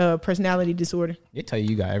personality disorder. They tell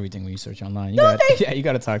you got everything when you search online. You Don't got, they? yeah, you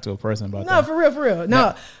got to talk to a person about No, that. for real.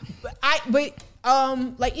 No, but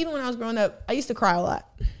like even when I was growing up, I used to cry a lot.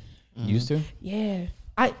 Used to? Yeah,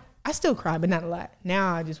 I still cry, but not a lot.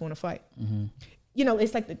 Now I just want to fight. You know,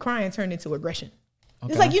 it's like the crying turned into aggression.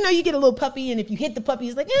 Okay. It's like, you know, you get a little puppy, and if you hit the puppy,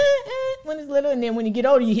 it's like, when it's little, and then when you get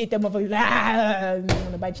older, you hit that motherfucker, and you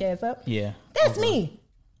want to bite your ass up. Yeah. That's me.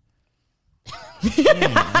 So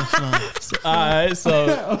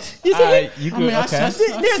You see? you could, mean, I okay. said-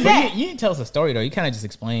 There's But that. you didn't tell us a story though. You kind of just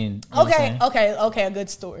explained. You know what I'm saying? Okay, a good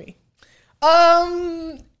story.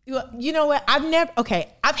 You know what? I've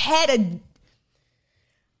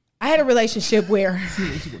had a relationship where,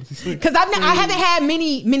 because I haven't had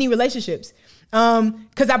many relationships.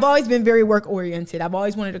 Because I've always been very work oriented. I've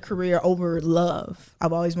always wanted a career over love.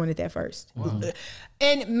 I've always wanted that first,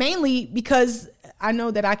 and mainly because I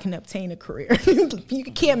know that I can obtain a career. You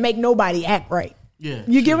can't make nobody act right. Yeah,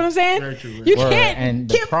 You get what I'm saying? Very true, very You true. can't. And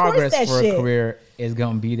the can't progress force that for shit. a career is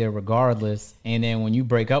gonna be there regardless. And then when you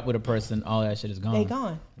break up with a person, all that shit is gone. They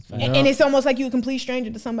gone. fact. And it's almost like you're a complete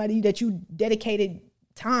stranger to somebody that you dedicated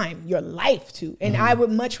time, your life to. And I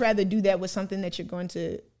would much rather do that with something that you're going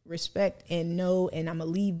to respect and know, and I'm gonna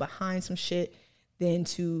leave behind some shit than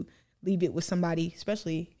to leave it with somebody,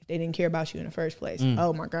 especially if they didn't care about you in the first place.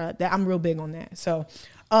 Oh my God, I'm real big on that. So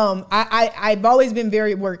I've always been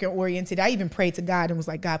very work oriented. I even prayed to God and was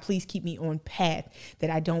like, God, please keep me on path that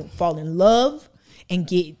I don't fall in love and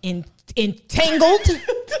get entangled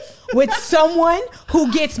with someone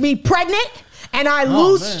who gets me pregnant and I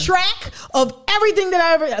lose track of everything that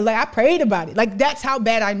I ever, like I prayed about it. Like that's how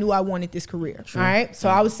bad I knew I wanted this career. All right. So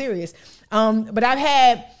I was serious. But I've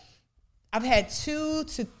had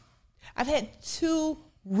two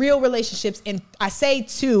real relationships, and I say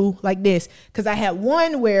two like this because I had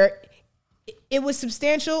one where it was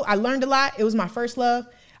substantial. I learned a lot. It was my first love.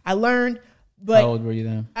 I learned, but How old were you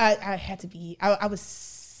then? I had to be, I was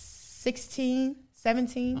 16,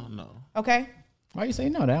 17. Oh, no. Okay. Why you say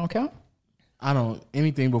no? That don't count. I don't,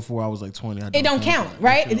 anything before I was like 20. It don't count,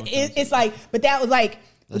 right? It's like, but that was like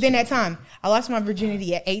within that time. I lost my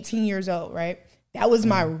virginity at 18 years old, right? That was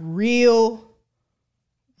my real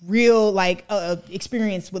like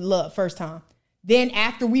experience with love, first time. Then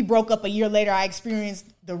after we broke up a year later, I experienced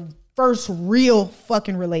the first real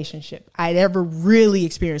fucking relationship I'd ever really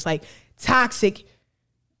experienced, like toxic.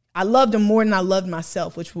 I loved him more than I loved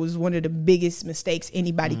myself, which was one of the biggest mistakes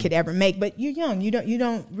anybody could ever make. But you're young, you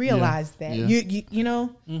don't realize that. Yeah. You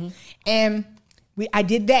know? And I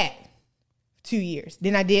did that 2 years.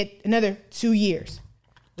 Then I did another 2 years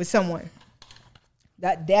with someone.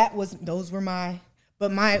 Those were my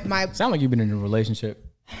Sound like you've been in a relationship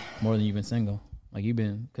more than you've been single. Like you've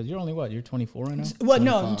been, because you're only what? You're 24 right now? well,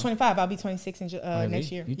 no, I'm 25. I'll be 26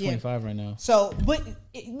 next year. You're 25 right now. So, but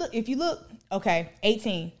if you look, okay,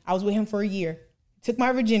 18. I was with him for a year. Took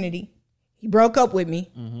my virginity. He broke up with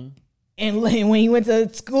me. And when he went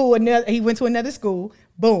to school, he went to another school.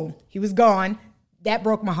 Boom, he was gone. That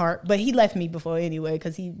broke my heart. But he left me before anyway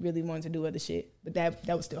because he really wanted to do other shit. But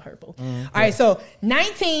that was still hurtful. All right, so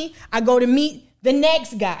 19, I go to meet the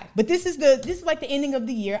next guy. But this is like the ending of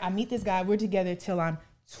the year. I meet this guy. We're together till I'm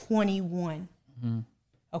 21.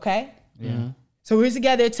 Okay? Yeah. So we're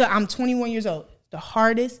together till I'm 21 years old. The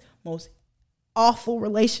hardest, most awful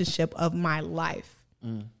relationship of my life.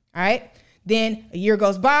 All right? Then a year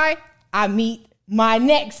goes by. I meet my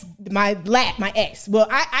ex. Well,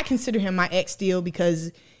 I consider him my ex still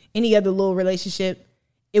because any other little relationship,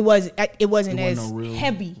 it wasn't as no real,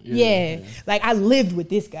 heavy. yeah. Like I lived with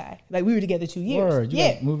this guy. Like we were together 2 years. Word, you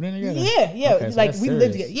guys moved in together? Yeah. Okay, so like that's we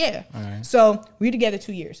lived serious. together. Yeah. All right. So we were together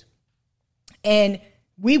 2 years. And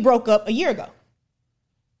we broke up a year ago.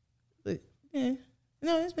 But, yeah,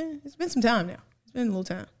 no, it's been some time now. It's been a little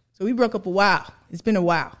time. So we broke up a while. It's been a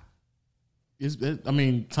while.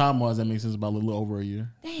 Time-wise, that makes sense. About a little over a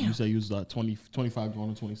year. Damn. You say you was like 25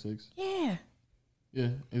 going to 26. Yeah. Yeah,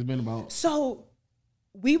 it's been about. So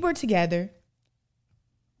we were together.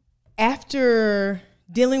 After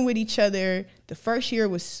dealing with each other, the first year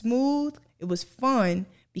was smooth. It was fun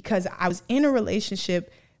because I was in a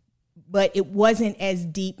relationship, but it wasn't as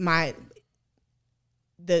deep.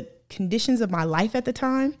 The conditions of my life at the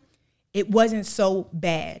time, it wasn't so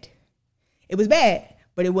bad. It was bad,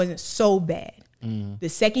 but it wasn't so bad. The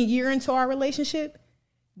second year into our relationship,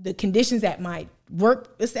 the conditions that my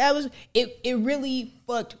work established, it really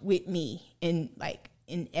fucked with me in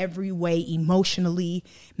every way, emotionally,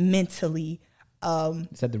 mentally.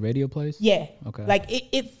 Is that the radio place? Yeah. Okay. Like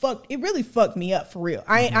it really fucked me up for real.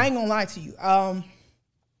 I ain't gonna lie to you.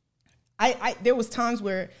 There was times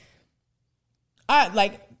where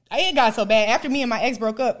it got so bad. After me and my ex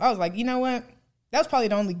broke up, I was like, you know what? That was probably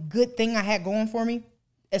the only good thing I had going for me,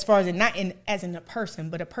 as far as as in a person,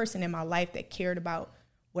 but a person in my life that cared about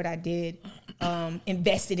what I did,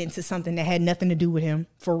 invested into something that had nothing to do with him,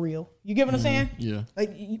 for real. You get what I'm saying? Yeah.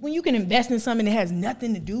 Like when you can invest in something that has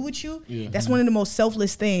nothing to do with you, that's one of the most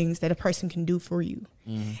selfless things that a person can do for you.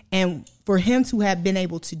 And for him to have been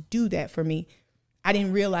able to do that for me, I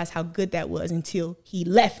didn't realize how good that was until he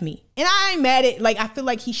left me. And I ain't mad at, I feel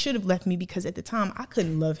like he should have left me because at the time I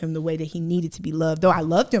couldn't love him the way that he needed to be loved. Though I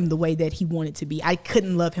loved him the way that he wanted to be, I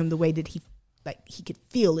couldn't love him the way that he could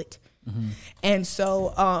feel it. And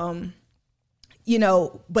so,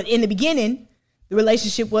 but in the beginning, the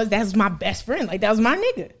relationship that was my best friend. Like, that was my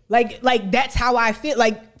nigga. Like that's how I feel.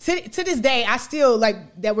 Like, to this day, I still,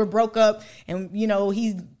 that we're broke up and,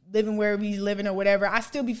 he's living wherever he's living or whatever. I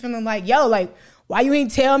still be feeling like, yo, why you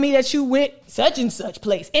ain't tell me that you went such and such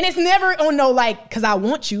place? And it's never on no, because I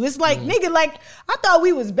want you. It's like, nigga, I thought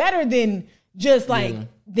we was better than just,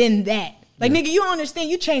 than that. Nigga, you don't understand.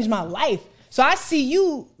 You changed my life. So I see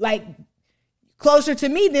you, closer to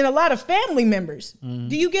me than a lot of family members.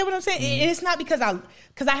 Do you get what I'm saying? And it's not because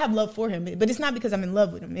I have love for him, but it's not because I'm in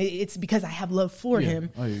love with him. It's because I have love for him.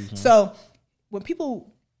 So when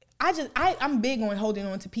people, I'm big on holding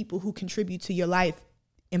on to people who contribute to your life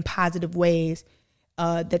in positive ways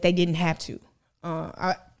that they didn't have to.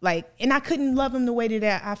 And I couldn't love him the way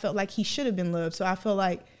that I felt like he should have been loved. So I feel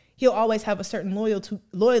like he'll always have a certain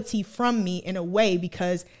loyalty from me in a way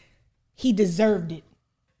because he deserved it.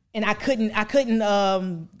 And I couldn't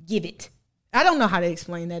give it. I don't know how to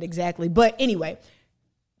explain that exactly. But anyway,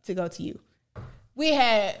 to go to you. We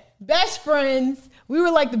had best friends. We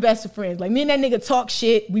were like the best of friends. Me and that nigga talk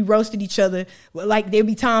shit. We roasted each other. There'd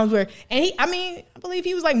be times where, and I believe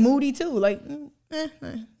he was moody too. Not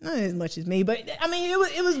as much as me, but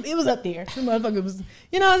it was up there. The motherfucker was,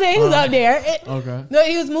 you know what I'm saying? He was up there. Okay. No,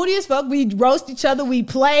 he was moody as fuck. We roast each other. We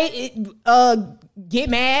play, get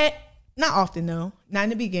mad. Not often though. Not in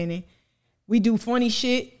the beginning. We do funny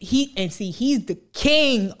shit. He's the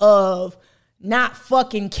king of not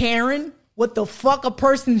fucking caring what the fuck a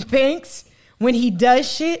person thinks when he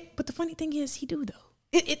does shit. But the funny thing is, he do though.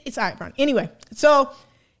 It's all right, Brian. Anyway, so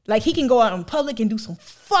he can go out in public and do some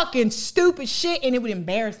fucking stupid shit and it would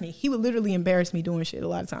embarrass me. He would literally embarrass me doing shit a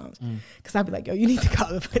lot of times. Cause I'd be like, yo, you need to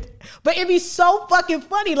call it. But it'd be so fucking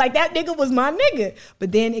funny. That nigga was my nigga.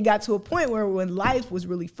 But then it got to a point where when life was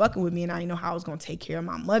really fucking with me and I didn't know how I was gonna take care of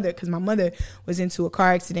my mother, cause my mother was into a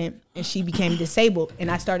car accident and she became disabled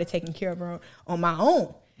and I started taking care of her on my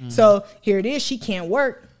own. So here it is, she can't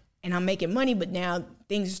work and I'm making money, but now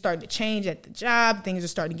things are starting to change at the job. Things are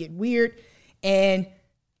starting to get weird. And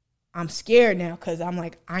I'm scared now because I'm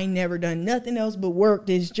like, I ain't never done nothing else but work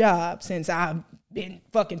this job since I've been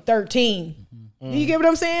fucking 13. You get what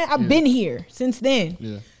I'm saying? I've been here since then.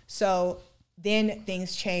 Yeah. So then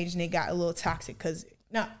things changed and it got a little toxic because,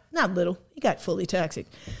 not little, it got fully toxic.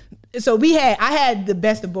 So I had the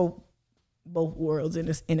best of both worlds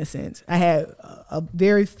in a sense. I had a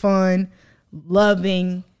very fun,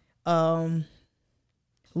 loving, learning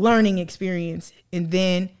experience. And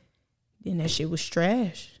then that shit was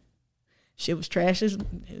trash. Shit was trash as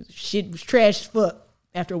fuck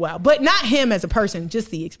after a while. But not him as a person, just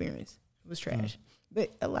the experience. It was trash. But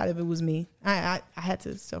a lot of it was me. I had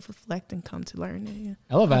to self-reflect and come to learn that. Yeah.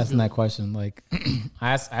 I love asking that question. I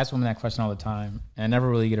ask women that question all the time. And I never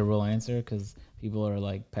really get a real answer because people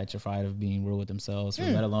are petrified of being real with themselves, or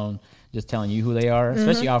let alone just telling you who they are,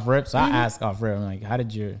 especially off rip. So I ask off rip, I'm like, why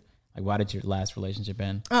did your last relationship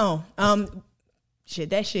end? That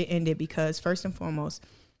shit ended because first and foremost,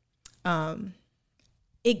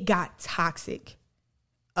 it got toxic.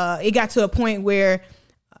 It got to a point where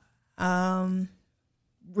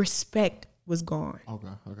Respect was gone. Okay.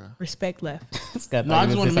 Respect left. Scott, No, I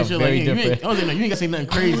just want to make sure like you ain't gotta say nothing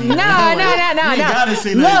crazy. No. You ain't gotta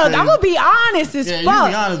say nothing Look, crazy. I'm gonna be honest as Yeah, fuck.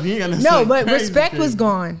 you be honest. You ain't gotta No, say but crazy respect shit. was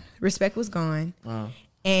gone. Respect was gone.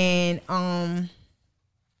 And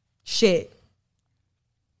shit.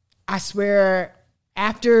 I swear,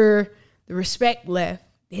 after the respect left,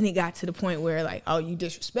 then it got to the point where like, oh, you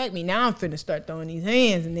disrespect me. Now I'm finna start throwing these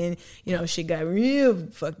hands, and then shit got real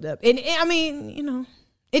fucked up. And I mean,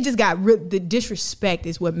 it just got the disrespect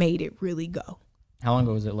is what made it really go. How long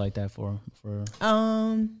ago was it like that for?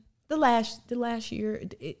 The last year.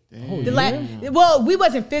 Well, we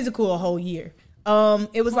wasn't physical a whole year.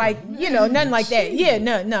 It was like nothing like that. Yeah,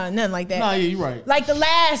 nothing like that. Nah, yeah, you're right. Like the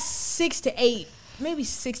last 6 to 8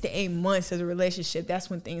 months of the relationship, that's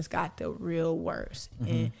when things got the real worst.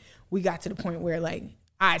 And we got to the point where like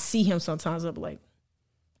I'd see him sometimes, I'd be like,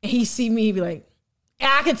 and he'd see me, he'd be like, and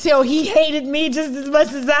I could tell he hated me just as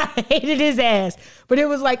much as I hated his ass. But it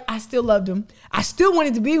was like I still loved him. I still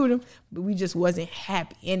wanted to be with him, but we just wasn't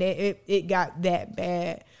happy. And it got that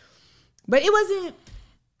bad. But it wasn't,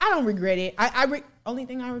 I don't regret it. Only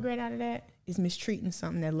thing I regret out of that is mistreating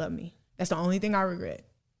something that loved me. That's the only thing I regret.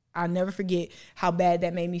 I'll never forget how bad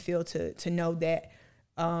that made me feel to know that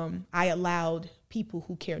I allowed people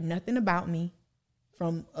who care nothing about me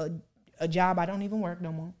from a job I don't even work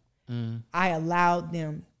no more. I allowed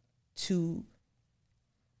them to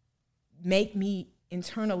make me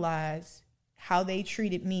internalize how they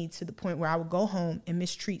treated me to the point where I would go home and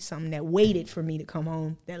mistreat something that waited for me to come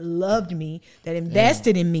home, that loved me, that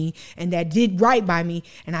invested in me, and that did right by me.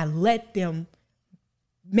 And I let them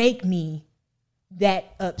make me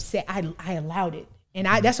that upset. I allowed it. And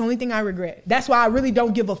that's the only thing I regret. That's why I really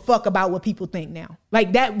don't give a fuck about what people think now.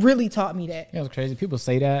 Like that really taught me that. Yeah, it was crazy. People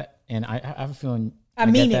say that, and I have a feeling I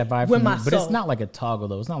mean get it that vibe with from my you, but soul. it's not like a toggle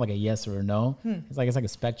though. It's not like a yes or a no. It's like a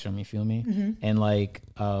spectrum. You feel me? And like,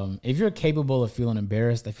 if you're capable of feeling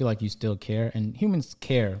embarrassed, I feel like you still care. And humans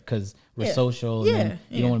care because we're social. And then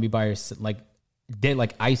you don't want to be by yourself, like dead,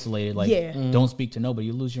 like isolated. Like don't speak to nobody.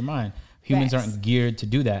 You lose your mind. Humans aren't geared to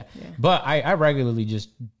do that. Yeah. But I regularly just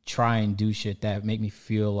try and do shit that make me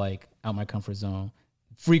feel like out my comfort zone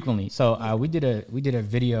frequently. So we did a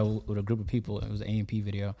video with a group of people. It was an A&P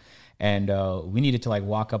video. And we needed to like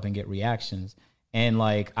walk up and get reactions. And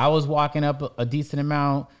like I was walking up a decent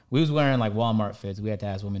amount. We was wearing like Walmart fits. We had to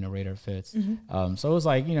ask women to rate our fits. So it was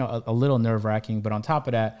like, a little nerve wracking. But on top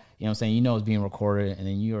of that, what I'm saying, it's being recorded, and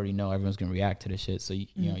then you already know everyone's gonna react to this shit. So you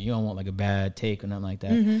don't want like a bad take or nothing like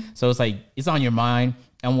that. So it's like it's on your mind.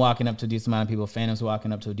 I'm walking up to a decent amount of people. Phantom's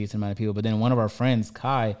walking up to a decent amount of people. But then one of our friends,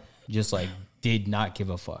 Kai, just like did not give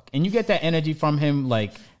a fuck. And you get that energy from him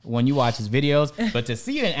like when you watch his videos. But to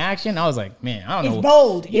see it in action, I was like, man, I don't know. It's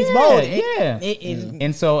bold. It's bold. Yeah.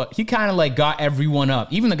 And so he kind of like got everyone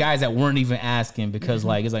up, even the guys that weren't even asking, because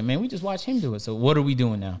like it's like, man, we just watched him do it. So what are we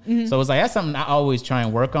doing now? So it's like that's something I always try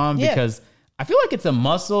and work on because I feel like it's a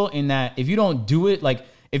muscle in that if you don't do it, like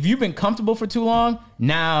if you've been comfortable for too long,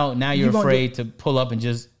 now you're afraid to pull up and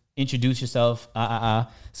just introduce yourself.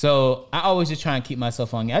 So I always just try and keep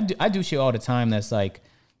myself on. I do shit all the time that's like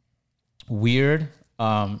weird,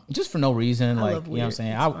 just for no reason. Like, you know what I'm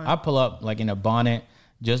saying? I pull up like in a bonnet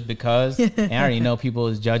just because, and I already know people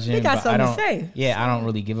is judging. You got but something I don't, to say. Yeah, I don't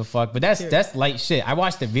really give a fuck. But that's light shit. I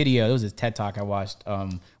watched the video. It was this TED Talk I watched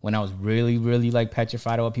when I was really, really like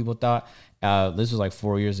petrified of what people thought. This was like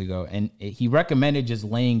 4 years ago, and he recommended just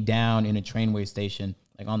laying down in a trainway station,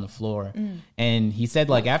 like on the floor. And he said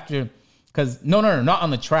like after. Because no, not on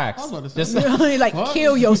the tracks. Just like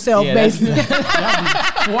kill yourself, basically.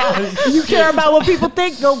 You care about what people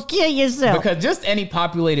think, go kill yourself. Because just any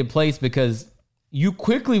populated place, because you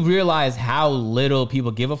quickly realize how little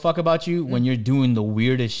people give a fuck about you when you're doing the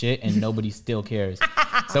weirdest shit and nobody still cares.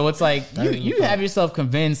 So it's like you have yourself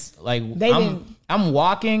convinced. Like I'm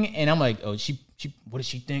walking and I'm like, oh, she. What does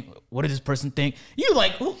she think? What does this person think? You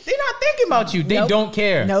like, they're not thinking about you. They don't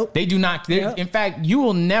care. They do not. In fact, you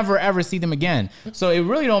will never, ever see them again. So it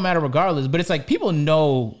really don't matter regardless. But it's like people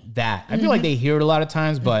know that. I feel like they hear it a lot of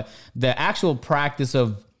times, but the actual practice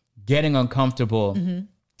of getting uncomfortable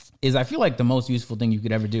is, I feel like, the most useful thing you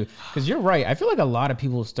could ever do. Because you're right. I feel like a lot of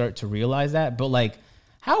people start to realize that. But like,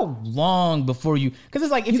 how long before you? Because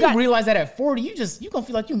it's like if you realize that at 40, you gonna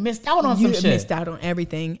feel like you missed out on some shit. You missed out on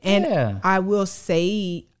everything. And I will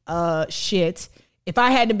say, shit. If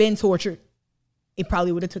I hadn't been tortured, it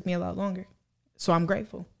probably would have took me a lot longer. So I'm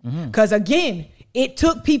grateful. Because again, it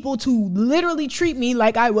took people to literally treat me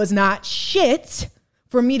like I was not shit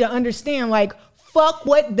for me to understand. Like fuck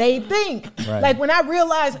what they think. Right. Like when I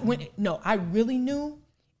realized I really knew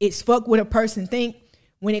it's fuck what a person think.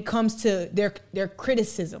 when it comes to their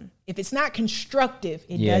criticism. If it's not constructive,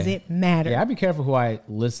 it doesn't matter. Yeah, I'd be careful who I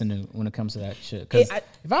listen to when it comes to that shit. Because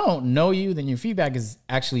if I don't know you, then your feedback is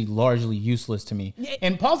actually largely useless to me.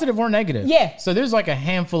 And positive or negative. Yeah. So there's like a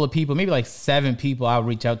handful of people, maybe like 7 people I'll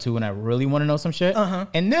reach out to when I really want to know some shit.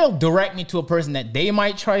 And they'll direct me to a person that they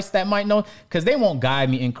might trust that might know, because they won't guide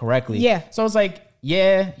me incorrectly. Yeah. So it's like,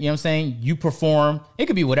 yeah, you know what I'm saying? You perform. It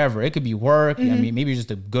could be whatever. It could be work. I mean, maybe you're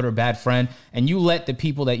just a good or bad friend. And you let the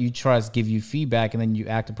people that you trust give you feedback, and then you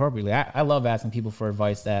act appropriately. I love asking people for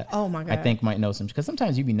advice that Oh my God. I think might know some. Because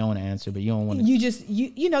sometimes you be knowing the answer, but you don't want to. You just,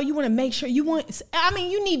 you know, you want to make sure you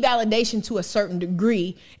need validation to a certain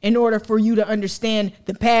degree in order for you to understand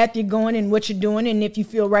the path you're going and what you're doing. And if you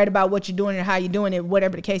feel right about what you're doing and how you're doing it,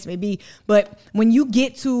 whatever the case may be. But when you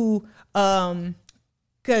get to,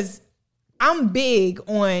 because I'm big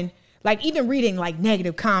on, like, even reading like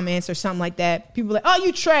negative comments or something like that. People are like, oh,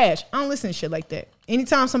 you trash. I don't listen to shit like that.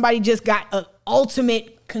 Anytime somebody just got an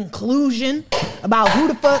ultimate conclusion about who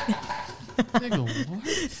the fuck,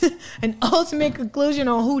 Nigga, what? an ultimate conclusion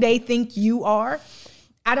on who they think you are,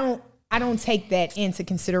 I don't take that into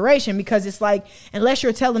consideration, because it's like, unless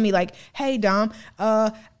you're telling me like, hey Dom,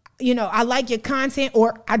 you know, I like your content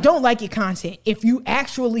or I don't like your content. If you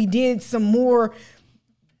actually did some more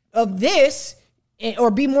of this,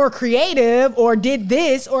 or be more creative, or did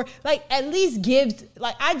this, or like at least give,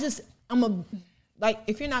 like, like,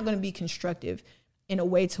 if you're not going to be constructive in a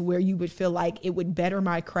way to where you would feel like it would better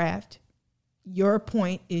my craft, your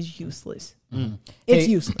point is useless. It's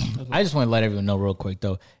useless. I just want to let everyone know real quick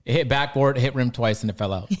though. It hit backboard, it hit rim twice, and it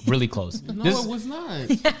fell out. Really close. No, it was not.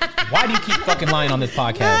 Why do you keep fucking lying on this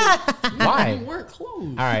podcast? Why? We're close.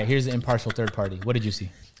 All right, here's the impartial third party. What did you see?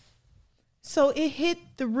 So it hit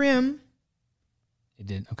the rim, It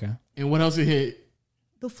did. Okay. And what else it hit?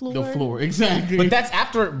 the floor. The floor. Exactly. But that's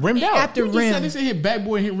after it rimmed out. After You just rim. said this, it hit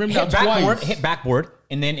backboard, hit rimmed hit out backboard, twice. hit backboard,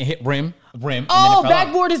 and then it hit rim, and then it Oh, fell out.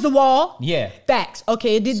 backboard is the wall. Yeah. Facts.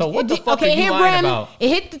 Okay, it did. So what it the did, fuck okay, are you it hit lying rim. about? It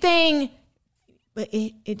hit the thing, but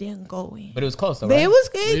it didn't go in. But it was close though, But right? it was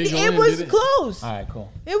didn't go it in, was did it? close. All right,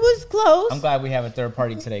 cool. It was close. I'm glad we have a third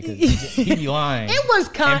party today because he be lying. It was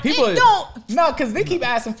And people it don't. no, because they keep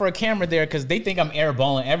asking for a camera there because they think I'm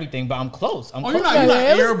airballing everything, but I'm close. I'm Oh, close. you're not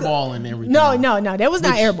Yeah, it was airballing everything. No, that was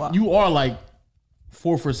not Which airball. You are like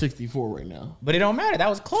 4 for 64 right now. But it don't matter. That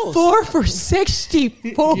was close. 4 for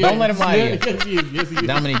 64. Don't let him lie to you. Yes, he is. Yes, he is.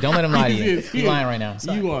 Dominique, don't let him lie to He you. is, he He's is. lying right now.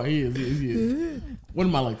 Sorry. You are. He is. He is. What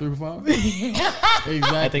am I, like 3 for 5?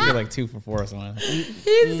 Exactly. I think you're like 2 for 4 or something.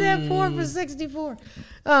 He said 4 for 64.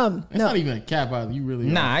 That's No. not even a cap either. You really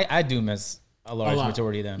Nah, I do miss a large lot.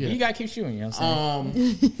 majority of them. Yeah. You gotta keep shooting. You know what I'm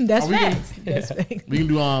saying? That's Are we gonna- facts. That's facts. We can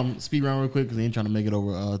do speed round real quick because they ain't trying to make it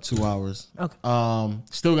over 2 hours. Okay.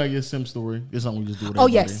 Still got your sim story. This is something we just do with Oh,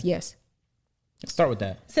 everybody. yes. Let's start with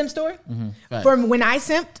that. Sim story? Facts. From when I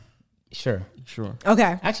simped? Sure. Sure.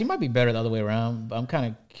 Okay. Actually, it might be better the other way around, but I'm kind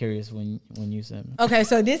of curious when you said. Okay,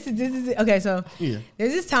 so this is okay, so Yeah.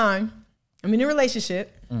 there's this time I'm in a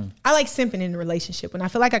relationship. I like simping in a relationship. When I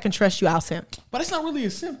feel like I can trust you, I'll simp. But it's not really a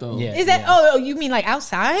simp though. Yeah. Is that oh you mean like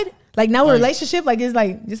outside? Like no Like- relationship? Like it's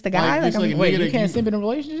like just the guy? Like, Like, it's I'm, like- Wait, Nigga you that can't you- simp in a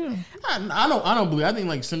relationship? I don't believe. I think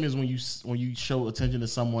like simp is when you show attention to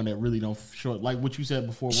someone that really don't show it. Like what you said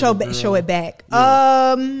before. with show a girl. show it back.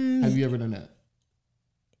 Have you ever done that?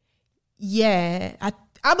 Yeah,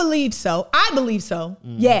 I believe so. I believe so.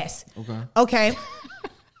 Yes. Okay. Okay.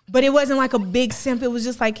 But it wasn't like a big simp. It was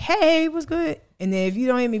just like, hey, what's good? And then if you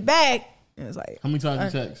don't hit me back, it was like, How many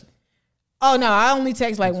times you text? oh no, I only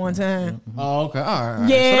text like one time. Oh, okay. All right.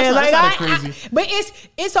 Yeah, so like that's not crazy. but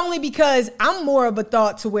it's only because I'm more of a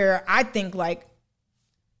thought to where I think like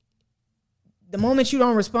the moment you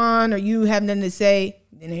don't respond or you have nothing to say,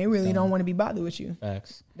 then they really don't want to be bothered with you.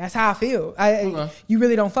 Facts. That's how I feel. Okay. You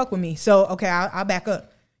really don't fuck with me, so okay, I'll back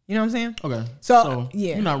up. You know what I'm saying? Okay. So,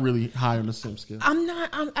 yeah. you're not really high on the simp scale. I'm not.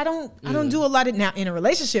 I don't do a lot of now in a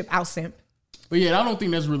relationship. I'll simp. But yeah, I don't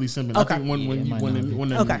think that's really simping. Okay. I think when Yeah, it might not be.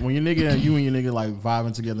 when your nigga and you and your nigga like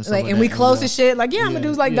vibing together, and stuff Like, like and that, we close yeah. as shit. Like, yeah, I'm gonna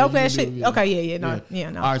do like dope you ass do, shit. yeah. Okay, yeah,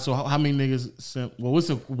 no. All right, so how many niggas simp? Well, what's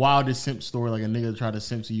the wildest simp story? Like a nigga tried to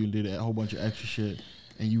simp to you and did a whole bunch of extra shit,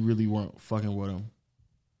 and you really weren't fucking with him.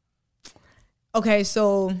 Okay,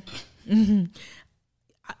 so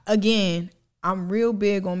again, I'm real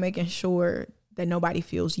big on making sure that nobody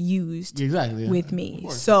feels used Exactly. Yeah. with me.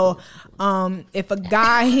 So, if a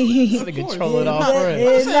guy To control it off first.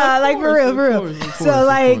 It's not like for real, Of for real. course, of course, So of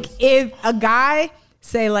like, course. if a guy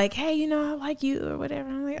say like, "Hey, you know, I like you" or whatever,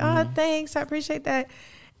 I'm like, "Oh, Mm-hmm. thanks, I appreciate that."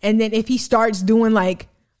 And then if he starts doing like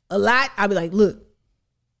a lot, I'll be like, "Look,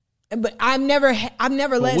 But I've never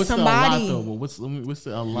let what's somebody. The a lot, though? But what's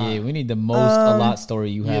the a lot? Yeah, we need the most a lot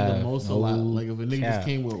story you have. Yeah, the most a lot. Like if a nigga just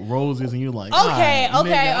came with roses and you're like, Okay.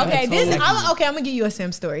 nigga, I'm gonna give you a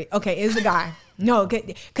sim story. Okay, it's a guy. No,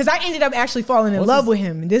 because I ended up actually falling in love with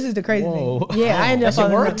him. This is the crazy thing. Yeah, I ended up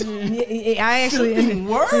falling. I actually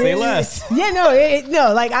Say less. Yeah,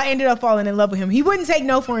 no, like I ended up falling in love with him. He wouldn't take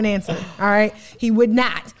no for an answer. All right, he would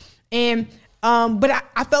not. And but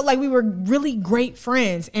I felt like we were really great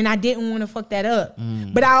friends, and I didn't want to fuck that up.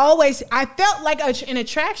 But I felt like an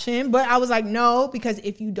attraction, but I was like, no, because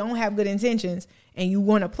if you don't have good intentions and you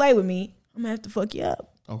want to play with me, I'm gonna have to fuck you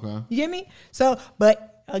up. Okay, you get me? So,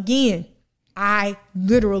 but again, I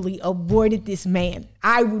literally avoided this man.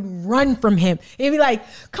 I would run from him. He'd be like,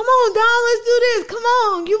 come on, Dom, let's do this. Come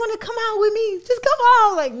on. You want to come out with me? Just come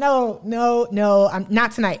on. Like, no. I'm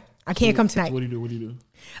not tonight. I can't come tonight. So what do you do?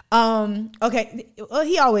 Okay. Well,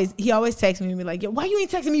 he always texts me and be like, yo, why you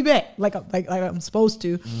ain't texting me back? Like I'm supposed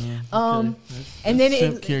to. Okay. And then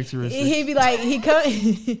he'd be like, he'd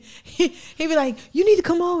be like, you need to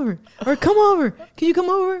come over or come over. Can you come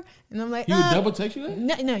over? And I'm like, he would double text you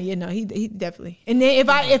that? No, he definitely. And then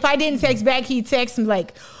if I didn't text back, he'd text me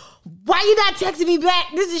like, why you not texting me back?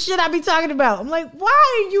 This is shit I be talking about. I'm like,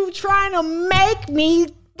 why are you trying to make me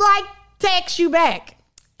like text you back?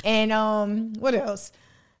 And what else?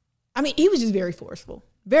 I mean, he was just very forceful.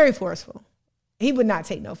 Very forceful. He would not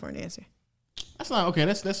take no for an answer. That's not okay.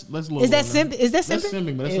 That's a little. Is that simp? Is that That's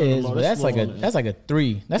simping? simping, but That's like a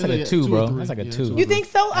 3. That's like a 2, bro. That's like a 2. You think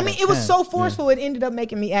so? I mean, it was so forceful. It ended up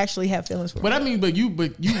making me actually have feelings for him. But I mean, but you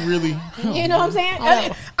really. You know what I'm saying?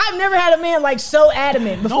 I've never had a man like so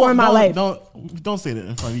adamant before in my life. Don't say that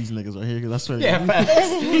in front of these niggas right here, because I swear. Yeah,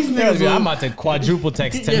 these niggas. I'm about to quadruple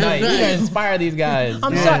text tonight. You gotta inspire these guys.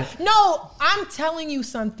 I'm sorry. No, I'm telling you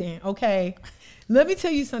something. Okay, let me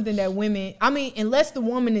tell you something that women. I mean, unless the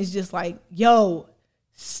woman is just like, yo,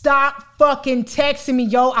 stop fucking texting me,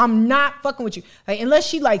 yo. I'm not fucking with you. Like, unless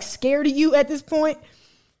she like scared of you at this point,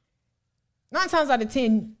 9 times out of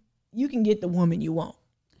 10, you can get the woman you want.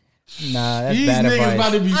 Nah, that's these bad niggas advice.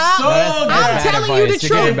 about to be so I'm telling you the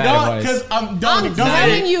truth. Because I'm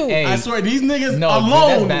telling you. Hey, I swear, these niggas no, alone.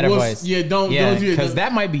 That's bad advice. Yeah, don't do it. Because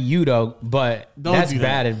that might be you though, but that's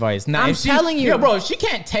bad advice. Now, I'm telling you, bro, if she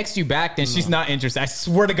can't text you back, then she's not interested. I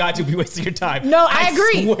swear to God, you'll be wasting your time. No, I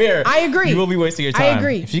agree. Swear, I agree. You will be wasting your time. I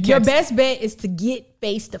agree. Your best bet is to get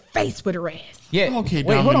face to face with her ass. Yeah. Okay,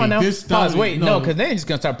 wait, hold on now. Pause. Wait, no, because then you're just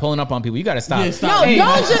gonna start pulling up on people. You gotta stop. Yeah, stop. No, Hey,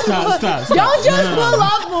 don't just pull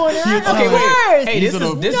up on her. Okay, wait. Hey, this is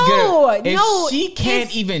good. If No, she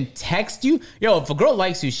can't even text you, if a girl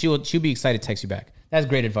likes you, she'll be excited to text you back. That's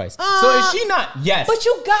great advice. So is she not? Yes. But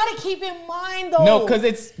you gotta keep in mind though. No,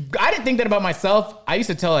 because I didn't think that about myself. I used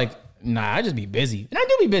to tell like, nah, I just be busy. And I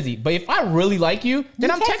do be busy. But if I really like you, then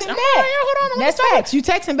I'm texting back. Hold on. That's facts. You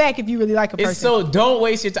texting back if you really like a person. So don't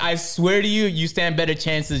waste your time. I swear to you, you stand better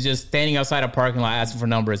chances just standing outside a parking lot asking for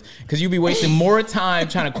numbers. Because you'll be wasting more time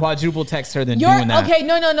trying to quadruple text her than doing that. Okay,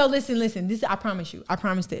 no. Listen. This, I promise you. I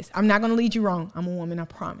promise this. I'm not going to lead you wrong. I'm a woman, I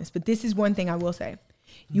promise. But this is one thing I will say.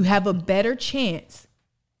 You have a better chance.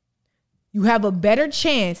 You have a better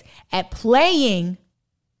chance at playing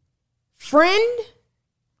friend.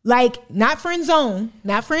 Like, not friend zone.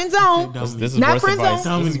 This is not worse friend advice.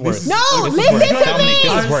 zone. This is worse. No, this listen is worse. to me.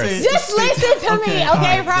 This is worse. Just listen to me.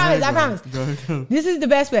 Okay, I promise. Go ahead. This is the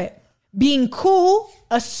best bet. Being cool,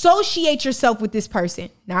 associate yourself with this person.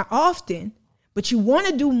 Not often, but you want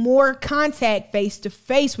to do more contact face to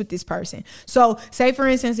face with this person. So say, for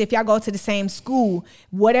instance, if y'all go to the same school,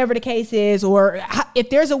 whatever the case is, or if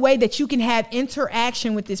there's a way that you can have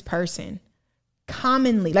interaction with this person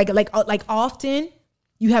commonly, like often,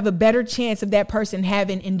 you have a better chance of that person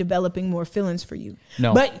having and developing more feelings for you.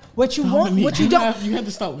 No. But what you want, what you don't. You have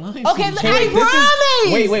to stop lying. Okay,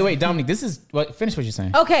 I promise. Wait, Dominic. This is finish what you're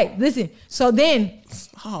saying. Okay, listen. So then,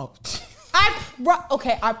 Stop.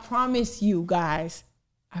 I promise you guys.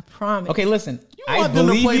 I promise. Okay, listen. I want them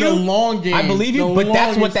to believe play you. the long game. I believe you, but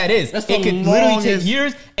that's what that is. That's it the could literally take longest-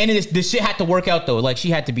 years, and the shit had to work out though. Like she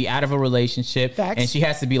had to be out of a relationship, Facts. and she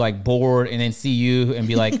has to be like bored, and then see you and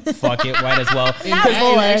be like, "Fuck it, right as well." Not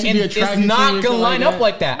bored. And it's not gonna line up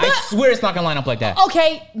like that. I swear, it's not gonna line up like that.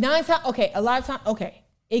 Okay, a lot of times. Okay,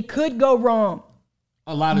 it could go wrong.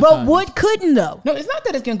 A lot of But times. what couldn't though? No, it's not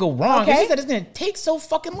that it's gonna go wrong. Okay. It's just that it's gonna take so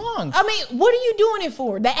fucking long. I mean, what are you doing it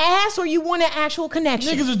for? The ass, or you want an actual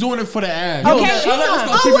connection? Niggas is doing it for the ass. Okay, Let's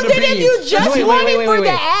not keep well it then if opinion. you just Wait, want it for wait.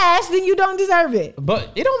 the ass, then you don't deserve it. But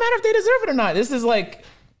it don't matter if they deserve it or not. This is like,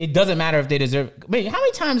 it doesn't matter if they deserve. Wait, how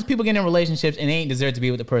many times people get in relationships and they ain't deserve to be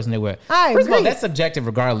with the person they were? First of all, agree. that's subjective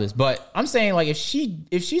regardless. But I'm saying like if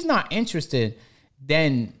she's not interested,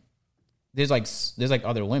 then there's like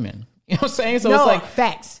other women. You know what I'm saying? So No, it's like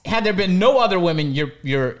facts. Had there been no other women,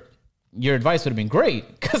 your advice would have been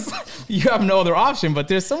great because you have no other option. But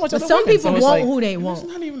there's so much. But other some women, people so it's want like, who they It's want.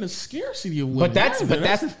 not even a scarcity of women. But that's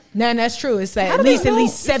No, that's true. It's like How at do they least know?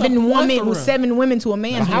 It's a seven women to a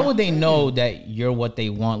man. But how would they know that you're what they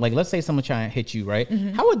want? Like, let's say someone trying to hit you, right?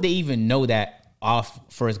 How would they even know that off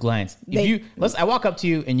first glance? If I walk up to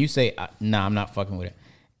you and you say, "Nah, I'm not fucking with it."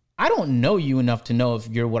 I don't know you enough to know if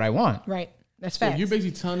you're what I want. Right. That's So facts. you're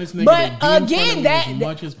basically telling this nigga But to be in front again, of that you as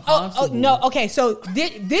much as oh, possible. no, okay. So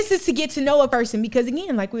this is to get to know a person because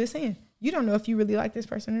again, like we were saying, you don't know if you really like this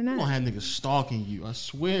person or You gonna not. have niggas stalking you. I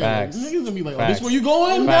swear. Facts. Niggas gonna be like, "Oh, Facts. this where you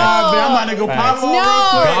going? Facts. Nah, man, I'm about to go pop Facts. off No. real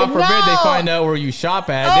God quick." forbid they No. find out where you shop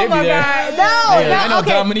at. Oh They be my there. God. No, Hey, I know okay.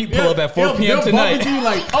 Dominique pull up at 4 p.m. They'll tonight. bump into you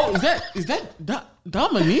like, "Oh, is that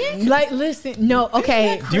Dominique?" Like, listen, no,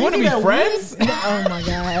 okay. Do you want to be Crazy that friends? Oh my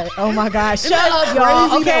god. Oh my god. Shut Isn't that up, y'all.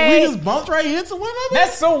 crazy that we Okay. just bumped right into one another?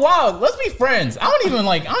 That's so wild. Let's be friends. I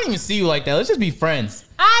don't even see you like that. Let's just be friends.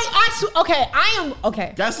 I am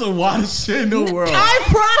okay. That's the wildest shit in the world.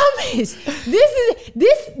 I promise.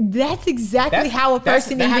 That's exactly how a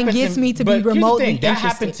person that even happens gets to- me to but be here's the remotely thing, interested.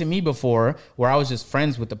 That happened to me before, where I was just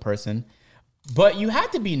friends with the person, but you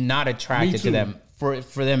had to be not Me attracted too. to them for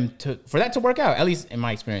that to work out. At least in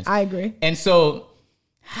my experience, I agree. And so,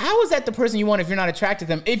 how is that the person you want if you're not attracted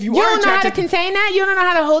to them? If you You are don't know how to attracted, contain that. You don't know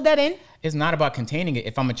how to hold that in. it's not about containing it.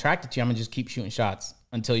 If I'm attracted to you, I'm gonna just keep shooting shots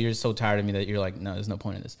until you're so tired of me that you're like, no, there's no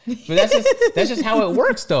point in this. But that's just how it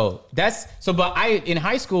works, though. But in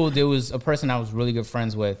high school there was a person I was really good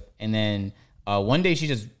friends with, and then one day she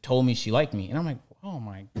just told me she liked me, and I'm like, oh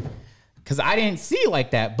my, because I didn't see it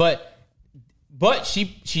like that. But she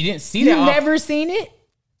didn't see that. You've never seen it?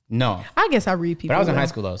 No. I guess I read people. But I was in well. high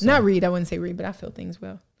school, though, so- Not read. I wouldn't say read, but I feel things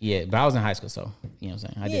well. Yeah, but I was in high school, so you know what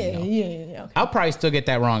I'm saying. I didn't know. Yeah. Okay. I'll probably still get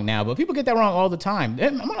that wrong now, but people get that wrong all the time. A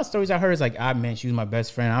lot of stories I heard is like, man, she was my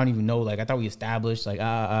best friend. I don't even know. Like, I thought we established. Like,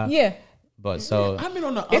 Yeah. But so I've been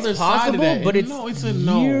on the it's other side of possible, that. but it's no, it's a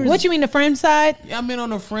no. years- What you mean, the friend side? Yeah, I've been on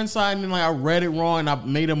the friend side, and then like I read it wrong, and I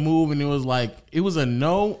made a move, and it was a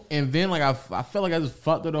no, and then like I felt like I just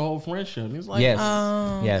fucked up the whole friendship. And it's like, yes,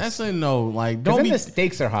 yes. that's a no. Like, Because don't then be. the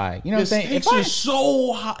stakes are high. You know what The I'm saying? stakes are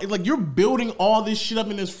so high. Like, you're building all this shit up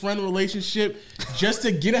in this friend relationship just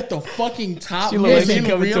to get at the fucking top. She and like then she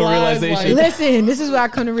coming to a realize, realization. Listen, this is what I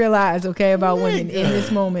come to realize, okay, about women in this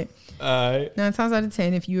moment. 9 9 times out of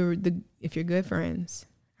 10, if you're good friends,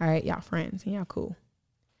 all right, y'all friends and y'all cool.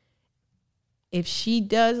 If she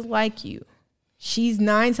does like you, she's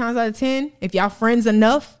 9 times out of 10. If y'all friends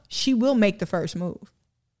enough, she will make the first move.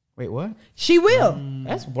 Wait, what? She will.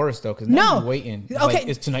 That's worse though, because No. now you're waiting. Okay. Like,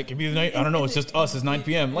 is tonight could be the night? I don't know. It's just us. It's 9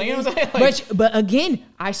 p.m. Like, you know what I'm saying? Like, But again,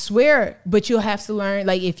 I swear, but you'll have to learn.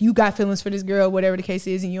 Like, if you got feelings for this girl, whatever the case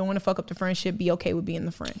is, and you don't want to fuck up the friendship, be okay with being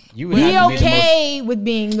the friend. You would Be have to be the okay with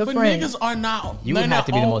being the But friend. niggas are not. you they're would not have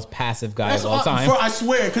to be the all- most passive guy That's of all all- time. I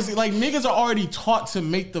swear, because like niggas are already taught to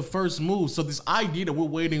make the first move. So this idea that we're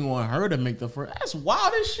waiting on her to make the first, that's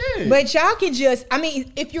wild as shit. But y'all can just, I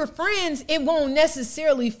mean, if you're friends, it won't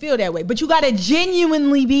necessarily feel that way. But you gotta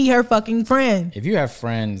genuinely be her fucking friend. If you have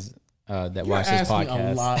friends that watch this asking a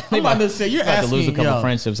podcast, lot. they I'm about about to say, you're about to lose a asking, couple yo.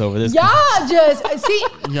 friendships over this. Y'all just see,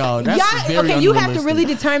 Yo, that's very okay. You have to unrealistic. really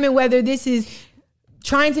determine whether this is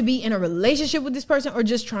trying to be in a relationship with this person or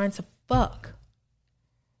just trying to fuck.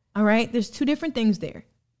 All right, there's two different things there.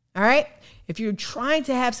 All right, if you're trying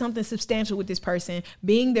to have something substantial with this person,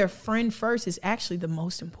 being their friend first is actually the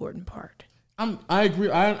most important part. I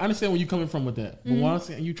agree. I understand where you're coming from with that. But what I'm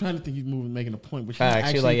saying, you're trying to think you're making a point, but you're not Facts.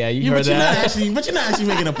 actually You're like, yeah, you but heard you're that. Not actually, but you're not actually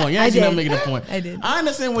making a point. You're I actually not did. making a point. I did. I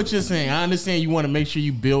understand what you're saying. I understand you want to make sure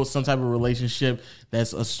you build some type of relationship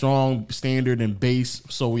that's a strong standard and base,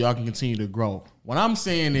 so y'all can continue to grow. What I'm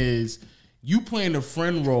saying is, you playing the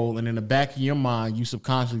friend role, and in the back of your mind, you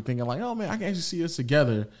subconsciously thinking like, "Oh man, I can actually see us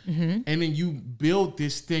together," and then you build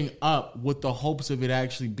this thing up with the hopes of it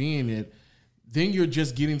actually being it. Then you're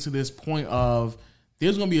just getting to this point of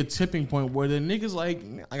there's gonna be a tipping point where the niggas like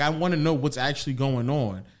I want to know what's actually going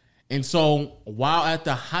on, and so while at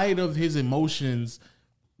the height of his emotions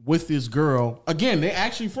with this girl, again, they're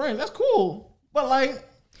actually friends. That's cool, but like.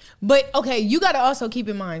 But okay, you got to also keep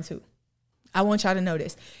in mind too. I want y'all to know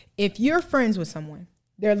this. If you're friends with someone,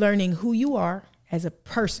 they're learning who you are as a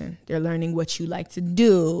person. They're learning what you like to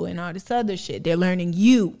do and all this other shit. They're learning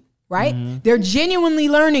you, right? They're genuinely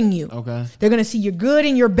learning you. Okay. They're going to see your good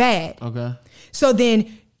and your bad. Okay. So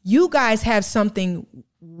then you guys have something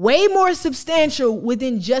way more substantial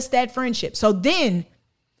within just that friendship. So then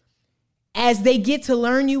as they get to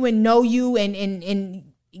learn you and know you and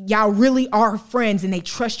y'all really are friends and they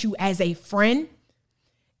trust you as a friend,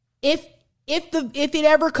 if if it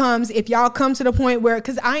ever comes, if y'all come to the point where,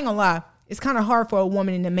 because I ain't gonna lie, it's kind of hard for a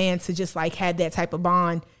woman and a man to just like have that type of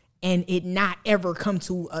bond and it not ever come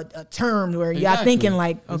to a term where y'all thinking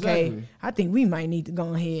like, okay, I think we might need to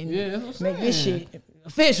go ahead and make this shit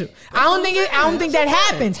official. I don't think that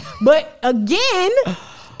happens. But again,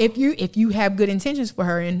 if you have good intentions for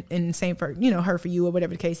her and same for her for you or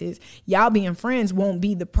whatever the case is, y'all being friends won't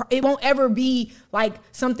be it won't ever be like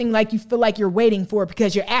something like you feel like you're waiting for,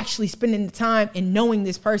 because you're actually spending the time and knowing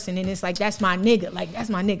this person, and it's like, that's my nigga, like that's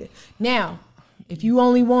my nigga. Now, if you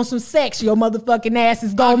only want some sex, your motherfucking ass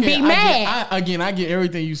is gonna be mad. I get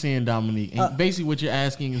everything you saying, Dominique. And basically what you're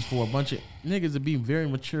asking is for a bunch of niggas to be very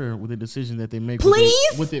mature with the decision that they make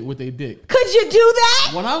with their dick. Could you do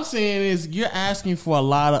that? What I'm saying is you're asking for a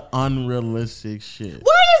lot of unrealistic shit.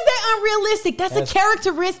 Why is that unrealistic? That's a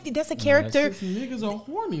characteristic. That's a character. Niggas are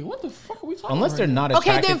horny. What the fuck are we talking Unless about? they're not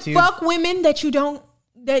attracted to you. Okay, then fuck women that you don't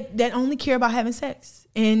that only care about having sex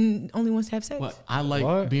and only wants to have sex. But I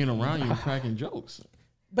like being around you and cracking jokes.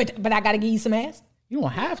 But I gotta give you some ass. You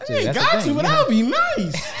don't have to. You ain't got to, but that would be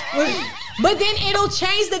nice. But then it'll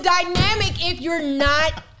change the dynamic if you're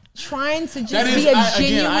not trying to just be a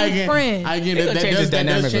genuine friend. I get it. That changes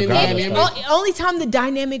does change the dynamic. Only time the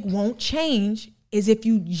dynamic won't change is if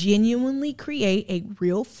you genuinely create a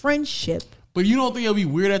real friendship. But you don't think it'll be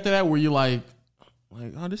weird after that, where you're like,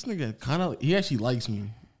 oh, this nigga he actually likes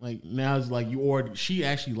me. Like now it's like she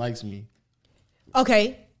actually likes me.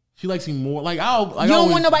 Okay. She likes me more. Like you don't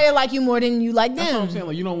want nobody to like you more than you like them. That's what I'm saying.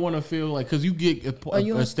 Like you don't want to feel like, because you get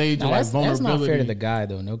a stage of like vulnerability. That's not fair to the guy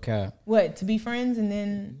though. No cap. What, to be friends and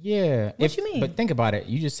then? Yeah. What you mean? But think about it.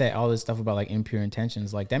 You just said all this stuff about like impure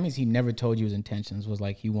intentions. Like that means he never told you his intentions was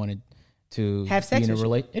like he wanted to have sex be in a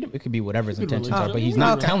relationship. It could be whatever his intentions are, but he's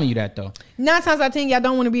not telling you that though. 9 times out of 10, y'all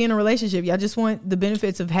don't want to be in a relationship. Y'all just want the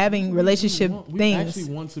benefits of having relationship things. We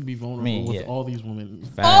actually want to be vulnerable with all these women.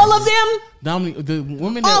 Facts. All of them? Dominique, the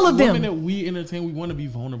women that we entertain, we want to be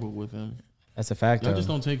vulnerable with them. That's a fact. Y'all just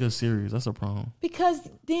don't take us serious. That's a problem. Because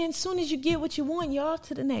then as soon as you get what you want, you're off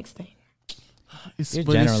to the next thing. You're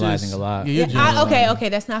generalizing a lot. Yeah, okay,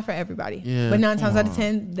 that's not for everybody. Yeah, but 9 times out of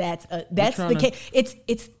 10, that's the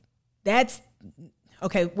case. That's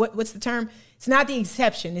okay. What's the term? It's not the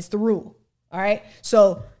exception. It's the rule. All right.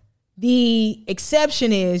 So the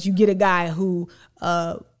exception is you get a guy who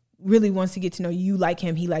really wants to get to know you, like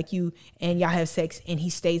him, he like you, and y'all have sex, and he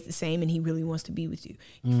stays the same, and he really wants to be with you.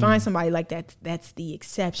 You find somebody like that. That's the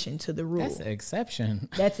exception to the rule. That's the exception.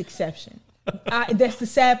 That's exception. That's the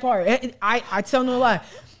sad part. I tell no lie.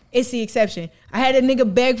 It's the exception. I had a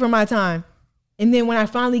nigga beg for my time, and then when I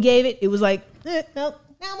finally gave it, it was like, nope.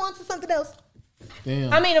 Now I'm on to something else.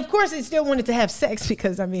 Damn. I mean, of course, it still wanted to have sex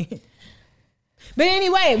because, but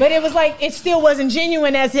anyway, but it was like, it still wasn't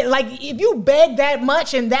genuine as it, like, if you begged that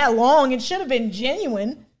much and that long, it should have been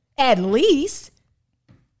genuine, at least.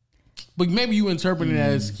 But maybe you interpret it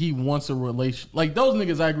as he wants a relation. Like, those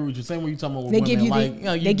niggas, I agree with you. Same way you talking about with They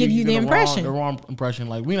women. give you the impression. The wrong impression.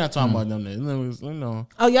 Like, we're not talking about them niggas. You know.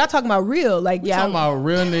 Oh, y'all talking about real. Like, talking about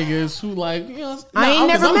real niggas who, like, I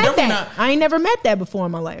ain't never met that before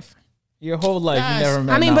in my life. Your whole life, you never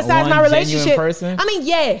met. Besides my relationship, person?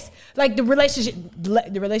 Yes, like the relationship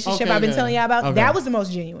I've been telling y'all about, that was the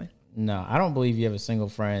most genuine. No, I don't believe you have a single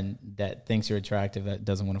friend that thinks you're attractive that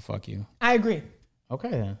doesn't want to fuck you. I agree. Okay,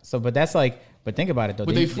 then. But that's like, but think about it though.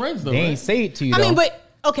 But they friends though. They ain't say it to you. Though.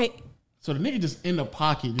 Okay. So the nigga just in the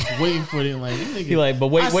pocket, just waiting for them. Like, he like, but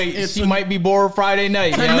wait, she might be bored Friday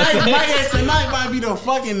night. Tonight might be the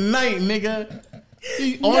fucking night, nigga.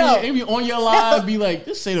 On your live, be like,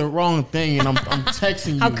 just say the wrong thing, and I'm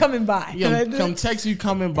texting you. I'm coming by. Yeah, come text you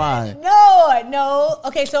coming by. No.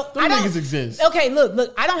 Okay, so those niggas exist. Okay,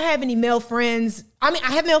 look. I don't have any male friends. I mean,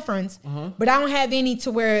 I have male friends, but I don't have any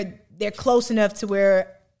to where they're close enough to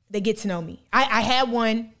where they get to know me. I had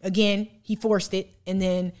one. Again, he forced it, and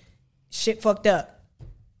then shit fucked up.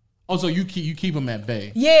 Oh, so you keep them at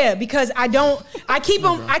bay? Yeah, because I keep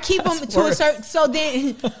them to a certain. So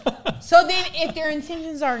then, if their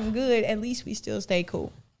intentions aren't good, at least we still stay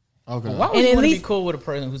cool. Okay. Why would you want to be cool with a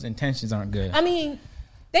person whose intentions aren't good? I mean,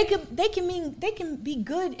 they can be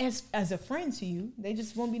good as a friend to you. They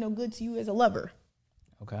just won't be no good to you as a lover.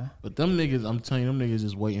 Okay. But them niggas, I'm telling you, them niggas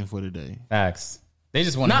just waiting for the day. Facts. They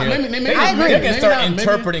just want to Nah, hear. maybe I agree. They can maybe start not, maybe-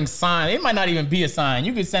 interpreting signs. It might not even be a sign.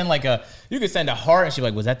 You could send a heart, and she's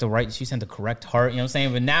like, "Was that the right?" She sent the correct heart. You know what I'm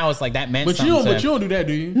saying? But now it's like that meant But something. you don't do that,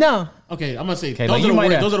 do you? No. Okay, I'm gonna say Okay, those, like are you the might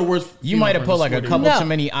worst, have- those are the worst. You might have put like a female couple No. too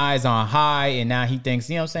many eyes on high, and now he thinks.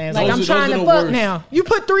 You know what I'm saying? Like Those I'm are- trying those to are the fuck worst. now. You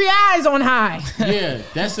put 3 eyes on high. friends. Yeah,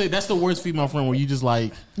 that's it. That's the worst female friend where you just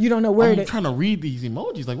like You don't know where I'm to. trying to read these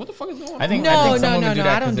emojis. Like, what the fuck is going on? I think No, some no, women no, do no,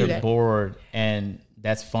 that I don't because do they're that. bored, and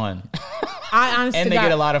that's fun. I honestly And they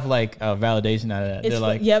get a lot of like validation out of that. It's They're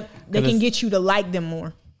like, yep. They 'cause can it's- get you to like them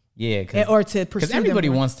more. Yeah, Or to pursue because them everybody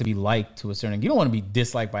more. wants to be liked to a certain. You don't want to be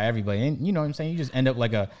disliked by everybody, and you know what I'm saying. You just end up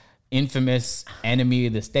like a infamous enemy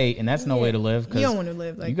of the state, and that's no way to live. 'cause You don't want to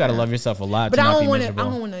live like you got to that. love yourself a lot. But to I not don't be want to. I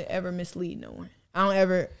miserable. don't want to ever mislead no one. I don't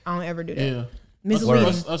ever do that. Yeah. Misleading.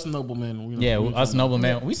 Us noblemen. We Yeah, we ain't us tryna- noble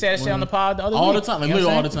man. We said that shit on the pod the other all week. the time, like You know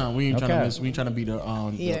literally all what the I'm time. We ain't trying to Okay. miss. We ain't trying to be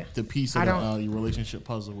Yeah. the piece I of don't- your relationship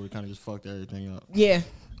puzzle where it kind of just fucked everything up. Yeah.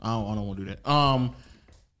 I don't want to do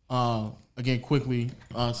that. Again, quickly,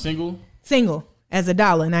 single. Single as a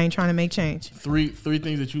dollar, and I ain't trying to make change. Three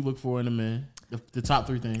things that you look for in a man. The top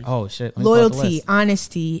 3 things. Oh shit! Let me pull out the Loyalty, list.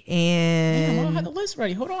 honesty, Damn, I don't have and the list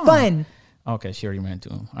ready. Hold on. fun. Okay, she already ran to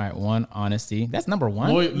him. All right, 1, honesty. That's number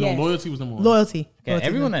 1. Yes. No, loyalty was number 1. Loyalty. Yeah, Loyalty.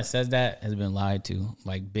 everyone that says that has been lied to,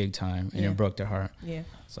 like big time, and Yeah. it broke their heart. Yeah,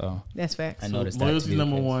 So that's facts. I noticed that. Loyalty to be is the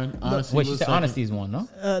number case. 1. Honesty Wait, she was said second. honesty is 1,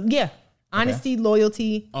 no? Yeah, honesty,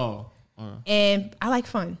 loyalty, Oh, all right. and I like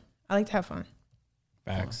fun. I like to have fun.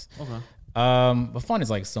 Facts. Okay. But fun is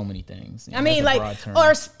like so many things. You I know, mean, that's a like, broad term.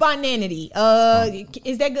 or spontaneity.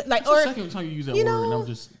 Is that good? Like, It's the or second time you use that you word, and know- I'm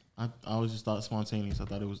just, I always just thought spontaneous. I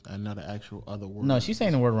thought it was another actual other word. No, she's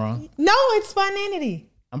saying the word wrong. no, it's spontaneity.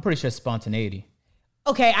 I'm pretty sure it's spontaneity.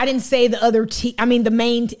 Okay, I didn't say the other T. I mean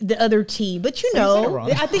the other T. But you So you said it know,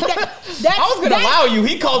 wrong. I think that's. I was gonna allow you.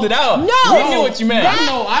 He called it out. No. we knew what you meant.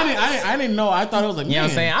 I didn't know. I thought it was like, You know what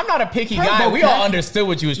I'm man. saying? I'm not a picky Her guy. We all vocab- understood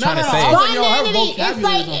what you was No, trying no, to no, say. I was like, yo, her Spontaneity. It's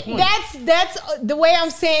vocabulary is on like point. that's the way I'm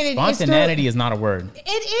saying it. It's Spontaneity is not a word.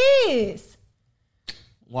 It is.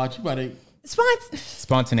 Watch, you better.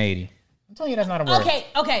 Spontaneity. I'm telling you that's not a word.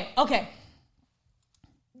 Okay.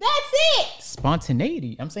 That's it.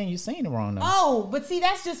 Spontaneity. I'm saying you're saying it wrong now. Oh, but see,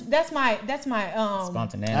 that's my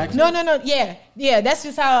Spontaneity. No. Yeah. That's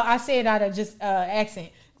just how I say it out of just accent.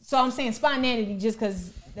 So I'm saying spontaneity just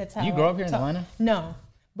because that's how You grew I up here in talk. Atlanta? No,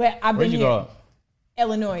 but I've Where'd been you here. grow up?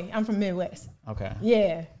 Illinois. I'm from Midwest. Okay.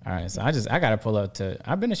 Yeah. All right. So I gotta pull up to.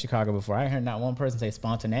 I've been to Chicago before. I heard not one person say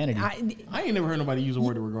spontaneity. I ain't never heard nobody use a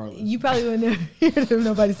word regardless. You probably wouldn't hear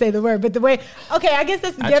nobody say the word, but the way, okay, I guess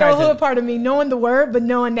that's the I ghetto tried to- hood part of me, knowing the word, but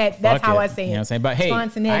knowing that that's Fuck how it. I say it. You know what I'm saying? But hey, I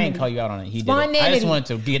Spontaneity. ain't call you out on it. He did it. I Spontaneity. just wanted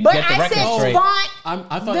to get But the I record said straight.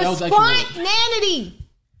 I thought that was the actually. spontaneity.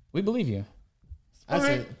 We believe you. That's it.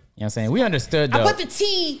 You know what I'm saying? We understood I the, put the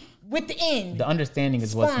T with the N. the understanding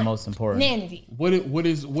is what's most important. Spontaneity. What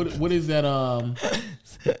is that?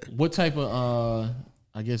 What type of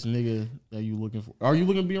I guess nigga that you looking for? Are you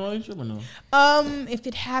looking to be in a relationship or no? If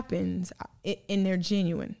it happens and they're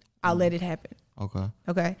genuine, I'll let it happen. Okay.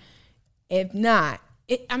 Okay. If not,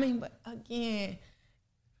 but again,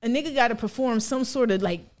 a nigga got to perform some sort of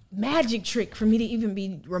like magic trick for me to even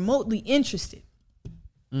be remotely interested.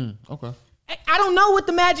 Okay. I don't know what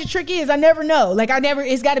the magic trick is. I never know.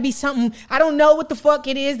 It's got to be something. I don't know what the fuck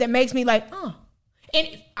it is that makes me like,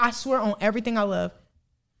 And I swear on everything I love,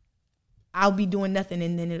 I'll be doing nothing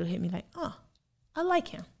and then it'll hit me like, I like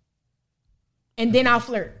him. And then I'll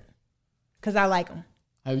flirt because I like him.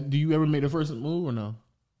 Do you ever make the first move or no?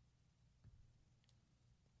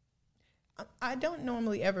 I don't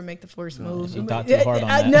normally ever make the first move. she thought too hard on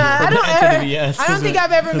that. Nah, I don't. Answer to be yes. I don't think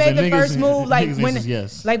I've ever 'Cause made the the niggas- first move. Like niggas when, is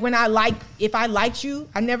yes. like when if I liked you,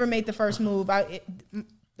 I never made the first move.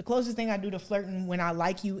 The closest thing I do to flirting when I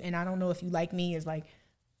like you and I don't know if you like me is like,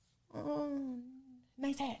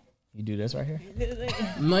 nice hat. You do this right here?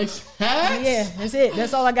 Nice hat. Yeah, that's it.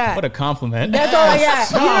 That's all I got. What a compliment. That's all I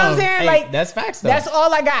got. You know what I'm saying? Hey, Like that's facts though. that's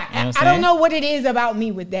all I got. You know what I I'm don't saying? know what it is about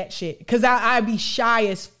me with that shit because I be shy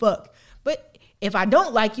as fuck. But if I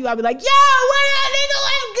don't like you, I'll be like, yo, what up, nigga?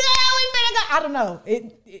 What's good? We finna go. I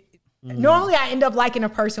don't know. Normally, I end up liking a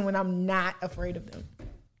person when I'm not afraid of them.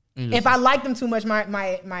 If I like them too much,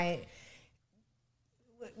 my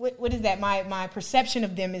what is that? My perception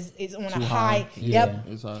of them is on a high. Yeah. Yep.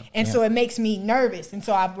 It's high. And so it makes me nervous, and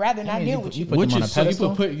so I'd rather not deal with you. Put them on a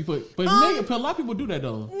pedestal. But nigga, a lot of people do that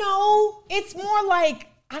though. No, it's more like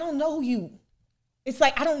I don't know you. It's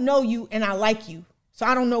like I don't know you and I like you. So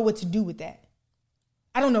I don't know what to do with that.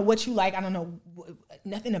 I don't know what you like. I don't know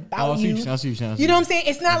nothing about you. I see what You know what I'm saying?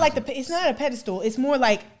 It's not like it's not a pedestal. It's more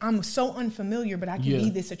like I'm so unfamiliar, but I can Yeah. be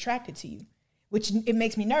this attracted to you. which it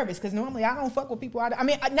makes me nervous because normally I don't fuck with people. I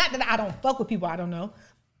mean, not that I don't fuck with people I don't know,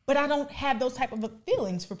 but I don't have those type of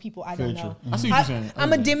feelings for people I don't know. I see what you're saying.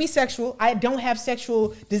 I'm a demisexual. I don't have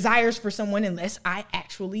sexual desires for someone unless I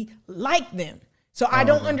actually like them. So I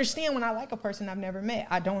don't understand when I like a person I've never met.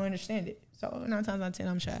 I don't understand it. So 9 times out of 10,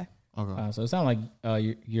 I'm shy. Okay. So it sounds like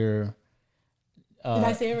you're. Did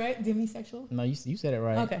I say it right? Demisexual? No, you said it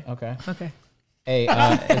right. Okay. Hey,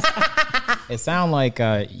 it sounds like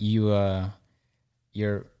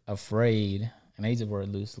you're afraid, and I use the word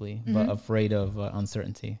loosely, but afraid of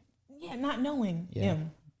uncertainty. Yeah, not knowing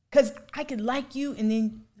them. Because I could like you and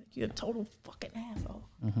then you're a total fucking asshole.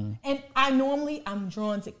 And I'm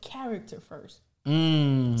drawn to character first.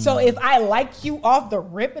 So if I like you off the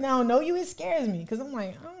rip and I don't know you, it scares me. Because I'm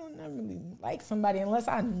like, I don't really like somebody unless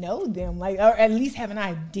I know them. Like, or at least have an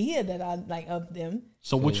idea that I like of them.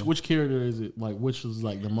 So which character is it? Like, which is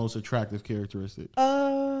like the most attractive characteristic?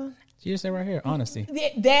 You just say right here, honesty.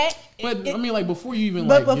 But I mean, like before you even.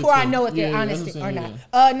 But like, before I know if they're honest or not.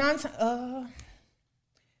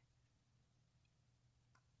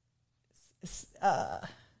 It's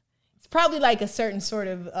probably like a certain sort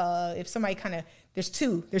of if somebody kind of there's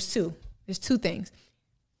two things.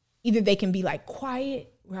 Either they can be like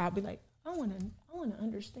quiet, where I'll be like, I want to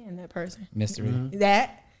understand that person. Mystery.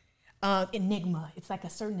 That enigma. It's like a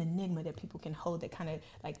certain enigma that people can hold that kind of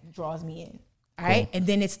like draws me in. All right. And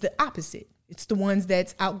then it's the opposite. It's the ones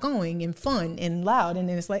that's outgoing and fun and loud. And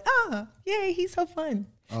then it's like, yay, he's so fun.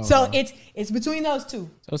 So it's between those two.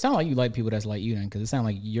 So it sounds like you like people that's like you then, because it sounds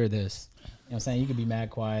like you're this. You know what I'm saying? You can be mad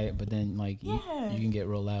quiet, but then like you can get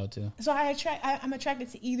real loud too. So I'm attracted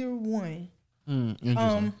to either one.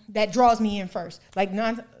 That draws me in first. Like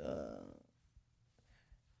my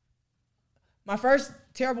first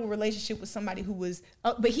terrible relationship with somebody who was,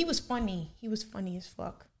 but he was funny. He was funny as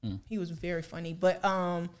fuck. He was very funny. But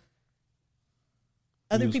other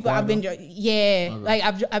people I've been, like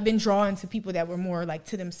I've been drawn to people that were more like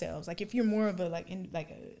to themselves. Like if you're more of a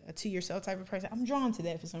a to yourself type of person, I'm drawn to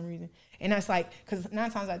that for some reason. And that's like, because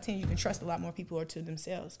 9 times out of 10 you can trust a lot more people are to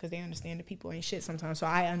themselves because they understand that people ain't shit sometimes. So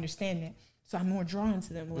I understand that. So I'm more drawn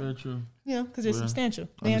to them. Very true. You know, because they're substantial.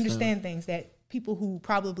 They understand things that people who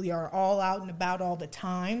probably are all out and about all the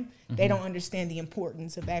time, they don't understand the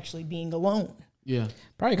importance of actually being alone. Yeah.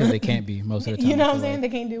 Probably because they can't be most of the time. You know what I'm saying? They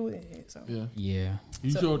can't deal with it. So. Yeah.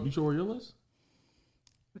 You sure your list?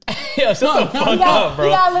 Yeah, shut the fuck up,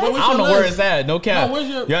 bro. I don't know where it's at. No cap.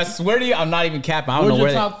 No, I swear to you, I'm not even capping. I don't know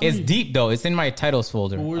where it's deep though. It's in my titles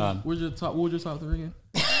folder. Where's your top? What was your top 3 again?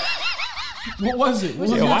 What was it?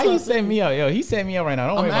 Why you setting me up? Yo, he setting me up right now.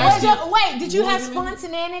 Don't worry about it. Wait, did you have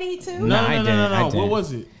spontaneity too? No, I didn't. What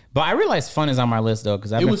was it? But I realized fun is on my list though,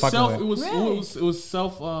 because I've been fucking with it. It was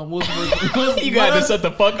self. You got to shut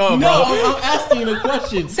the fuck up, bro. No, I'm asking a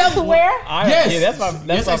question. Self-aware? Yes. Yeah,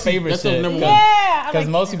 that's my favorite shit. Yeah, because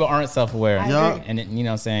most people aren't self-aware. Yeah. And you know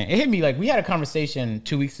what I'm saying? It hit me like we had a conversation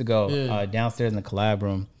 2 weeks ago downstairs in the collab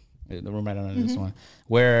room, the room right under this one,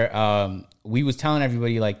 where we was telling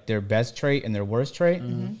everybody like their best trait and their worst trait.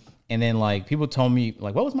 And then like people told me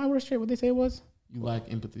like, what was my worst trait? What they say it was? You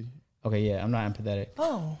lack empathy. Okay, yeah, I'm not empathetic.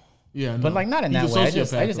 Oh. Yeah, but like not in that way. I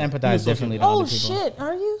just empathize differently than other people. Oh shit,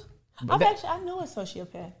 are you? I know a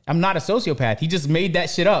sociopath. I'm not a sociopath. He just made that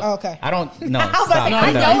shit up. Okay. I don't know.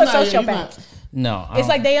 I know a sociopath. No. It's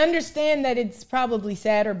like they understand that it's probably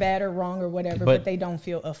sad or bad or wrong or whatever, but they don't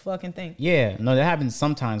feel a fucking thing. Yeah, no, that happens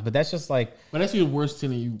sometimes, but that's just like. But that's your worst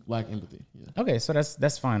thing, you lack empathy. Yeah. Okay, so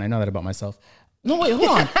that's fine. I know that about myself. No, wait, hold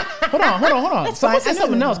on. hold on. Someone said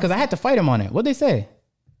something else because I had to fight him on it. What'd they say?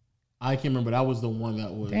 I can't remember. That was the one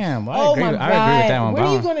that was. Damn, I agree with that one. What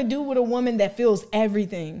are you gonna do with a woman that feels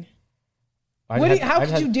everything? How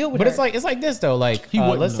could you deal with her? But it's like this though. Like,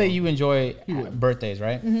 let's say you enjoy birthdays,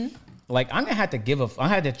 right? Like, I'm gonna have to I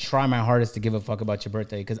had to try my hardest to give a fuck about your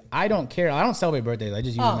birthday because I don't care. I don't celebrate birthdays. I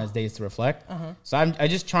just use them as days to reflect. So I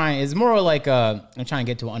just trying. It's more like I'm trying to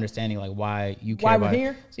get to an understanding like why you care. Why about we're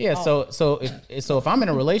here? So yeah. So if I'm in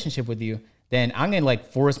a relationship with you, then I'm gonna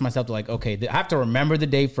like force myself to like, okay, I have to remember the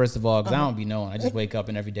day first of all because I don't be knowing. I just wake up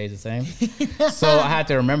and every day is the same. So I had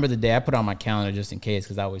to remember the day. I put it on my calendar just in case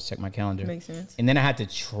because I always check my calendar. Makes sense. And then I had to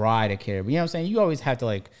try to care. But you know what I'm saying? You always have to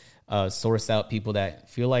like source out people that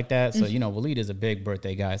feel like that. So, you know, Waleed is a big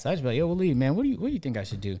birthday guy. So I just be like, yo, Waleed, man, what do you think I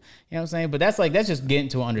should do? You know what I'm saying? But that's just getting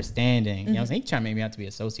to an understanding. You know what I'm saying? He trying to make me out to be a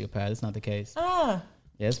sociopath. That's not the case.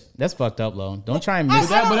 Yeah, that's fucked up, Lo. Don't try and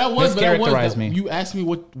mischaracterize me. You asked me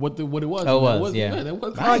what it was. Oh, it was, yeah. No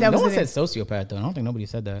one said sociopath, though. I don't think nobody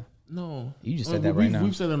said that. No. You just said that right now.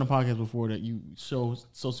 We've said it on the podcast before that you show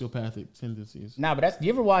sociopathic tendencies. Nah, but do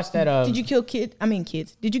you ever watch that? Did you kill kids?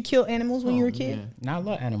 Did you kill animals when you were a kid? Yeah. Nah, I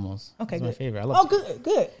love animals. Okay, That's good. my favorite. I love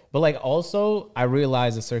Good. But like also, I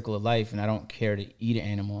realize the circle of life, and I don't care to eat an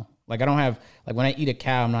animal. Like I don't have like when I eat a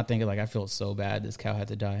cow, I'm not thinking like I feel so bad this cow had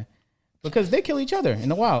to die, because they kill each other in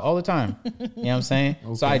the wild all the time. You know what I'm saying?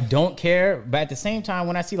 Okay. So I don't care. But at the same time,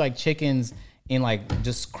 when I see like chickens in like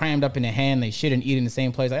just crammed up in the hand, they shit and eat in the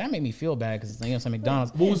same place, like that made me feel bad because it's like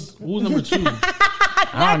McDonald's. Who's number 2?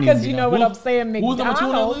 I don't Because even you know what I'm saying, Who's number 2 on that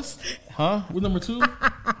McDonald's. list? Huh? Who's number 2?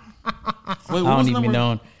 Wait, I don't even be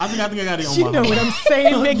known. I think I got it on You my know what I'm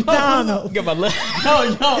saying, McDonald's. Get my lip.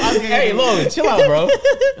 Hey, Logan, chill out, bro.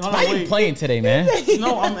 Hold Why on, you wait. playing today, man?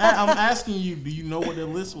 No, I'm asking you. Do you know what that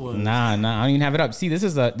list was? Nah, I don't even have it up. See, this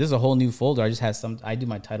is a whole new folder. I just had I do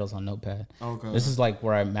my titles on Notepad. Okay. This is like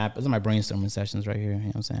where I map. This is my brainstorming sessions right here. You know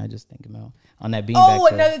what I'm saying? I just think about on that beanbag. Oh,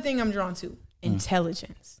 chair. another thing I'm drawn to.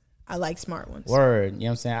 Intelligence. I like smart ones. Word. You know what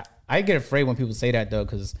I'm saying? I get afraid when people say that though,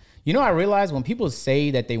 because I realize when people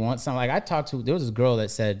say that they want something. Like there was this girl that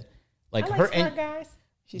said, like I her like smart guys.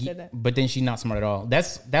 She said that. But then she's not smart at all.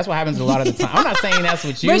 That's what happens a lot of the time. I'm not saying that's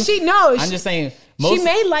what you. But she knows. I'm just saying. She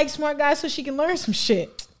may like smart guys so she can learn some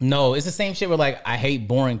shit. No, it's the same shit where like I hate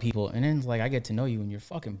boring people, and then it's like I get to know you and you're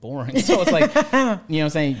fucking boring. So it's like, you know what I'm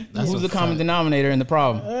saying? Who's the common denominator in the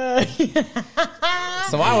problem?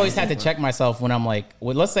 So I always have to check myself when I'm like,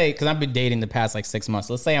 well, let's say, because I've been dating the past like 6 months.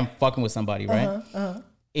 Let's say I'm fucking with somebody, right?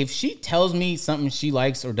 If she tells me something she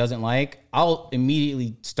likes or doesn't like, I'll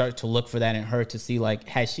immediately start to look for that in her to see like,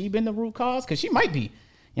 has she been the root cause? Because she might be. You know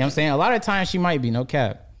what I'm saying? A lot of times she might be. No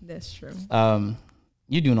cap. That's true.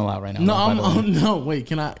 You're doing a lot right now. No, no. Wait,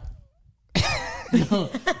 can I? No.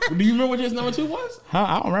 Do you remember what his number 2 was? Huh?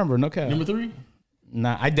 I don't remember. No cap. Number 3?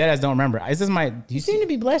 Nah, I deadass don't remember. This is my. Do You seem to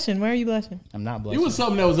be blushing. Why are you blushing? I'm not It blushing. was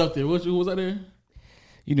something that was up there. What was that there?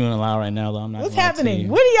 You're doing a lot right now, though. I'm not. What's gonna lie to happening? you.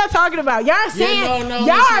 What are y'all talking about? Y'all saying no,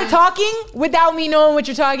 y'all are listen. talking without me knowing what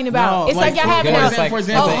you're talking about. No, It's like y'all having for a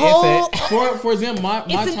example, whole. For example, my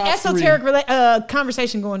It's an top esoteric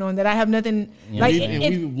conversation going on that I have nothing like. three,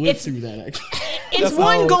 and we lived through that. Actually, It's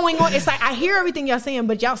one going on. It's like I hear everything y'all saying,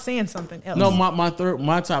 but y'all saying something else. no,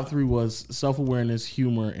 my top 3 was self-awareness,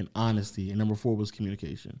 humor, and honesty, and number 4 was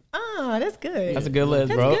communication. Oh, that's good. That's a good list,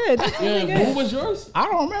 That's bro. good. That's really Yeah, what good. was yours? I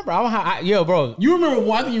don't remember. Yo, bro. You remember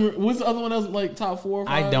one? I think you what's the other one that was like top 4 or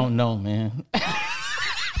 5? I don't know, man.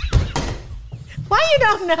 Why you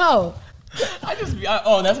don't know?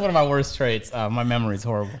 That's one of my worst traits. My memory's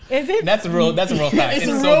horrible. Is it? That's a real fact. It's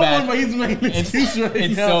It's a so real bad. one, but he's making it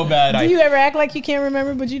It's so bad. Do you ever act like you can't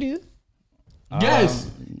remember, but you do? Yes.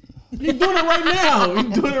 He's doing it right now.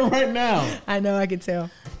 He's doing it right now. I know. I can tell.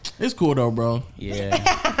 It's cool though, bro. Yeah.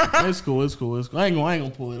 It's cool. I ain't gonna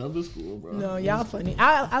pull it up. It's cool, bro. No, y'all funny.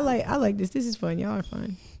 I like this. This is fun. Y'all are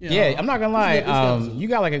fun. Yeah, I'm not gonna lie. This episode. You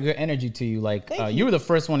got like a good energy to you. Like you were the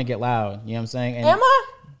first one to get loud. You know what I'm saying? And Am I?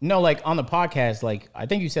 No, like on the podcast, like I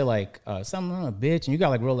think you said like something on a bitch, and you got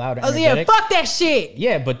like real loud. And Oh yeah, energetic. fuck that shit.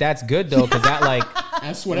 Yeah, but that's good though, because that like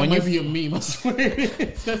I swear that When might you- be a meme. I swear.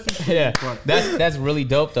 yeah, that's really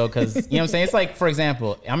dope though, because you know what I'm saying. It's like, for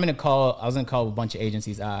example, I was in a call with a bunch of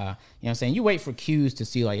agencies. You know what I'm saying. You wait for cues to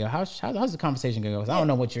see like, yo, how's the conversation gonna go? 'Cause I don't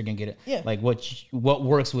know what you're gonna get. Yeah. Like what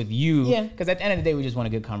works with you. Yeah. Because at the end of the day, we just want a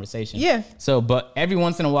good conversation. Yeah. So, but every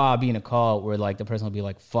once in a while, I'll be in a call where like the person will be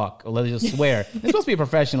like, fuck, or let's just swear. It's supposed to be a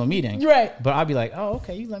professional meeting. Right. But I'll be like, oh,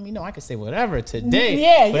 okay, you let me know. I can say whatever today.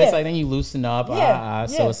 Yeah, But yeah. it's like then you loosen up. Yeah,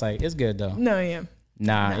 So yeah. it's like it's good though. No, yeah.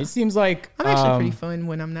 Nah, it seems like I'm actually pretty fun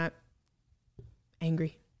when I'm not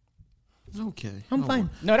angry. Okay. I'm fine.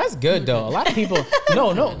 No, that's good though. A lot of people,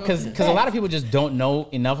 because a lot of people just don't know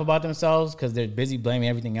enough about themselves because they're busy blaming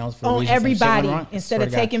everything else for On reasons some shit went everybody wrong. instead Swear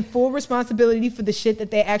of to God. taking full responsibility for the shit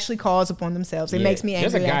that they actually cause upon themselves. It Yeah. makes me angry.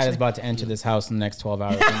 There's a guy actually. that's about to enter this house in the next 12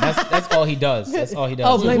 hours. And that's all he does. That's all he does.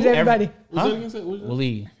 Oh, blames everybody. What's that again? What's that? Will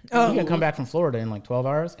he? He's gonna come back from Florida in like 12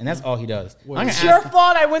 hours, and that's all he does. I'm gonna It's your ask him-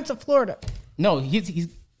 fault I went to Florida. No, he's.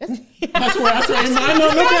 I swear. I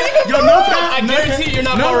guarantee you're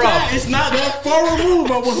not far off. It's not that far removed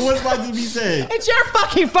from what's about to be said. It's your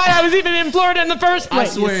fucking fault I was even in Florida in the first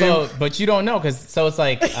place. swear. So, but you don't know it's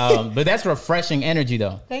like, but that's refreshing energy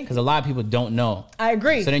though, Thank you. because a lot of people don't know. I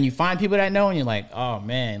agree. So then you find people that know, and you're like, oh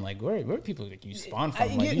man, like where are people that you spawn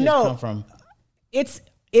from? Like, you no. just come from. It's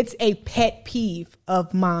a pet peeve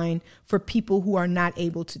of mine for people who are not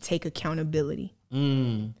able to take accountability.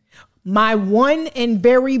 My one and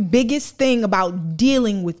very biggest thing about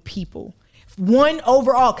dealing with people, one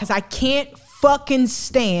overall, because I can't fucking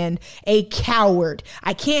stand a coward.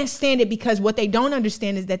 I can't stand it because what they don't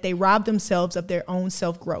understand is that they rob themselves of their own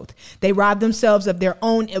self-growth. They rob themselves of their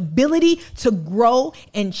own ability to grow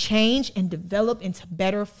and change and develop into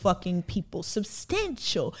better fucking people.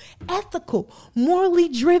 Substantial, ethical, morally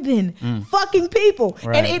driven fucking people.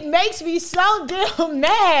 Right. And it makes me so damn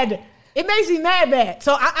mad. It makes me mad.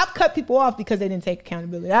 So I've cut people off because they didn't take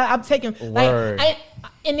accountability. I'm taking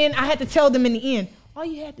and then I had to tell them in the end, all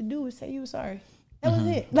you had to do was say you were sorry. That was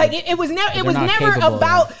it. Like it was never. It was never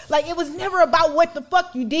about. Like it was never about what the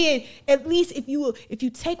fuck you did. At least if you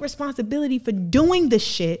take responsibility for doing the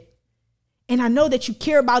shit, and I know that you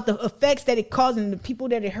care about the effects that it caused and the people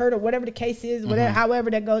that it hurt or whatever the case is, whatever,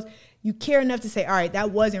 however that goes, you care enough to say, all right,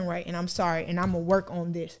 that wasn't right, and I'm sorry, and I'm gonna work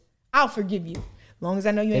on this. I'll forgive you. As long as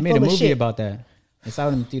I know you ain't full of shit. They made a movie about that. It's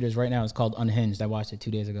out in the theaters right now. It's called Unhinged. I watched it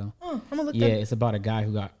 2 days ago. I'm gonna look Yeah, it's about a guy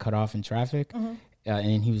who got cut off in traffic.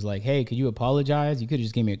 And he was like, hey, could you apologize? You could have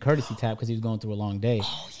just gave me a courtesy tap because he was going through a long day.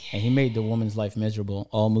 Oh, yeah. And he made the woman's life miserable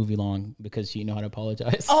all movie long because she didn't know how to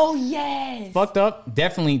apologize. Oh, yes. Fucked up.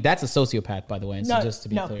 Definitely. That's a sociopath, by the way. So just to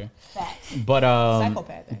be clear. Facts. But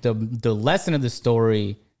Psychopath. the lesson of the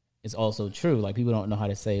story is also true. Like, people don't know how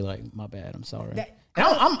to say, like, my bad, I'm sorry. And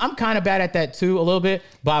I'm kind of bad at that too, a little bit,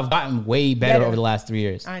 but I've gotten way better over the last 3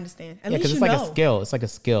 years. I understand. Yeah, because it's like a skill. It's like a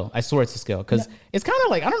skill. I swear it's a skill. Because it's kind of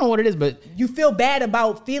like, I don't know what it is, but you feel bad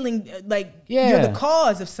about feeling like you're the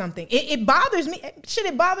cause of something. It bothers me. Shit,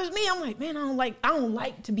 it bothers me. I'm like, man, I don't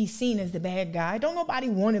like to be seen as the bad guy. Don't nobody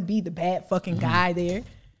want to be the bad fucking guy there.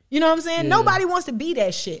 You know what I'm saying? Yeah. Nobody wants to be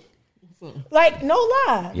that shit. Like, no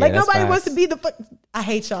lie. Yeah, like, nobody wants to be the fuck. I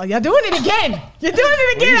hate y'all. Y'all doing it again. You're doing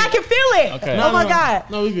it again. I can feel it. Okay. Oh, my God.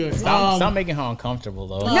 No, we good. Stop making her uncomfortable,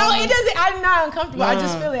 though. No, it doesn't. I'm not uncomfortable. I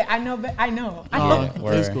just feel it. I know.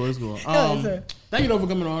 It's cool. Thank you, though, for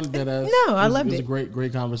coming on. Deadass. No, I loved it. It was a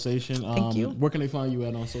great conversation. Thank you. Where can they find you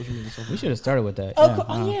at on social media? We should have started with that.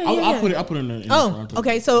 I'll put it in the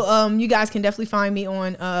okay. So you guys can definitely find me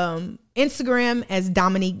on Instagram as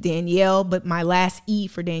Dominique Danielle, but my last E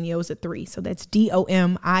for Danielle is a 3. So that's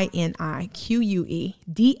DOMINIQUE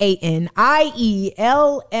DANIELLE.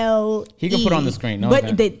 He can put on the screen. No,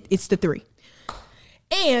 but it's the 3.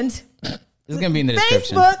 And it's gonna be in the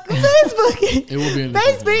description. Facebook. It will be in the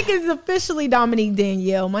Facebook is officially Dominique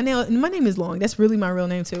Danielle. My name is long. That's really my real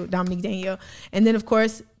name too, Dominique Danielle. And then of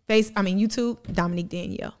course, YouTube, Dominique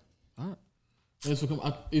Danielle. All right.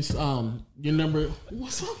 It's your number.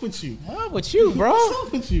 What's up with you? What up with you, bro? What's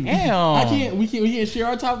up with you? Damn. We can't share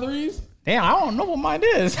our top 3s. Damn, I don't know what mine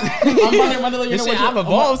is. I'm about to let you know what I've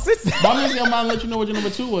evolved since. I'm about to let you know what your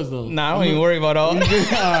number 2 was though. Nah, I don't even worry about all. All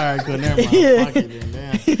right, good. Never mind. Yeah. Fuck it then,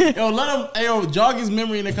 man. Yo, jog his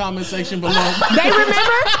memory in the comment section below. They remember?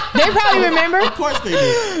 They probably remember. Of course they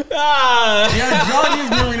do. Yeah, jog his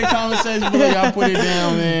memory in the comment section below. Y'all put it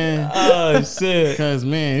down, man. Oh shit. Because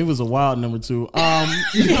man, it was a wild number 2.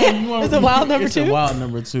 It's a wild number 2. It's a wild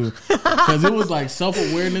number 2. Because it was like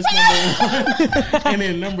self-awareness number 1, and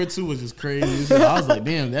then number 2 was just crazy. I was like,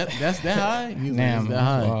 damn, that's that high. Damn, that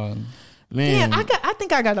high. Wow. Man, yeah, I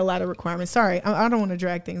think I got a lot of requirements. Sorry, I don't want to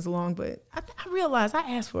drag things along, but I realized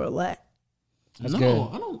I asked for a lot. That's good.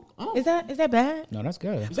 I don't. Is that bad? No, that's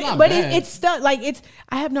good. But it's stuff like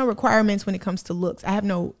I have no requirements when it comes to looks. I have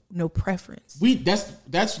no preference.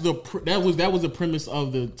 That was the premise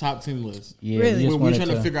of the top 10 list. Yeah, really? We're trying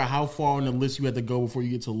to figure out how far on the list you had to go before you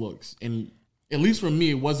get to looks, and at least for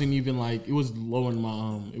me, it wasn't even like it was low in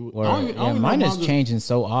my mine is changing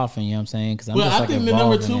so often. You know what I'm saying? Because I think the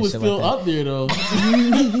number 2 was still up there though.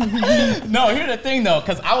 No, here's the thing though,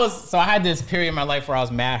 because I had this period in my life where I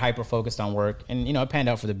was mad hyper focused on work, and it panned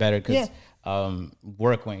out for the better because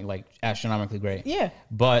work went like astronomically great. Yeah,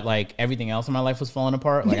 but like everything else in my life was falling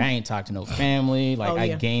apart. Like I ain't talked to no family. Like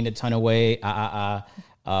I gained a ton of weight.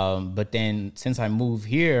 But then since I moved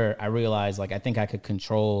here, I realized like I think I could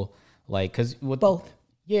control. Like, cause both.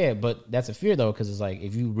 Yeah, but that's a fear though, because it's like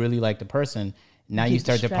if you really like the person, now you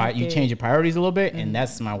start you change your priorities a little bit, and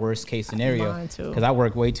that's my worst case scenario. Mine too. Because I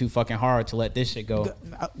work way too fucking hard to let this shit go.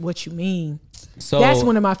 What you mean? So that's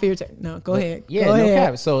one of my fears. No, go ahead. Yeah, go ahead.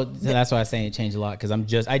 cap. So that's why I'm saying it changed a lot because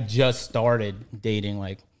I just started dating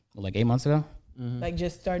like 8 months ago. Like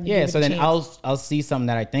just starting. Yeah, so then I'll see something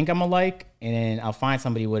that I think I'm gonna like, and then I'll find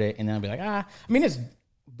somebody with it, and then I'll be like, I mean it's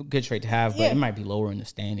good trait to have, but it might be lower in the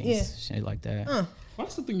standings, shit like that. I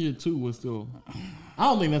still think your 2 was still. I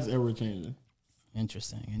don't think that's ever changing.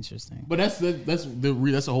 Interesting. But that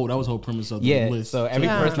was the whole premise of the list. So every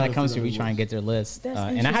person that comes here, we try and get their list,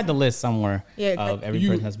 and I had the list somewhere of every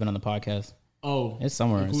person that's been on the podcast. Oh, it's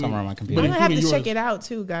somewhere on my computer. I'm gonna have to check it out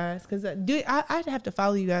too, guys, because I'd have to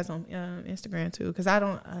follow you guys on Instagram too, because I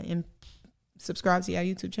don't subscribe to our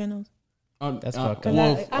YouTube channels? That's fucked up.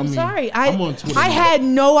 Well, I'm mean, sorry. I'm on Twitter I now. had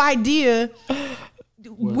no idea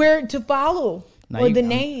where to follow Nah, or you- the I'm-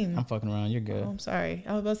 name. I'm fucking around. You're good. I'm sorry.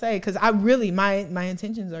 I was about to say because I really my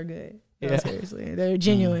intentions are good. No, Yeah. seriously, they're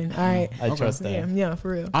genuine. All right. I trust that. Yeah,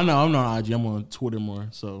 for real. I know I'm not on IG. I'm on Twitter more.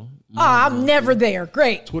 So Oh, I'm never there.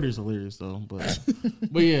 Great. Twitter's hilarious though. But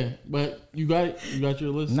but yeah. But you got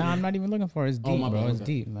your list. Nah, I'm not even looking for it. It's deep, my bro. bad, It's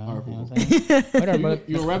okay. deep, man. All right, You know cool. what I'm saying? Whatever, but-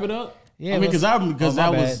 You gonna wrap it up? Yeah, I mean, let's- because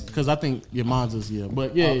my that was bad. because I think your mine's is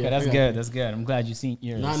but yeah. Okay, yeah, that's I got good. it. That's good. I'm glad you seen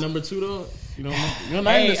yours. Not number 2 though. You know, you're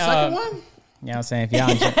not Hey, in the second one. You know what I'm saying? If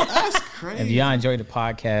y'all enjoy, That's crazy. if y'all enjoyed the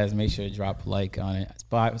podcast, make sure to drop a like on it.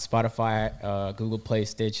 Spotify, Google Play,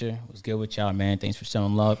 Stitcher. What's good with y'all, man? Thanks for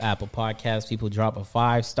showing love. Apple Podcasts, people drop a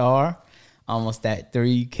 5-star. Almost at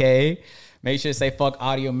 3K. Make sure to say fuck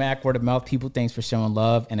Audio Mac, word of mouth. People, thanks for showing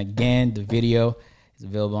love. And again, the video is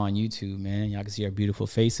available on YouTube, man. Y'all can see our beautiful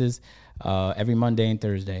faces every Monday and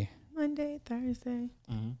Thursday. Monday, Thursday.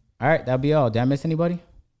 All right, that'll be all. Did I miss anybody?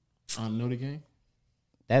 Know the game.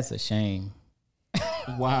 That's a shame.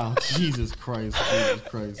 Wow, Jesus Christ.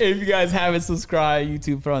 If you guys haven't subscribed,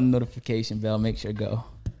 YouTube, put on the notification bell. Make sure to go.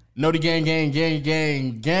 Know the gang.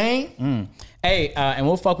 Hey, and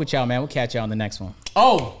we'll fuck with y'all, man. We'll catch y'all on the next one.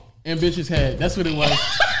 Oh, Ambitious Head. That's what it was.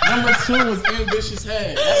 Number 2 was Ambitious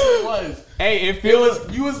Head. That's what it was. Hey, it It feels.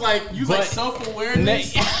 was you was like But-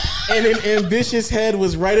 self-awareness, and then Ambitious Head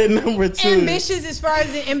was right at number 2. Ambitious as far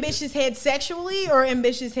as in ambitious head sexually, or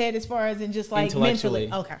ambitious head as far as in just like Intellectually.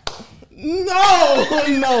 mentally. Okay. No.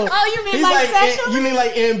 Oh, you mean He's like sexually? you mean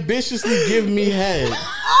like ambitiously give me head?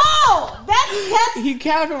 Oh, that's He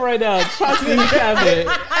capping right now. Trust me, he capping.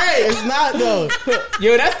 Hey, it's not though.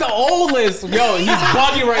 Yo, that's the oldest. Yo, he's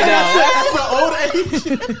bugging right now. That's the old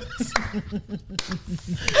age.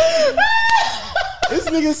 This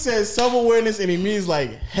nigga says self-awareness and he means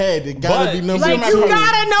like head. It gotta But- be number like two. you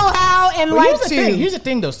gotta know how and But like here's the thing. to. Here's the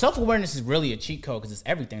thing, though. Self-awareness is really a cheat code because it's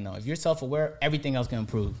everything, though. If you're self-aware, everything else can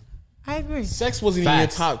improve. I agree. Sex wasn't Facts. in your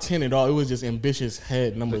top 10 at all. It was just ambitious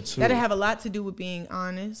head number 2. That'll have a lot to do with being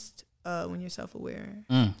honest when you're self-aware.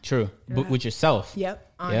 True. But with yourself.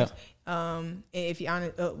 Yep, honest. If you're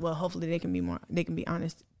honest, well, hopefully they can be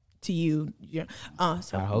honest to you. Yeah, I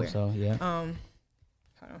self-aware. hope so. Yeah.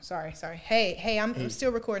 Hold on, sorry. Hey, I'm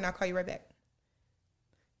still recording. I'll call you right back.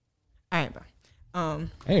 All right, bye.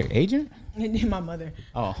 Hey, agent. My mother.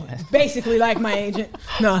 Oh, Basically like my agent.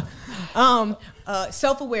 No.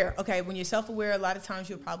 Self-aware. Okay, when you're self-aware, a lot of times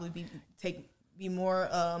you'll probably be more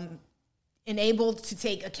enabled to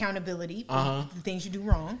take accountability for the things you do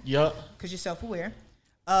wrong Yup. because you're self-aware.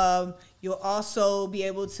 You'll also be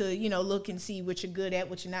able to, look and see what you're good at,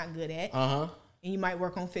 what you're not good at, and you might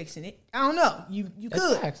work on fixing it. I don't know. You that's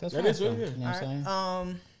could. facts. That's That facts, is what though. it is. You know what I'm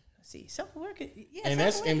saying? Let's see, self-aware. Yeah, And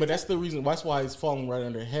self-aware. that's the reason. That's why it's falling right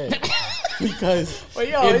under head. Because Well,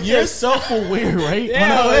 yo, if it's you're just- self-aware, right?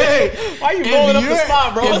 Yeah, When hey, why you blowing up the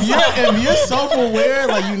spot, bro? What's up? If you're self-aware,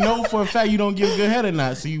 like you know for a fact you don't give good head or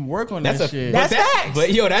not, so you work on that shit. That's facts.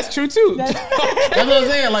 But yo, that's true too. That's what I'm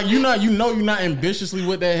saying. Like you're not ambitiously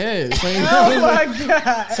with that head. So, Oh my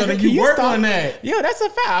god. so then Can you you work stop? on that. Yo, that's a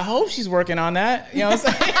fact. I hope she's working on that. You know what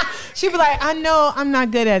I'm saying? She'd be like, I know I'm not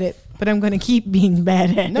good at it, but I'm gonna keep being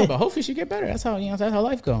bad at No, it. but hopefully she get better. That's how that's how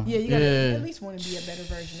life goes. Yeah, you gotta Yeah. at least want to be a better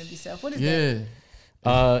version of yourself. What is that?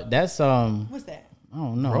 Yeah. That's What's that? I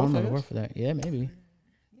don't know. I Growth, don't know I the guess? word for that. Yeah, maybe.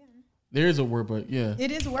 There is a word, but yeah.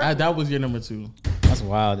 It is a word. That was your number 2. That's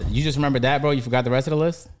wild. You just remember that, bro? You forgot the rest of the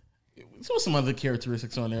list? There was some other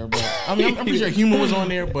characteristics on there, but I mean, I'm pretty sure humor was on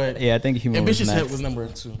there, but Yeah, I think humor ambitious was head next. was number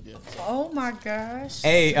 2. Yeah. Oh my gosh.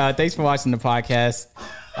 Hey, thanks for watching the podcast.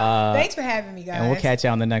 Thanks for having me, guys. And we'll catch you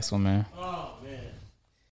on the next one, man. Oh,